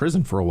and went to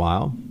prison for a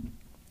while.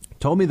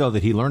 Told me, though,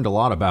 that he learned a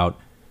lot about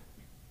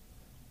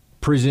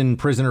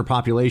prisoner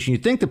population.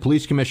 You'd think the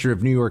police commissioner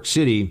of New York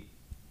City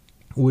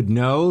would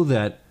know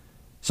that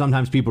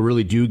sometimes people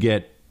really do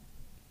get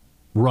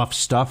rough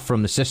stuff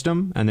from the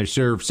system, and they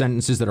serve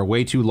sentences that are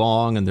way too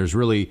long, and there's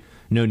really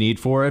no need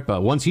for it.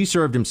 But once he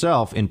served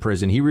himself in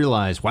prison, he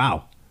realized,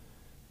 wow,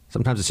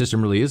 sometimes the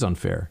system really is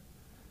unfair.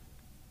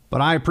 But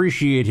I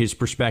appreciate his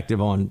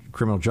perspective on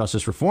criminal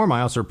justice reform.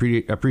 I also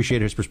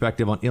appreciate his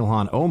perspective on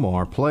Ilhan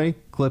Omar. Play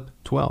clip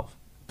 12.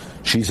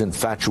 She's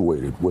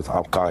infatuated with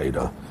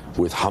Al-Qaeda,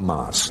 with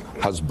Hamas,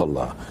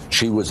 Hezbollah.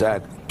 She was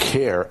at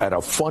CARE at a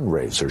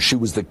fundraiser. She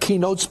was the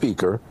keynote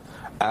speaker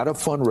at a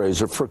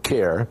fundraiser for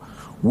CARE,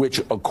 which,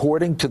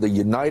 according to the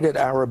United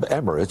Arab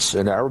Emirates,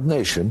 an Arab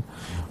nation,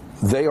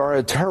 they are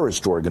a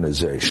terrorist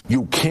organization.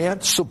 You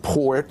can't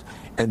support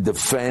and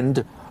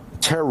defend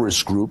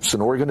terrorist groups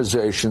and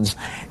organizations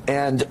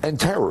and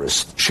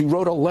terrorists. She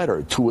wrote a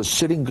letter to a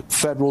sitting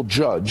federal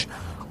judge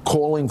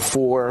calling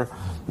for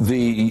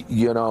the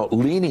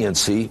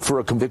leniency for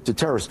a convicted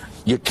terrorist.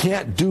 You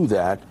can't do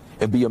that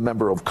and be a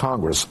member of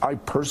Congress. I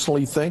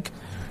personally think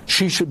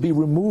she should be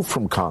removed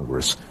from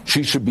Congress.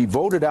 She should be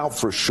voted out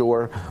for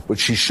sure, but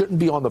she shouldn't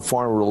be on the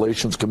Foreign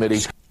Relations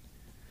Committee.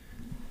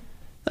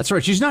 That's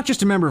right. She's not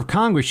just a member of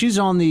Congress. She's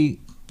on the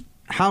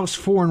House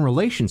Foreign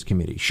Relations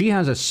Committee. She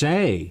has a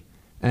say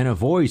and a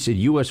voice in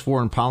U.S.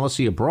 foreign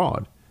policy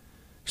abroad.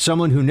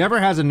 Someone who never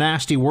has a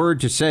nasty word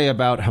to say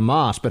about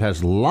Hamas, but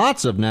has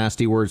lots of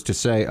nasty words to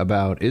say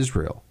about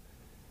Israel,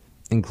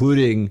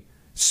 including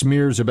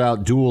smears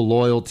about dual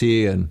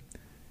loyalty and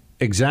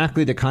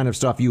exactly the kind of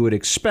stuff you would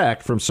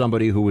expect from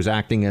somebody who was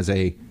acting as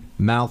a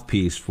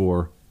mouthpiece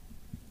for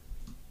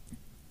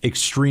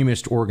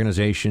extremist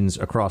organizations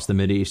across the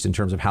Mideast in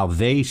terms of how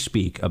they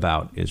speak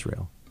about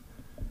Israel.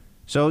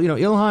 So,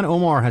 Ilhan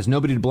Omar has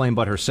nobody to blame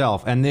but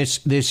herself. And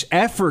this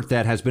effort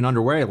that has been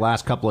underway the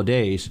last couple of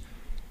days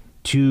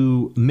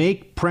to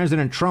make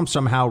President Trump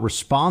somehow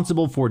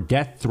responsible for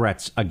death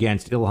threats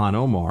against Ilhan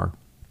Omar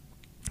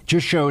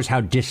just shows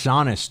how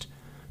dishonest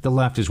the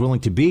left is willing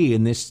to be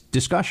in this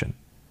discussion.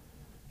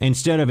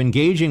 Instead of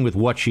engaging with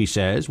what she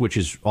says, which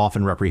is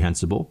often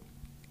reprehensible,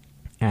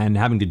 and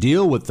having to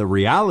deal with the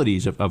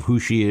realities of who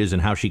she is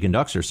and how she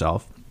conducts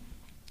herself,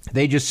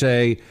 they just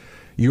say,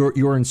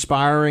 you're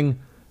inspiring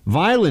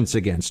violence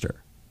against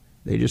her.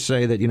 They just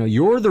say that,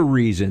 you're the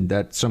reason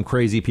that some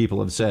crazy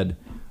people have said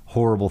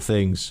horrible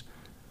things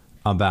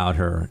about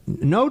her.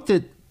 Note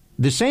that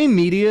the same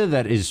media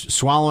that is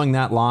swallowing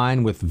that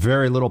line with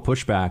very little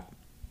pushback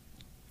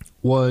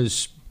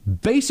was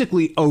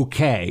basically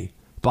okay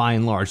by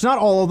and large. Not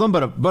all of them,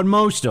 but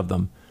most of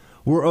them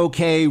were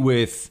okay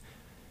with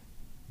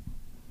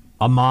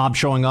a mob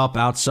showing up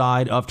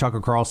outside of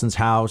Tucker Carlson's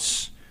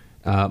house,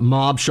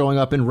 mob showing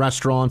up in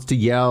restaurants to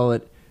yell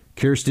at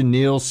Kirstjen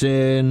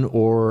Nielsen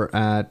or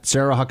at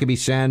Sarah Huckabee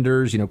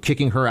Sanders,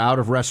 kicking her out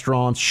of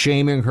restaurants,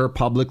 shaming her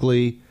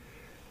publicly.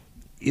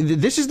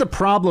 This is the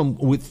problem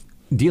with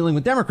dealing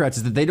with Democrats,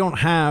 is that they don't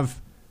have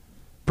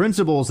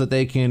principles that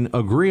they can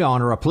agree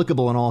on or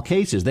applicable in all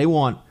cases. They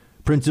want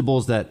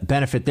principles that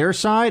benefit their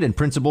side and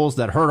principles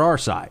that hurt our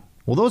side.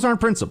 Well, those aren't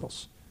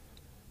principles.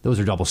 Those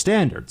are double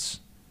standards.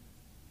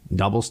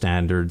 Double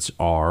standards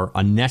are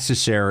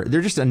unnecessary.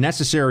 They're just a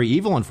necessary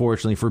evil,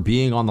 unfortunately, for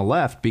being on the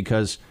left,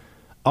 because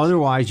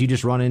otherwise you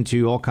just run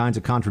into all kinds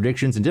of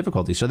contradictions and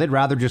difficulties. So they'd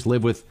rather just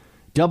live with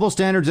double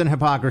standards and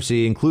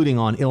hypocrisy, including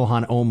on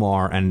Ilhan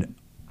Omar and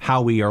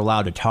how we are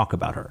allowed to talk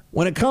about her.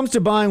 When it comes to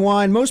buying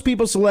wine, most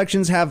people's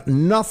selections have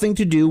nothing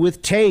to do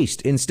with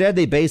taste. Instead,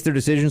 they base their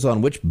decisions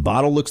on which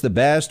bottle looks the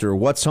best or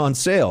what's on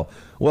sale.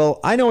 Well,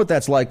 I know what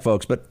that's like,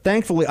 folks, but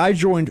thankfully I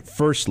joined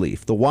First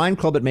Leaf, the wine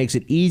club that makes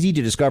it easy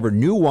to discover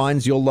new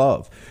wines you'll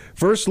love.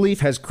 First Leaf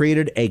has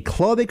created a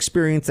club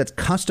experience that's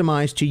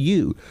customized to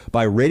you.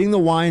 By rating the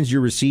wines you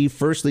receive,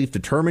 First Leaf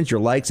determines your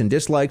likes and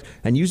dislikes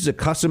and uses a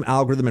custom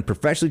algorithm and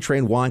professionally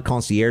trained wine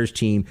concierge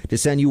team to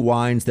send you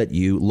wines that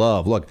you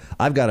love. Look,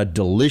 I've got a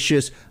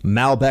delicious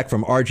Malbec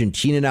from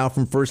Argentina now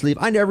from First Leaf.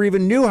 I never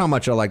even knew how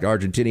much I liked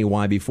Argentinian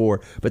wine before,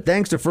 but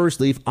thanks to First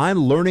Leaf,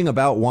 I'm learning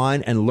about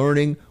wine and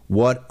learning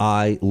what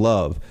I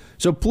love.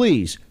 So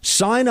please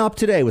sign up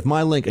today with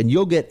my link and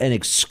you'll get an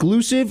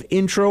exclusive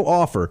intro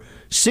offer.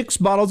 6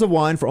 bottles of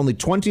wine for only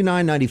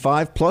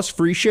 $29.95 plus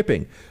free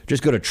shipping.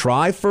 Just go to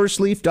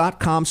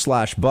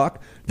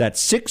tryfirstleaf.com/buck.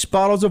 That's 6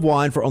 bottles of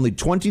wine for only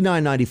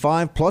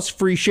 $29.95 plus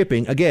free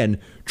shipping. Again,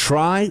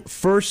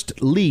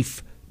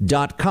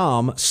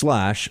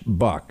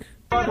 tryfirstleaf.com/buck.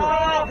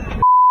 What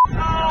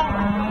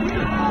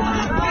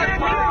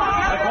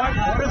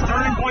is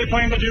Turning Point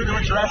plan to do to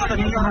address the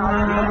need?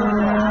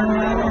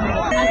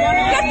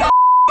 Get the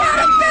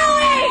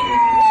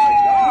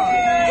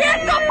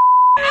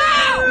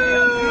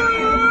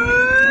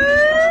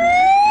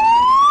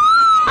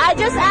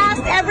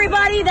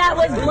everybody that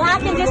was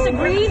black and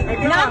disagreed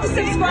not to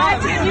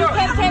subscribe to the new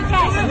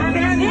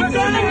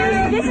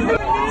KKK. This is the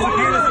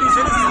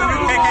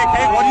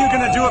KKK. What are you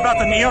going to do about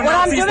the neo-Nazis? What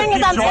I'm doing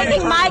is I'm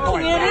taking my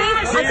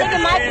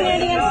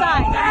community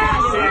inside.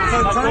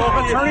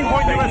 The Turning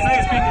Point USA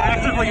is being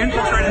actively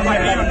infiltrated by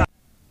neo-Nazis.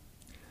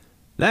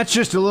 That's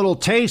just a little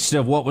taste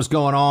of what was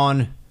going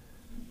on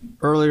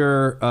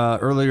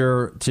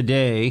earlier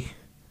today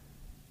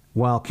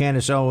while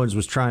Candace Owens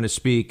was trying to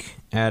speak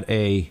at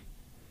a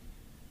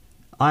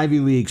Ivy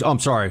League. Oh, I'm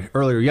sorry,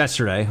 earlier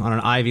yesterday on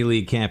an Ivy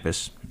League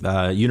campus,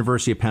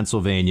 University of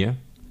Pennsylvania.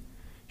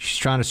 She's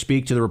trying to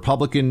speak to the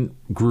Republican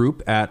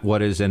group at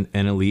what is an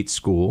elite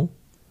school.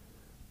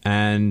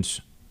 And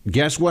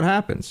guess what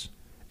happens?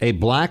 A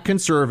black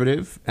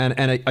conservative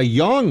and a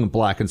young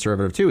black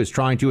conservative, too, is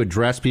trying to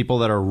address people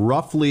that are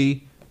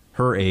roughly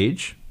her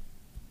age.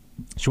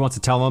 She wants to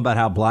tell them about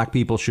how black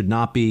people should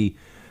not be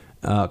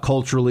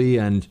culturally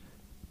and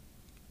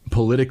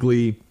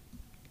politically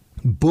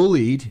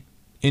bullied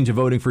into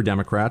voting for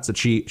Democrats, that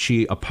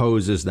she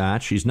opposes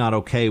that. She's not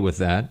okay with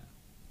that.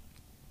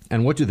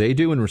 And what do they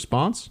do in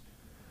response?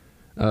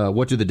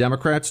 What do the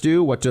Democrats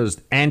do? What does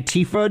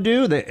Antifa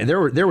do?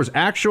 There was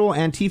actual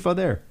Antifa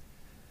there.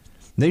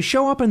 They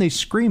show up and they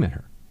scream at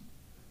her.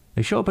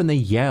 They show up and they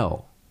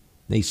yell.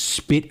 They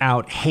spit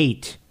out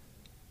hate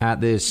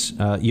at this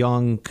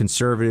young,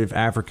 conservative,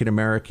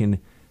 African-American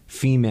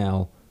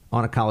female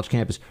on a college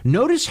campus.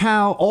 Notice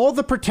how all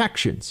the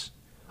protections,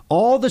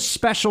 all the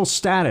special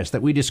status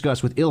that we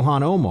discussed with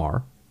Ilhan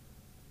Omar,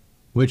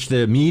 which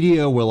the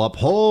media will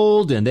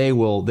uphold and they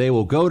will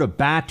go to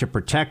bat to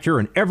protect her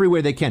in every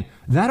way they can,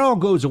 that all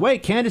goes away.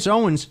 Candace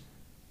Owens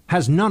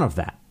has none of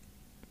that.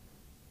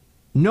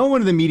 No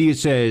one in the media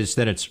says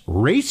that it's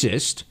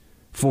racist,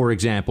 for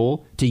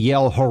example, to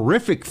yell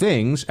horrific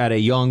things at a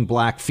young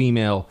black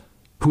female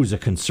who's a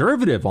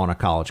conservative on a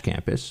college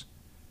campus.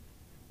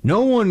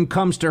 No one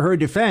comes to her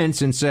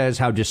defense and says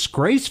how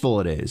disgraceful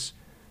it is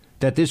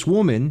that this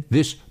woman,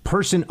 this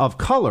person of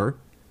color,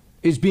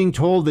 is being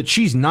told that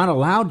she's not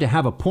allowed to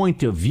have a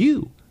point of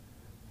view.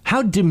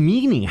 How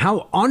demeaning,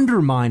 how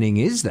undermining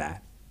is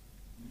that?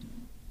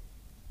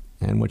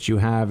 And what you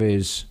have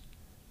is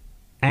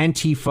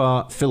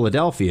Antifa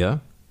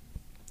Philadelphia,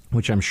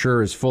 which I'm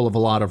sure is full of a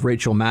lot of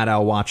Rachel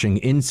Maddow watching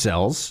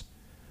incels,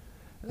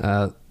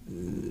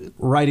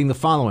 writing the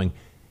following: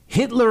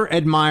 Hitler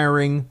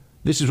admiring,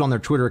 this is on their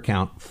Twitter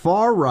account,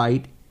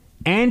 far-right,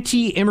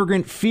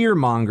 anti-immigrant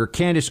fearmonger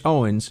Candace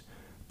Owens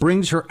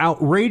brings her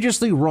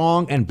outrageously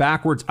wrong and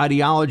backwards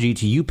ideology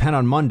to UPenn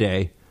on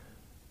Monday.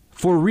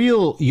 For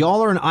real,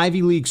 y'all are an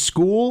Ivy League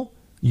school?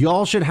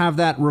 Y'all should have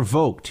that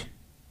revoked.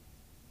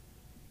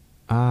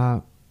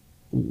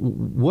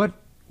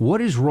 What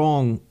is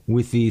wrong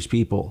with these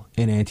people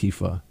in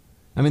Antifa?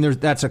 I mean,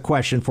 that's a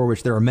question for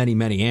which there are many,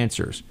 many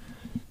answers.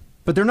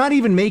 But they're not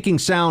even making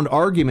sound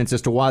arguments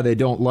as to why they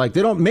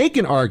don't make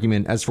an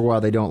argument as for why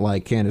they don't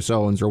like Candace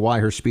Owens or why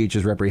her speech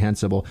is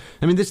reprehensible.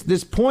 I mean,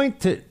 this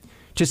point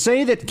to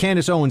say that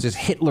Candace Owens is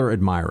Hitler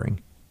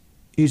admiring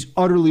is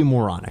utterly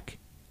moronic.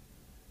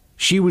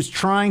 She was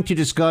trying to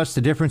discuss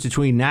the difference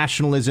between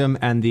nationalism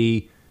and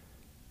the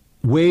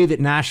way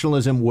that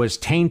nationalism was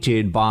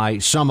tainted by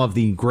some of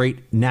the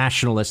great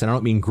nationalists, and I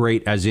don't mean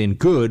great as in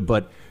good,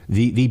 but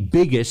the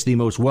biggest, the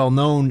most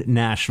well-known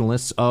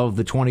nationalists of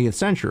the 20th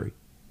century.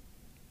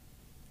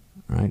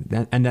 Right?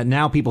 And that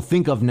now people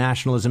think of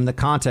nationalism in the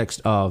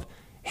context of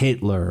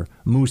Hitler,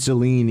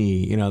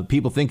 Mussolini. You know,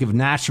 people think of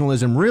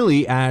nationalism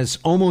really as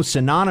almost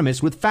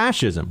synonymous with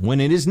fascism,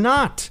 when it is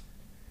not.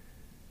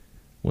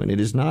 When it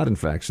is not, in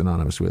fact,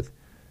 synonymous with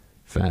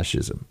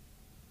fascism.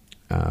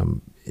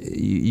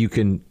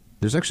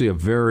 There's actually a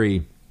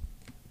very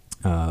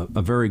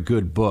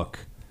good book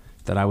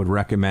that I would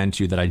recommend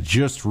to you that I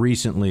just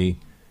recently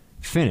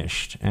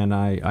finished. And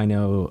I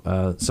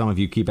know some of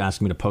you keep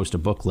asking me to post a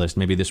book list.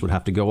 Maybe this would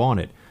have to go on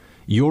it.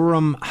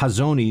 Yoram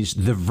Hazony's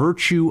The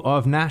Virtue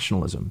of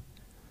Nationalism.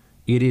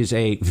 It is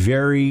a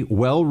very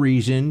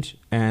well-reasoned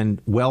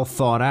and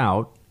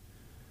well-thought-out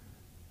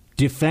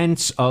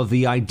defense of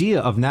the idea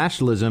of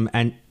nationalism.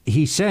 And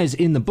he says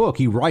in the book,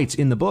 he writes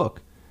in the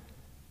book,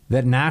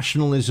 that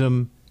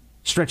nationalism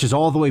stretches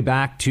all the way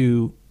back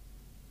to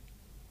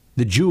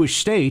the Jewish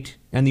state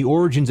and the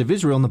origins of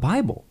Israel in the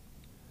Bible.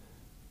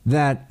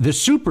 That the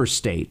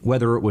superstate,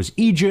 whether it was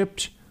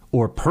Egypt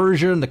or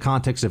Persia in the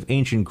context of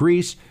ancient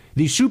Greece,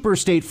 the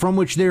superstate from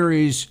which there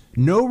is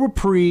no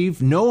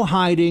reprieve, no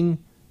hiding,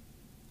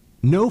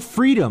 no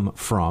freedom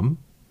from,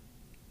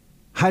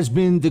 has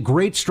been the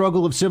great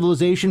struggle of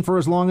civilization for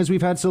as long as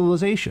we've had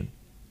civilization.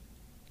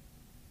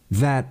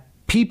 That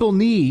people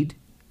need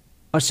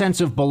a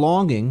sense of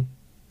belonging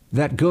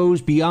that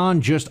goes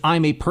beyond just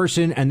I'm a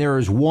person and there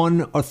is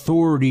one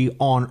authority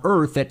on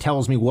earth that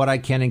tells me what I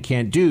can and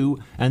can't do,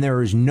 and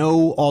there is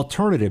no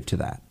alternative to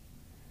that.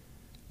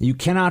 You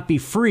cannot be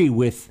free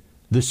with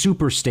the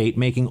superstate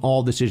making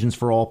all decisions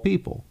for all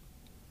people.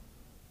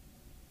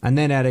 And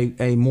then at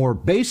a more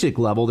basic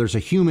level, there's a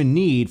human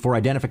need for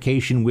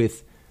identification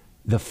with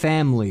the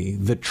family,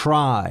 the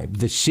tribe,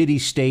 the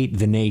city-state,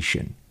 the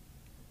nation.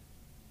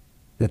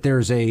 that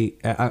there's a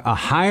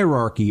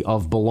hierarchy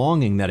of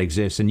belonging that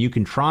exists, and you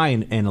can try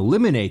and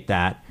eliminate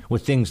that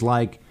with things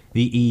like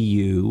the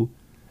EU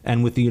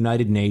and with the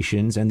United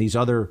Nations and these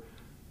other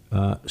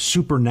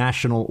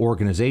supranational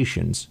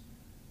organizations.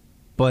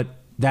 But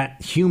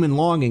that human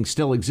longing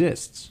still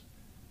exists.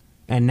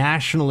 And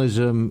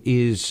nationalism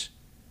is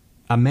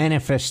a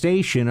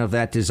manifestation of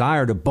that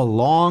desire to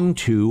belong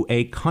to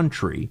a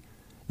country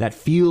that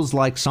feels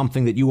like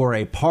something that you are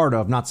a part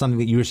of, not something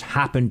that you just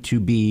happen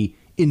to be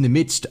in the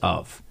midst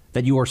of,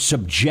 that you are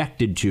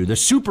subjected to. The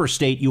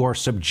superstate you are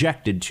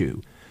subjected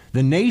to.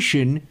 The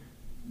nation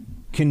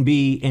can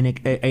be,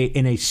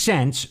 in a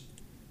sense,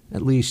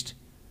 at least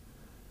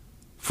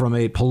from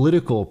a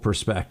political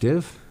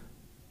perspective,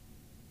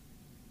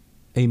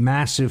 a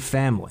massive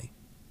family.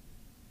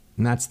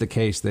 And that's the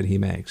case that he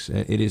makes.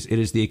 It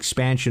is the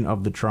expansion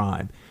of the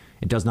tribe.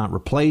 It does not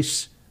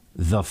replace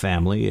the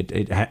family.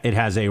 It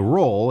has a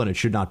role, and it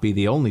should not be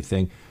the only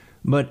thing.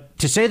 But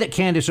to say that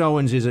Candace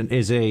Owens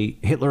is a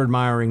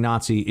Hitler-admiring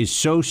Nazi is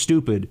so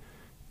stupid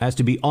as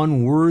to be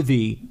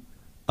unworthy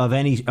of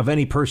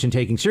any person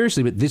taking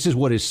seriously. But this is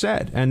what is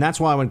said. And that's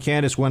why when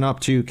Candace went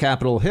up to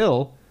Capitol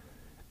Hill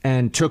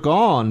and took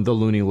on the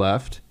loony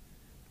left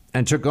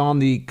and took on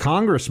the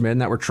congressmen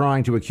that were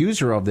trying to accuse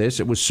her of this,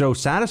 it was so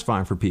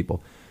satisfying for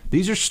people.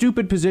 These are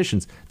stupid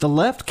positions. The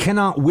left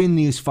cannot win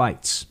these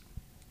fights.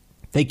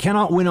 They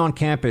cannot win on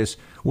campus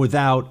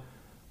without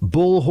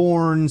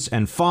bullhorns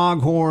and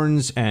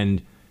foghorns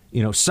and,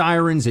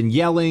 sirens and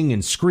yelling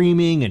and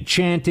screaming and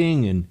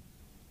chanting. And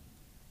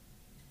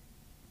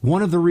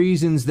one of the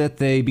reasons that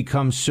they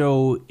become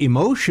so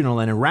emotional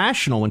and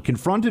irrational when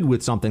confronted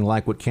with something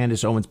like what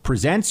Candace Owens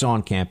presents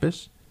on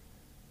campus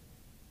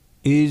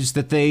is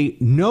that they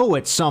know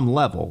at some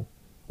level,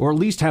 or at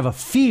least have a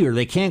fear,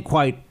 they can't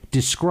quite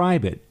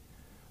describe it,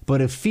 but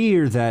a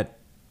fear that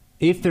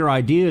if their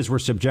ideas were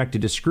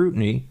subjected to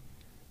scrutiny,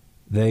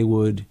 they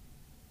would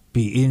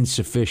be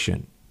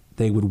insufficient.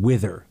 They would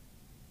wither.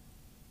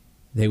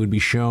 They would be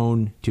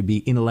shown to be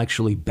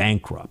intellectually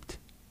bankrupt.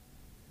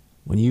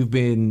 When you've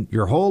been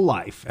your whole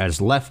life, as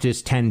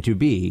leftists tend to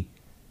be,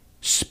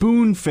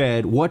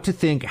 spoon-fed what to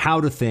think,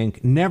 how to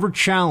think, never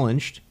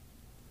challenged,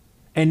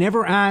 and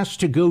never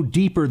asked to go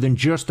deeper than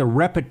just the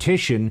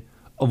repetition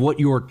of what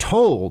you're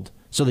told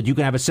so that you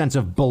can have a sense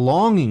of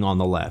belonging on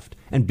the left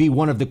and be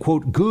one of the,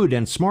 quote, good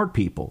and smart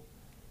people.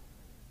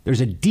 There's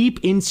a deep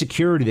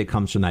insecurity that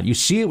comes from that. You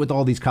see it with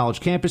all these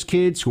college campus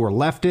kids who are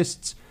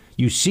leftists.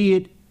 You see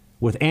it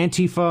with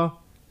Antifa.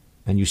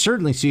 And you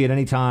certainly see it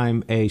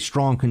anytime a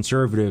strong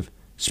conservative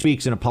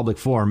speaks in a public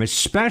forum,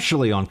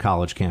 especially on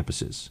college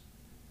campuses.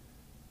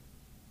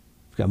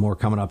 We've got more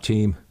coming up,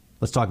 team.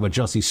 Let's talk about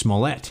Jussie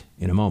Smollett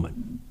in a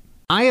moment.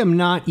 I am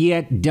not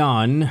yet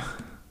done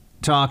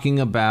talking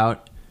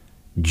about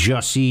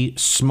Jussie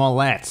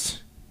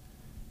Smollett.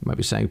 You might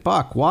be saying,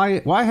 Buck,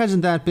 why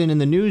hasn't that been in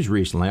the news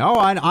recently? Oh,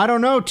 I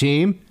don't know,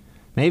 team.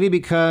 Maybe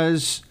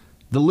because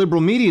the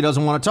liberal media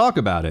doesn't want to talk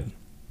about it.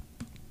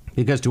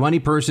 Because to any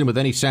person with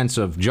any sense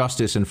of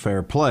justice and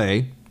fair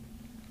play,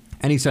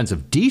 any sense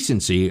of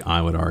decency,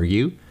 I would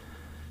argue,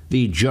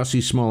 the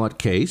Jussie Smollett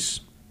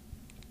case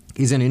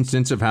is an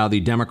instance of how the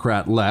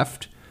Democrat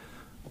left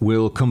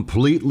will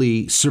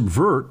completely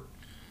subvert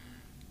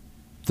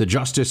the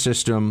justice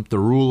system, the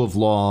rule of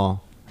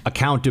law,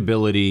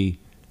 accountability,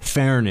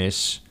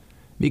 fairness,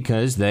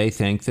 because they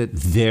think that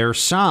their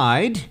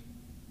side,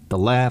 the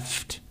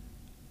left,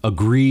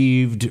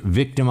 aggrieved,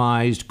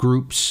 victimized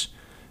groups,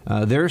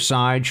 their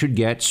side should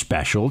get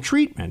special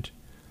treatment.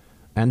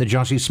 And the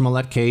Jussie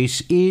Smollett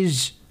case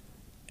is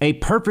a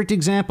perfect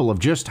example of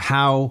just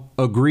how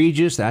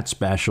egregious that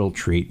special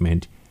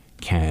treatment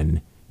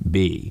can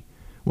be.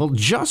 Well,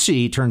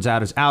 Jussie, turns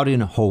out, is out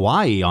in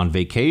Hawaii on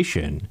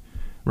vacation.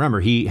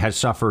 Remember, he has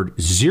suffered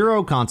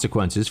zero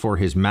consequences for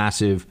his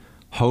massive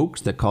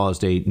hoax that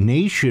caused a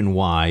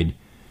nationwide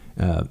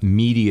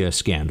media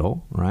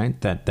scandal,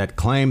 right? That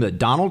claim that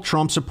Donald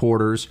Trump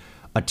supporters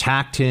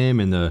attacked him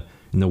in the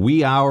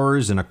wee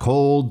hours in a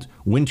cold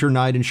winter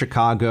night in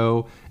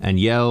Chicago and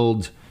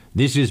yelled,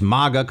 "This is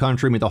MAGA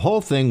country." I mean, the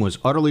whole thing was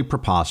utterly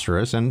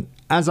preposterous. And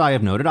as I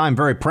have noted, I'm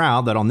very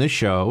proud that on this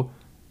show,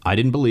 I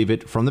didn't believe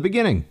it from the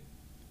beginning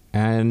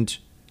and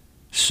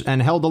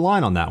held the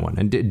line on that one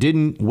and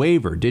didn't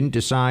waver, didn't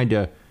decide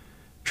to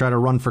try to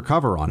run for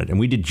cover on it. And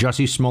we did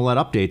Jussie Smollett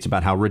updates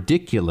about how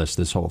ridiculous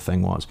this whole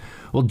thing was.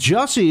 Well,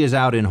 Jussie is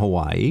out in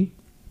Hawaii,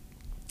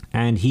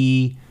 and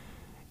he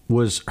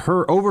was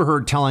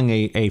overheard telling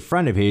a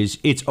friend of his,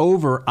 "It's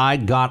over, I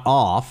got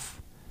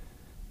off."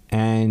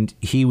 And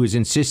he was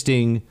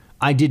insisting,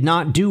 "I did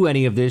not do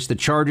any of this. The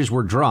charges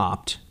were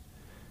dropped."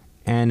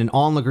 And an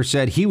onlooker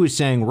said he was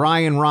saying,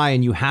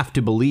 Ryan, you have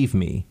to believe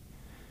me."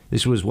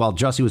 This was while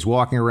Jussie was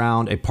walking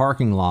around a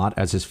parking lot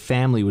as his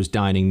family was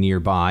dining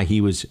nearby. He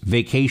was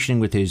vacationing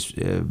with his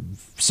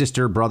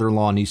sister,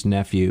 brother-in-law, niece, and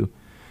nephew.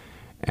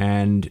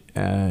 And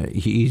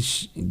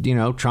he's,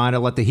 trying to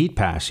let the heat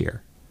pass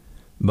here.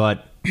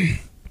 But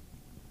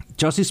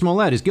Jussie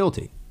Smollett is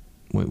guilty.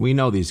 We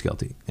know he's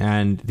guilty.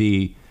 And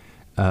the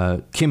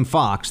Kim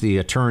Foxx, the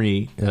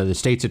attorney, the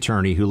state's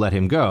attorney who let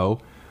him go,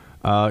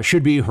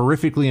 should be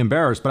horrifically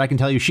embarrassed. But I can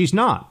tell you she's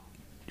not.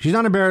 She's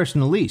not embarrassed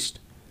in the least.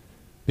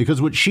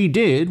 Because what she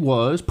did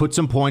was put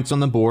some points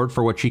on the board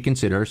for what she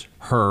considers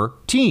her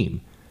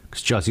team.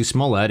 Because Jussie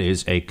Smollett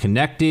is a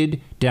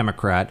connected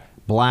Democrat,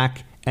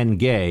 black and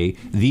gay.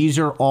 These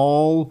are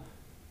all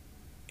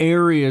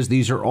areas,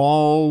 these are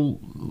all,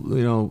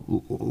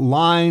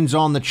 lines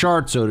on the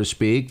chart, so to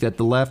speak, that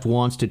the left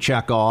wants to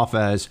check off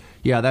as,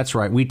 yeah, that's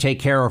right, we take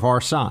care of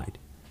our side.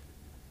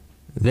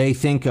 They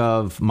think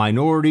of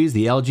minorities,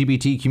 the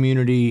LGBT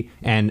community,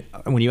 and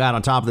when you add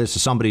on top of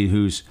this somebody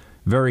who's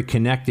very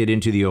connected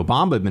into the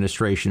Obama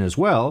administration as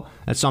well,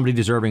 as somebody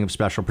deserving of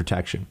special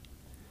protection.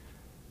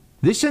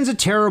 This sends a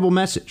terrible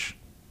message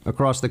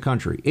across the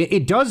country.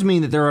 It does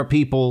mean that there are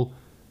people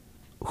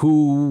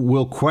who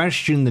will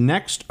question the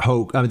next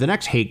the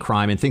next hate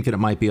crime and think that it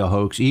might be a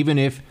hoax, even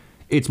if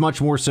it's much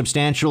more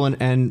substantial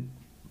and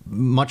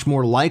much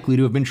more likely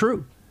to have been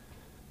true.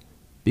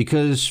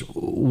 Because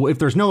if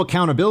there's no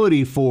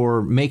accountability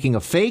for making a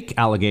fake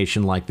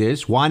allegation like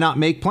this, why not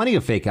make plenty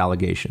of fake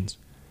allegations?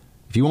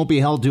 If you won't be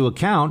held to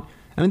account,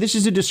 this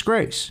is a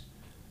disgrace.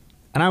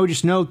 And I would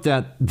just note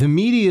that the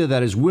media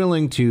that is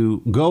willing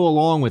to go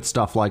along with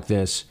stuff like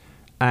this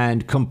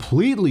and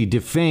completely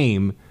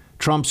defame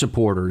Trump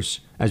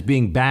supporters as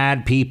being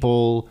bad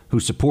people who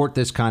support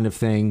this kind of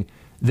thing,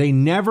 they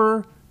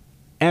never,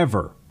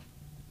 ever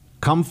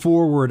come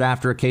forward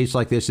after a case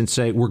like this and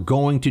say, we're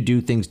going to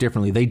do things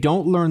differently. They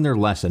don't learn their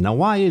lesson. Now,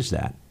 why is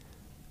that?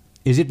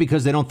 Is it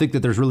because they don't think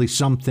that there's really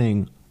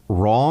something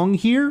wrong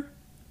here?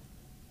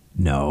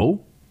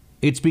 No,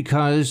 it's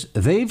because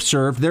they've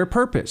served their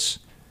purpose.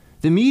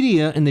 The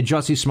media in the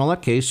Jussie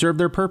Smollett case served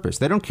their purpose.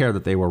 They don't care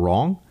that they were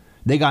wrong.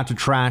 They got to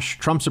trash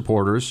Trump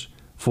supporters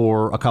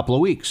for a couple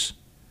of weeks.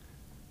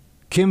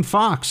 Kim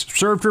Foxx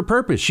served her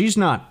purpose. She's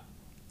not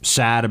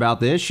sad about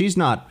this. She's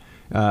not,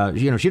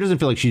 she doesn't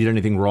feel like she did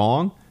anything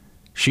wrong.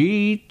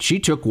 She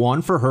took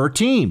one for her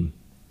team,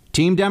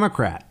 Team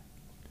Democrat,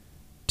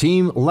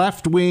 Team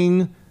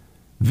left-wing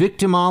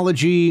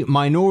victimology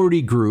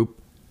minority group.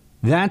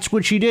 That's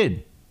what she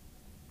did.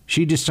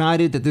 She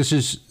decided that this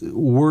is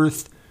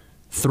worth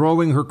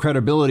throwing her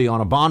credibility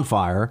on a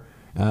bonfire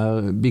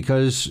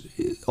because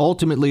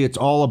ultimately it's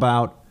all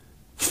about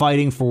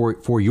fighting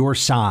for your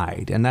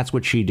side. And that's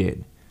what she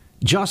did.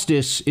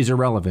 Justice is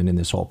irrelevant in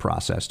this whole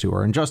process to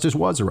her, and justice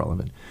was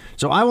irrelevant.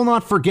 So I will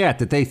not forget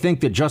that they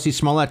think that Jussie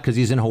Smollett, because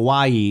he's in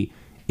Hawaii,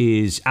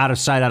 is out of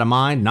sight, out of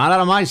mind. Not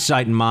out of my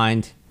sight and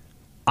mind.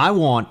 I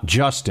want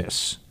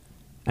justice.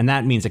 And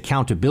that means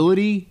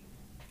accountability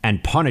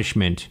and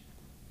punishment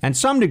and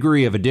some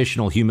degree of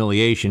additional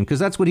humiliation, because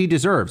that's what he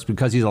deserves,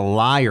 because he's a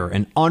liar,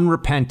 an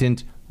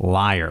unrepentant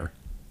liar.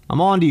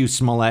 I'm on to you,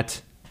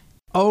 Smollett.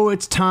 Oh,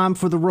 it's time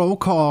for the roll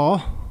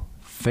call.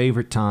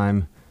 Favorite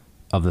time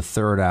of the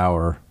third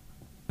hour,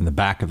 in the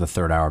back of the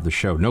third hour of the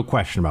show. No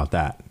question about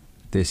that.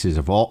 This is,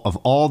 of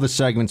all the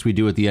segments we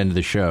do at the end of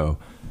the show,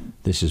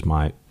 this is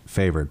my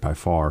favorite by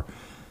far.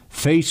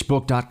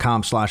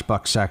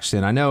 Facebook.com/Buck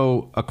Sexton. I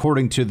know,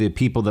 according to the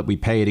people that we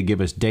pay to give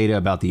us data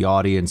about the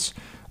audience,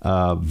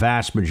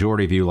 vast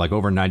majority of you, like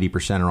over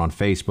 90%, are on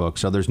Facebook.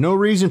 So there's no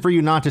reason for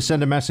you not to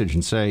send a message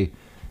and say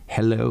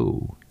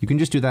hello. You can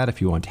just do that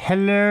if you want.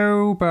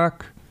 Hello,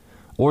 Buck.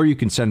 Or you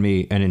can send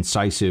me an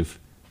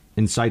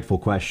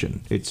insightful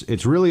question.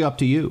 It's really up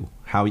to you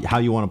how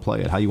you want to play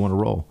it, how you want to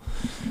roll.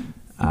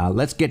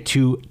 Let's get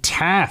to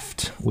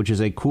Taft, which is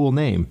a cool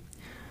name.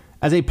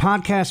 As a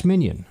podcast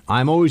minion,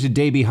 I'm always a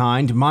day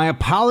behind. My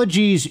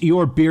apologies,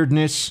 your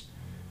beardness.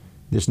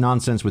 This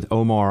nonsense with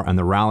Omar and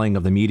the rallying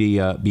of the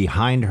media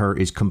behind her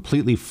is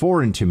completely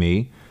foreign to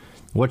me.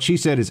 What she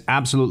said is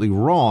absolutely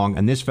wrong,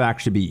 and this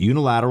fact should be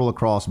unilateral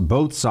across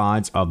both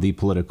sides of the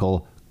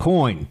political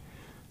coin.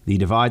 The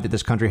divide that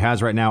this country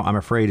has right now, I'm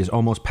afraid, is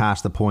almost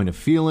past the point of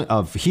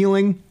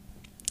healing.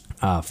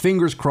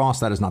 Fingers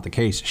crossed that is not the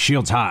case.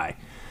 Shields high.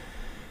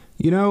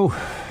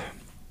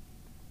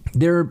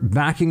 They're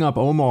backing up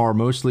Omar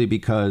mostly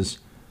because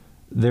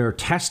they're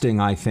testing,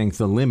 I think,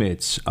 the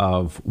limits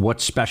of what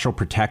special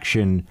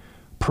protection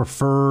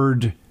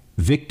preferred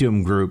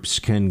victim groups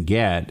can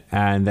get.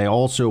 And they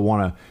also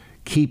want to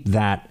keep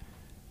that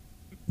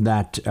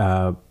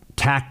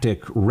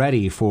tactic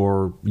ready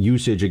for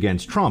usage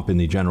against Trump in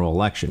the general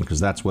election, because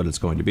that's what it's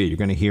going to be. You're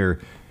going to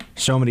hear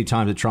so many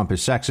times that Trump is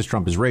sexist,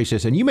 Trump is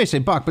racist. And you may say,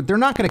 Buck, but they're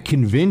not going to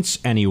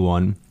convince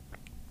anyone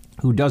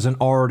who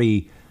doesn't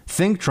already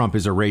think Trump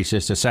is a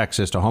racist, a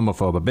sexist, a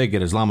homophobe, a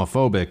bigot,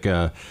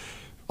 Islamophobic,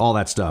 all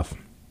that stuff.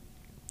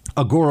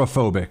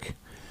 Agoraphobic,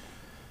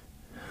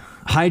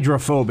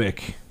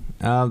 hydrophobic.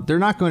 They're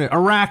not going to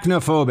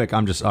arachnophobic.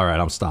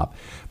 I'll stop.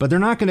 But they're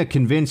not going to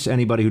convince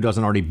anybody who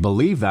doesn't already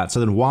believe that. So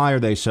then why are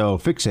they so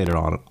fixated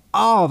on it?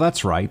 Oh,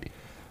 that's right.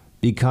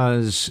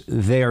 Because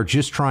they are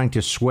just trying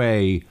to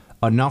sway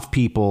enough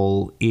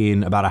people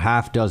in about a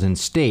half dozen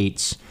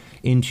states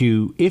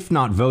into, if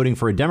not voting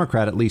for a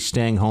Democrat, at least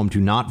staying home to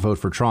not vote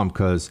for Trump,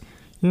 because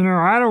You know,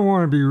 I don't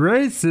want to be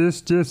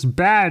racist, just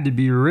bad to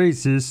be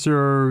racist,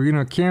 or, you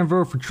know, can't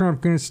vote for Trump,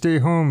 gonna stay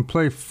home and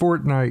play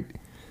Fortnite.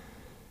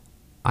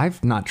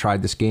 I've not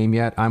tried this game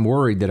yet. I'm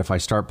worried that if I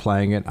start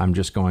playing it, I'm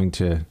just going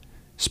to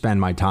spend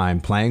my time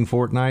playing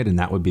Fortnite, and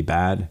that would be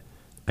bad.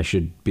 I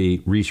should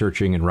be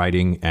researching and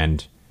writing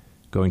and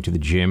going to the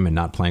gym and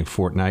not playing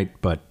Fortnite,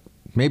 but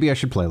maybe I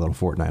should play a little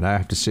Fortnite. I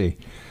have to see.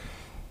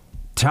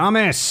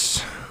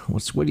 Thomas,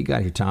 what do you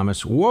got here,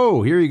 Thomas?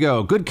 Whoa, here you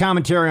go. Good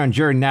commentary on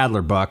Jerry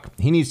Nadler, Buck.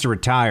 He needs to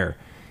retire.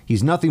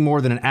 He's nothing more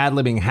than an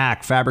ad-libbing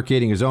hack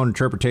fabricating his own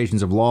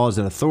interpretations of laws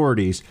and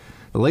authorities.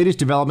 The latest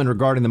development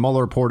regarding the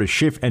Mueller report is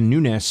Schiff and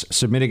Nunes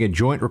submitting a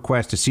joint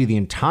request to see the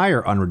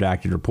entire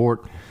unredacted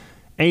report.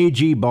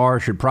 AG Barr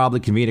should probably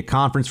convene a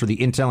conference for the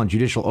Intel and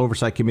Judicial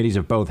Oversight Committees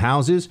of both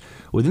houses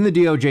within the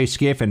DOJ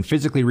SCIF and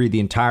physically read the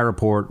entire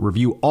report,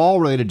 review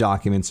all related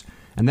documents,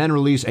 and then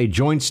release a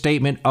joint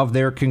statement of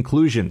their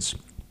conclusions.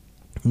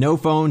 No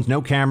phones,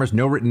 no cameras,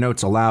 no written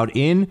notes allowed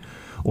in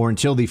or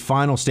until the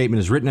final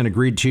statement is written and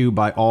agreed to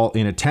by all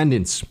in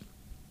attendance.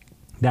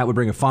 That would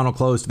bring a final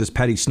close to this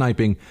petty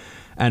sniping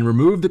and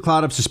remove the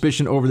cloud of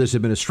suspicion over this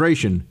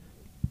administration.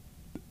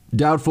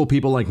 Doubtful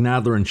people like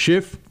Nadler and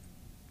Schiff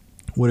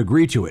would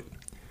agree to it.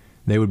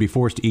 They would be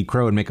forced to eat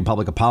crow and make a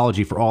public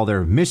apology for all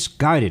their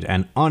misguided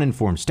and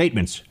uninformed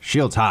statements.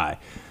 Shields high.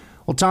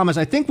 Well, Thomas,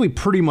 I think we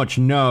pretty much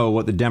know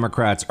what the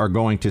Democrats are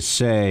going to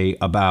say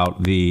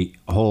about the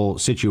whole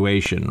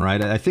situation,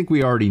 right? I think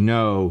we already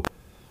know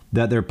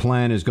that their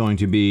plan is going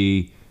to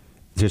be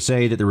to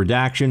say that the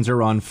redactions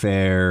are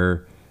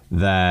unfair,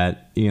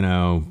 that, you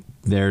know,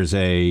 there's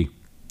a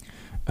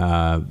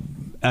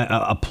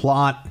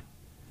plot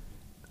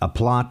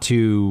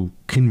to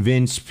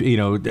convince, you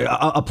know,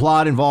 a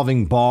plot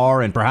involving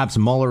Barr and perhaps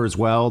Mueller as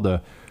well.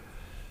 And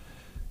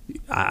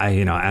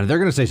they're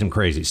going to say some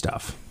crazy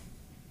stuff.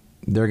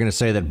 They're going to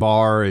say that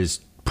Barr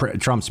is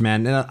Trump's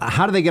man.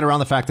 How do they get around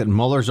the fact that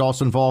Mueller's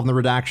also involved in the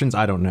redactions?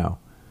 I don't know.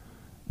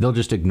 They'll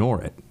just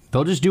ignore it.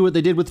 They'll just do what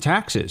they did with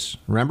taxes.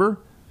 Remember?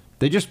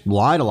 They just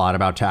lied a lot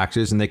about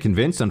taxes, and they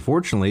convinced,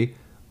 unfortunately,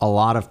 a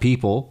lot of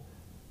people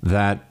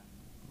that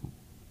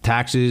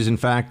taxes, in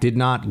fact, did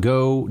not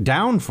go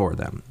down for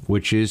them,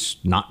 which is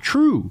not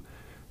true.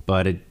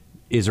 But it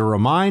is a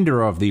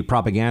reminder of the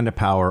propaganda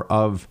power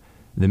of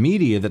the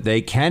media that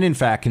they can, in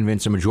fact,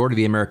 convince a majority of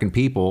the American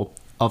people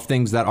of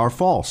things that are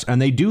false.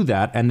 And they do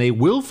that, and they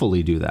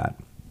willfully do that.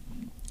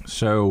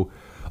 So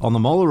on the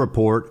Mueller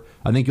report,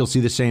 I think you'll see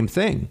the same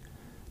thing.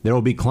 There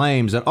will be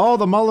claims that, oh,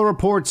 the Mueller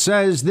report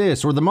says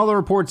this or the Mueller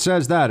report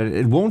says that.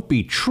 It won't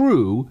be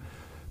true,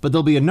 but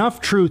there'll be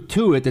enough truth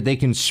to it that they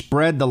can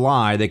spread the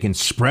lie. They can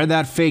spread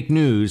that fake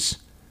news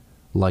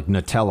like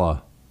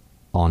Nutella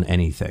on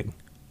anything.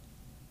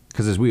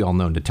 Because as we all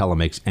know, Nutella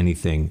makes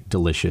anything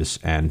delicious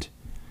and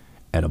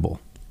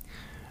edible.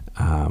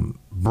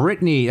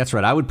 Brittany, that's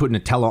right. I would put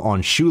Nutella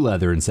on shoe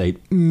leather and say,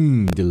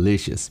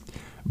 delicious.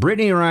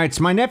 Brittany writes,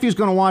 my nephew's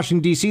going to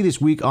Washington, D.C.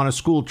 this week on a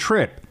school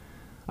trip.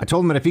 I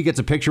told him that if he gets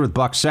a picture with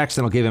Buck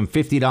Sexton, I'll give him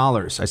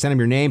 $50. I sent him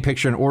your name,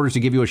 picture, and orders to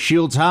give you a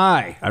Shields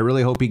high. I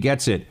really hope he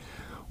gets it.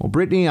 Well,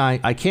 Brittany,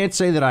 I can't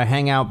say that I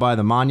hang out by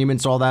the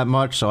monuments all that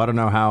much, so I don't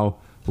know how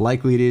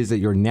likely it is that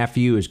your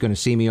nephew is going to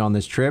see me on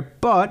this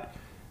trip. But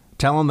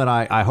tell him that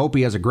I hope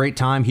he has a great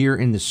time here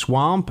in the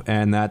swamp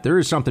and that there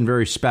is something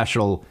very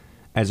special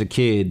as a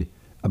kid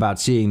about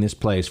seeing this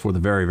place for the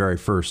very, very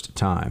first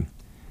time.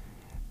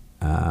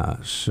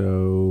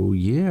 So,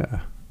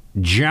 yeah.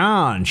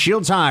 John,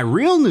 Shields High,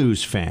 real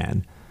news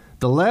fan.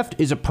 The left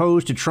is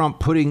opposed to Trump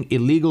putting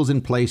illegals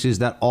in places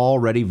that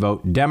already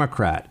vote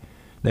Democrat.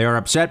 They are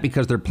upset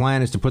because their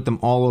plan is to put them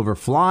all over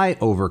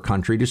flyover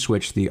country to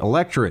switch the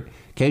electorate.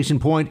 Case in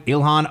point,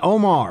 Ilhan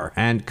Omar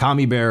and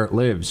Commie Bear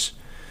lives.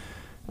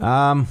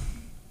 The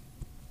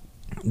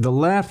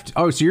left.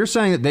 Oh, so you're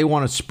saying that they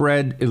want to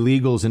spread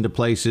illegals into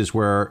places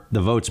where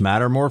the votes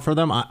matter more for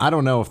them? I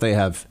don't know if they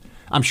have.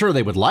 I'm sure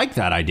they would like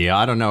that idea.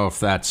 I don't know if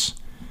that's.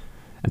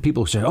 And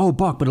people say, oh,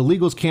 Buck, but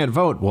illegals can't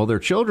vote. Well, their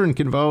children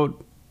can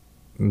vote.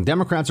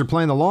 Democrats are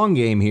playing the long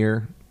game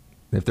here.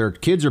 If their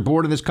kids are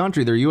born in this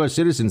country, they're U.S.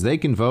 citizens, they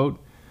can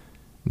vote.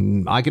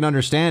 I can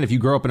understand if you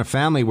grow up in a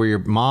family where your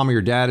mom or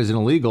your dad is an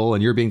illegal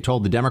and you're being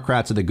told the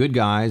Democrats are the good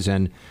guys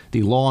and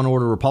the law and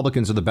order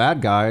Republicans are the bad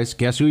guys,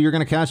 guess who you're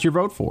going to cast your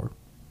vote for?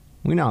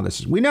 We know how this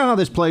is. We know how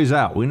this plays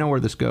out. We know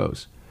where this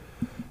goes.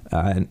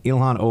 And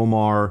Ilhan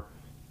Omar,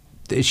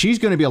 she's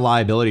going to be a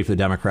liability for the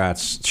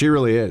Democrats. She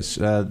really is.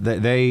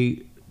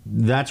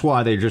 That's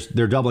why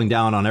they're doubling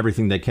down on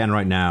everything they can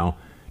right now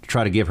to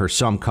try to give her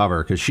some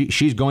cover, because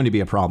she's going to be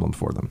a problem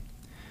for them.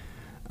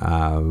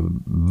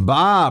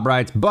 Bob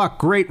writes, Buck,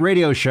 great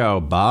radio show.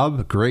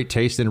 Bob, great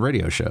taste in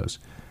radio shows.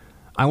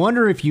 I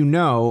wonder if you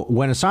know,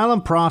 when asylum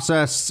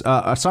requests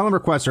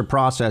are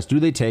processed, do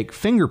they take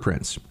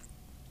fingerprints?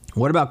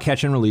 What about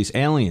catch and release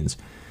aliens?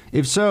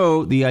 If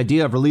so, the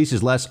idea of release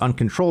is less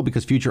uncontrolled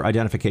because future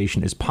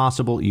identification is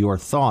possible. Your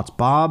thoughts,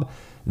 Bob?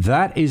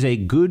 That is a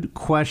good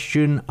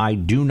question. I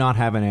do not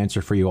have an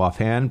answer for you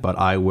offhand, but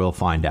I will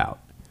find out.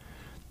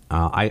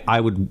 I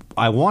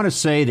want to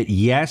say that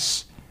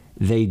yes,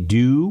 They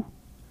do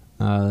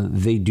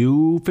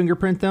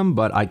fingerprint them,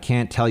 but I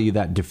can't tell you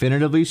that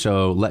definitively.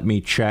 So let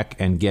me check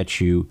and get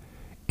you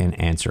an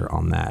answer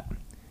on that.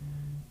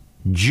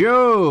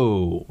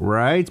 Joe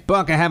writes,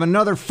 Buck, I have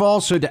another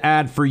falsehood to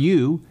add for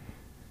you.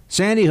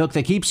 Sandy Hook,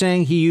 they keep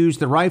saying he used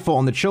the rifle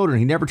on the children.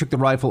 He never took the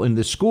rifle into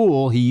the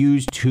school. He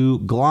used 2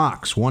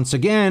 Glocks. Once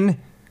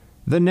again,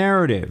 the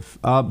narrative.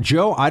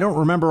 Joe, I don't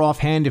remember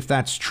offhand if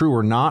that's true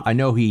or not. I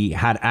know he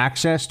had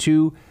access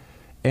to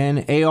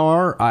an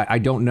AR. I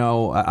don't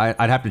know.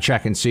 I'd have to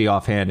check and see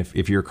offhand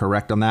if you're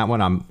correct on that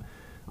one.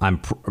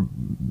 I'm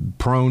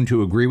prone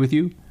to agree with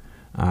you,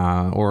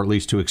 or at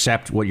least to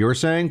accept what you're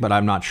saying, but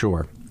I'm not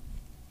sure.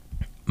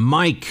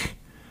 Mike,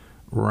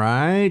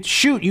 right?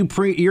 Shoot,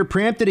 you're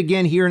preempted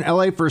again here in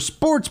LA for a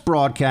sports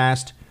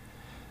broadcast.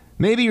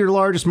 Maybe your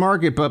largest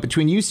market, but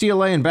between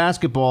UCLA and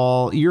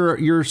basketball,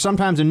 you're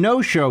sometimes a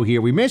no-show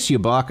here. We miss you,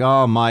 Buck.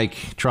 Oh,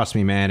 Mike, trust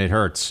me, man, it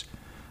hurts.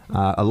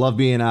 I love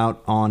being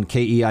out on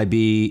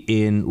KEIB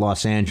in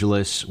Los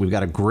Angeles. We've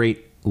got a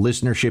great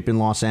listenership in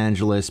Los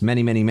Angeles.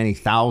 Many, many, many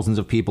thousands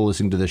of people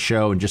listening to the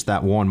show in just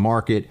that one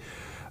market.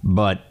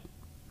 But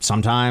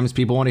sometimes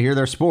people want to hear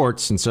their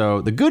sports. And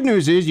so the good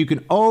news is you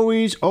can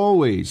always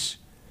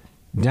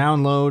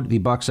download the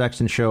Buck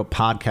Sexton Show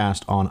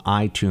podcast on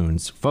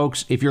iTunes.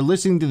 Folks, if you're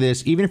listening to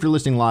this, even if you're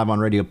listening live on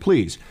radio,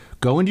 please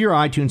go into your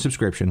iTunes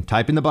subscription,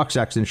 type in the Buck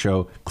Sexton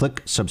Show,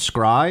 click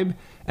subscribe,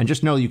 and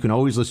just know you can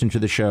always listen to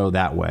the show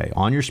that way,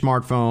 on your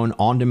smartphone,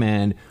 on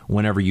demand,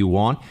 whenever you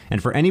want.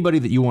 And for anybody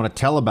that you want to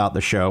tell about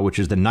the show, which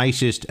is the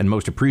nicest and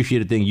most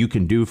appreciated thing you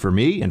can do for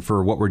me and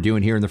for what we're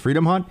doing here in the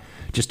Freedom Hunt,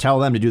 just tell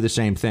them to do the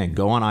same thing.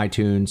 Go on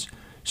iTunes,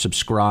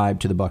 subscribe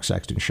to the Buck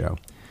Sexton Show.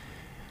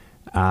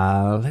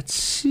 Let's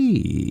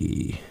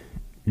see.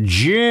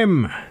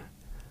 Jim.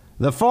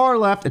 The far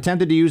left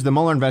attempted to use the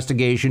Mueller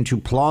investigation to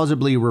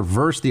plausibly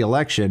reverse the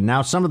election.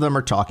 Now some of them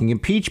are talking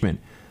impeachment.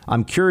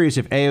 I'm curious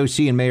if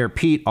AOC and Mayor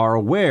Pete are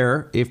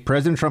aware if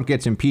President Trump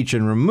gets impeached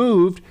and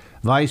removed,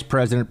 Vice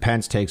President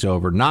Pence takes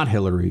over, not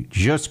Hillary.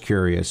 Just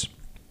curious.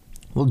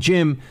 Well,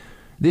 Jim,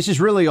 this is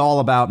really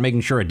all about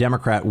making sure a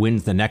Democrat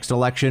wins the next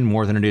election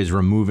more than it is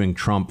removing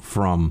Trump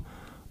from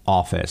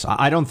office.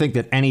 I don't think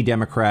that any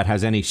Democrat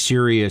has any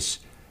serious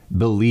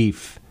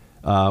belief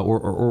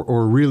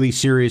or really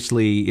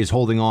seriously is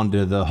holding on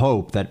to the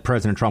hope that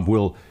President Trump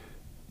will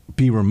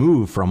be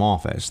removed from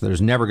office.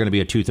 There's never going to be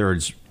a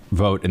 2/3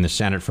 vote in the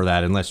Senate for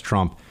that unless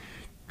Trump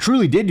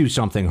truly did do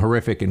something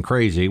horrific and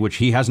crazy, which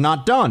he has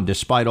not done,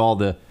 despite all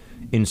the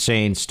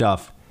insane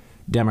stuff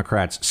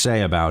Democrats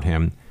say about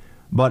him.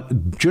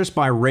 But just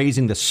by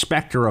raising the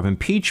specter of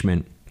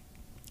impeachment,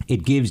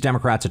 it gives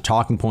Democrats a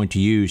talking point to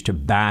use to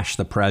bash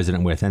the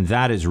president with, and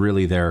that is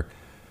really their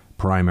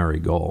primary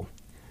goal.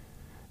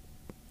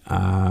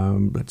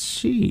 Let's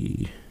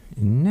see.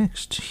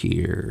 Next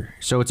here.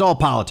 So it's all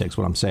politics,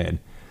 what I'm saying.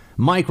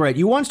 Mike, right,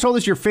 you once told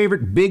us your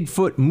favorite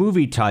Bigfoot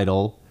movie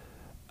title.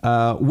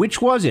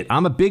 Which was it?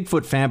 I'm a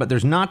Bigfoot fan, but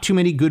there's not too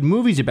many good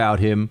movies about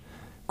him.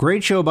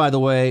 Great show, by the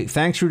way.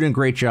 Thanks for doing a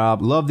great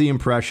job. Love the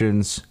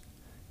impressions.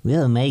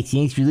 Well, Mike,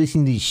 thanks for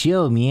listening to the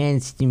show, man.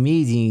 It's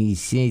amazing.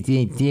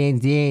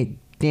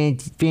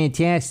 It's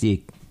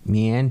fantastic,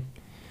 man.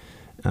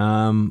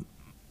 I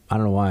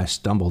don't know why I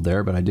stumbled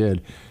there, but I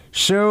did.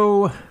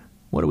 So,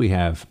 what do we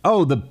have?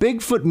 Oh, the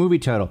Bigfoot movie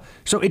title.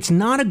 So it's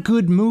not a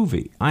good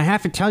movie. I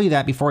have to tell you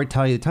that before I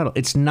tell you the title.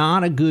 It's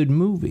not a good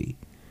movie,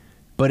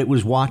 but it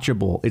was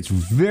watchable. It's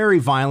very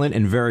violent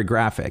and very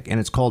graphic, and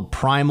it's called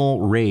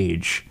Primal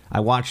Rage. I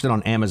watched it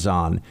on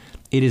Amazon.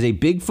 It is a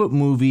Bigfoot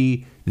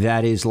movie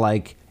that is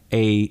like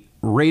a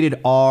rated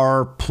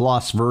R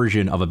plus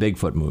version of a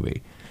Bigfoot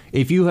movie.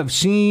 If you have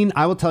seen,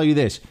 I will tell you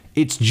this,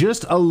 it's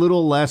just a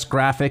little less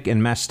graphic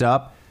and messed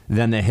up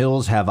than The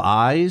Hills Have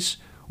Eyes,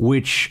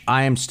 which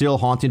I am still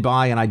haunted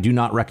by and I do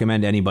not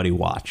recommend anybody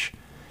watch.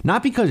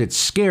 Not because it's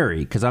scary,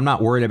 because I'm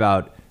not worried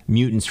about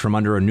mutants from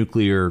under a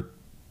nuclear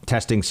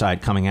testing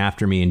site coming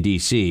after me in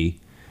D.C.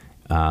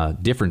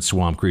 Different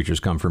swamp creatures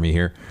come for me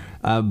here.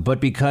 But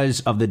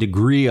because of the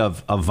degree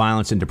of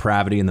violence and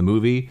depravity in the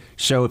movie.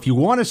 So if you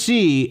want to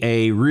see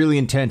a really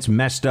intense,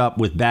 messed up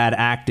with bad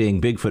acting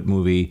Bigfoot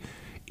movie,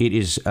 it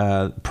is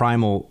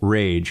Primal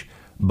Rage.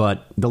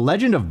 But The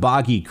Legend of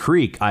Boggy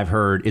Creek, I've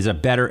heard, is a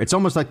better... It's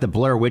almost like the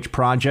Blair Witch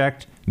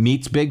Project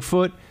meets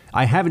Bigfoot.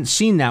 I haven't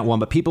seen that one,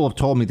 but people have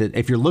told me that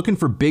if you're looking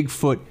for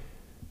Bigfoot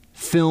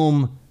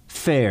film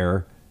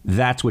fare,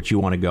 that's what you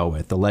want to go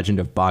with. The Legend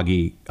of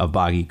Boggy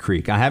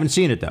Creek. I haven't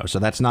seen it, though, so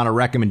that's not a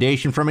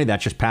recommendation from me.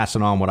 That's just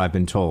passing on what I've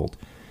been told.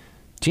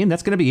 Team,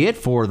 that's going to be it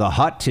for The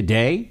Hut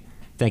today.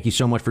 Thank you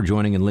so much for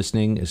joining and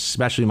listening,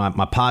 especially my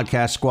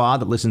podcast squad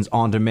that listens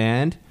on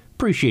demand.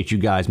 Appreciate you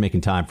guys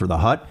making time for The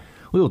Hut.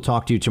 We will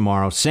talk to you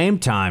tomorrow. Same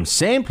time,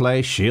 same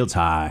place, shields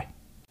high.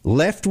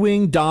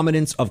 Left-wing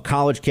dominance of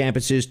college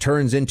campuses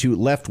turns into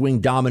left-wing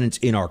dominance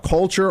in our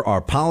culture, our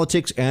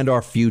politics, and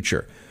our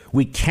future.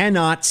 We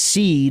cannot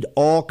cede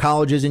all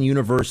colleges and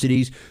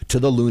universities to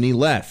the loony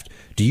left.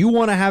 Do you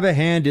want to have a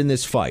hand in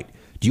this fight?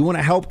 Do you want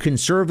to help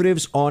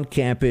conservatives on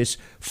campus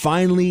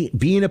finally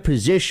be in a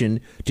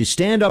position to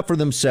stand up for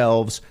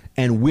themselves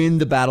and win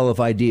the battle of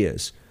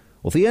ideas?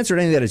 Well, if the answer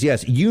to any of that is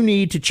yes, you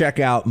need to check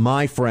out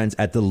my friends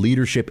at the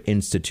Leadership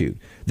Institute.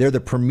 They're the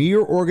premier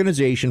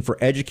organization for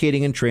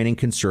educating and training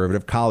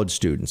conservative college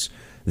students.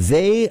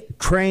 They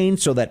train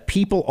so that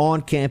people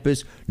on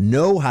campus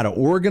know how to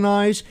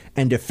organize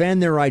and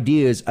defend their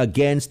ideas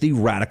against the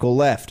radical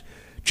left.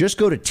 Just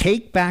go to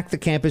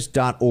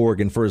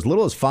takebackthecampus.org, and for as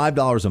little as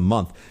 $5 a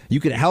month,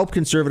 you can help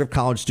conservative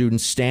college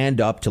students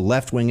stand up to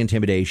left-wing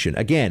intimidation.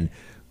 Again,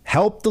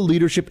 help the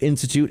Leadership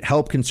Institute,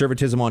 help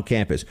conservatism on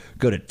campus.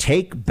 Go to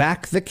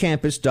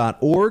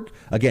takebackthecampus.org.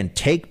 Again,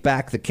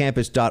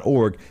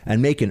 takebackthecampus.org,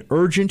 and make an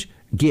urgent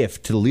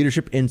gift to the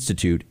Leadership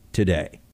Institute today.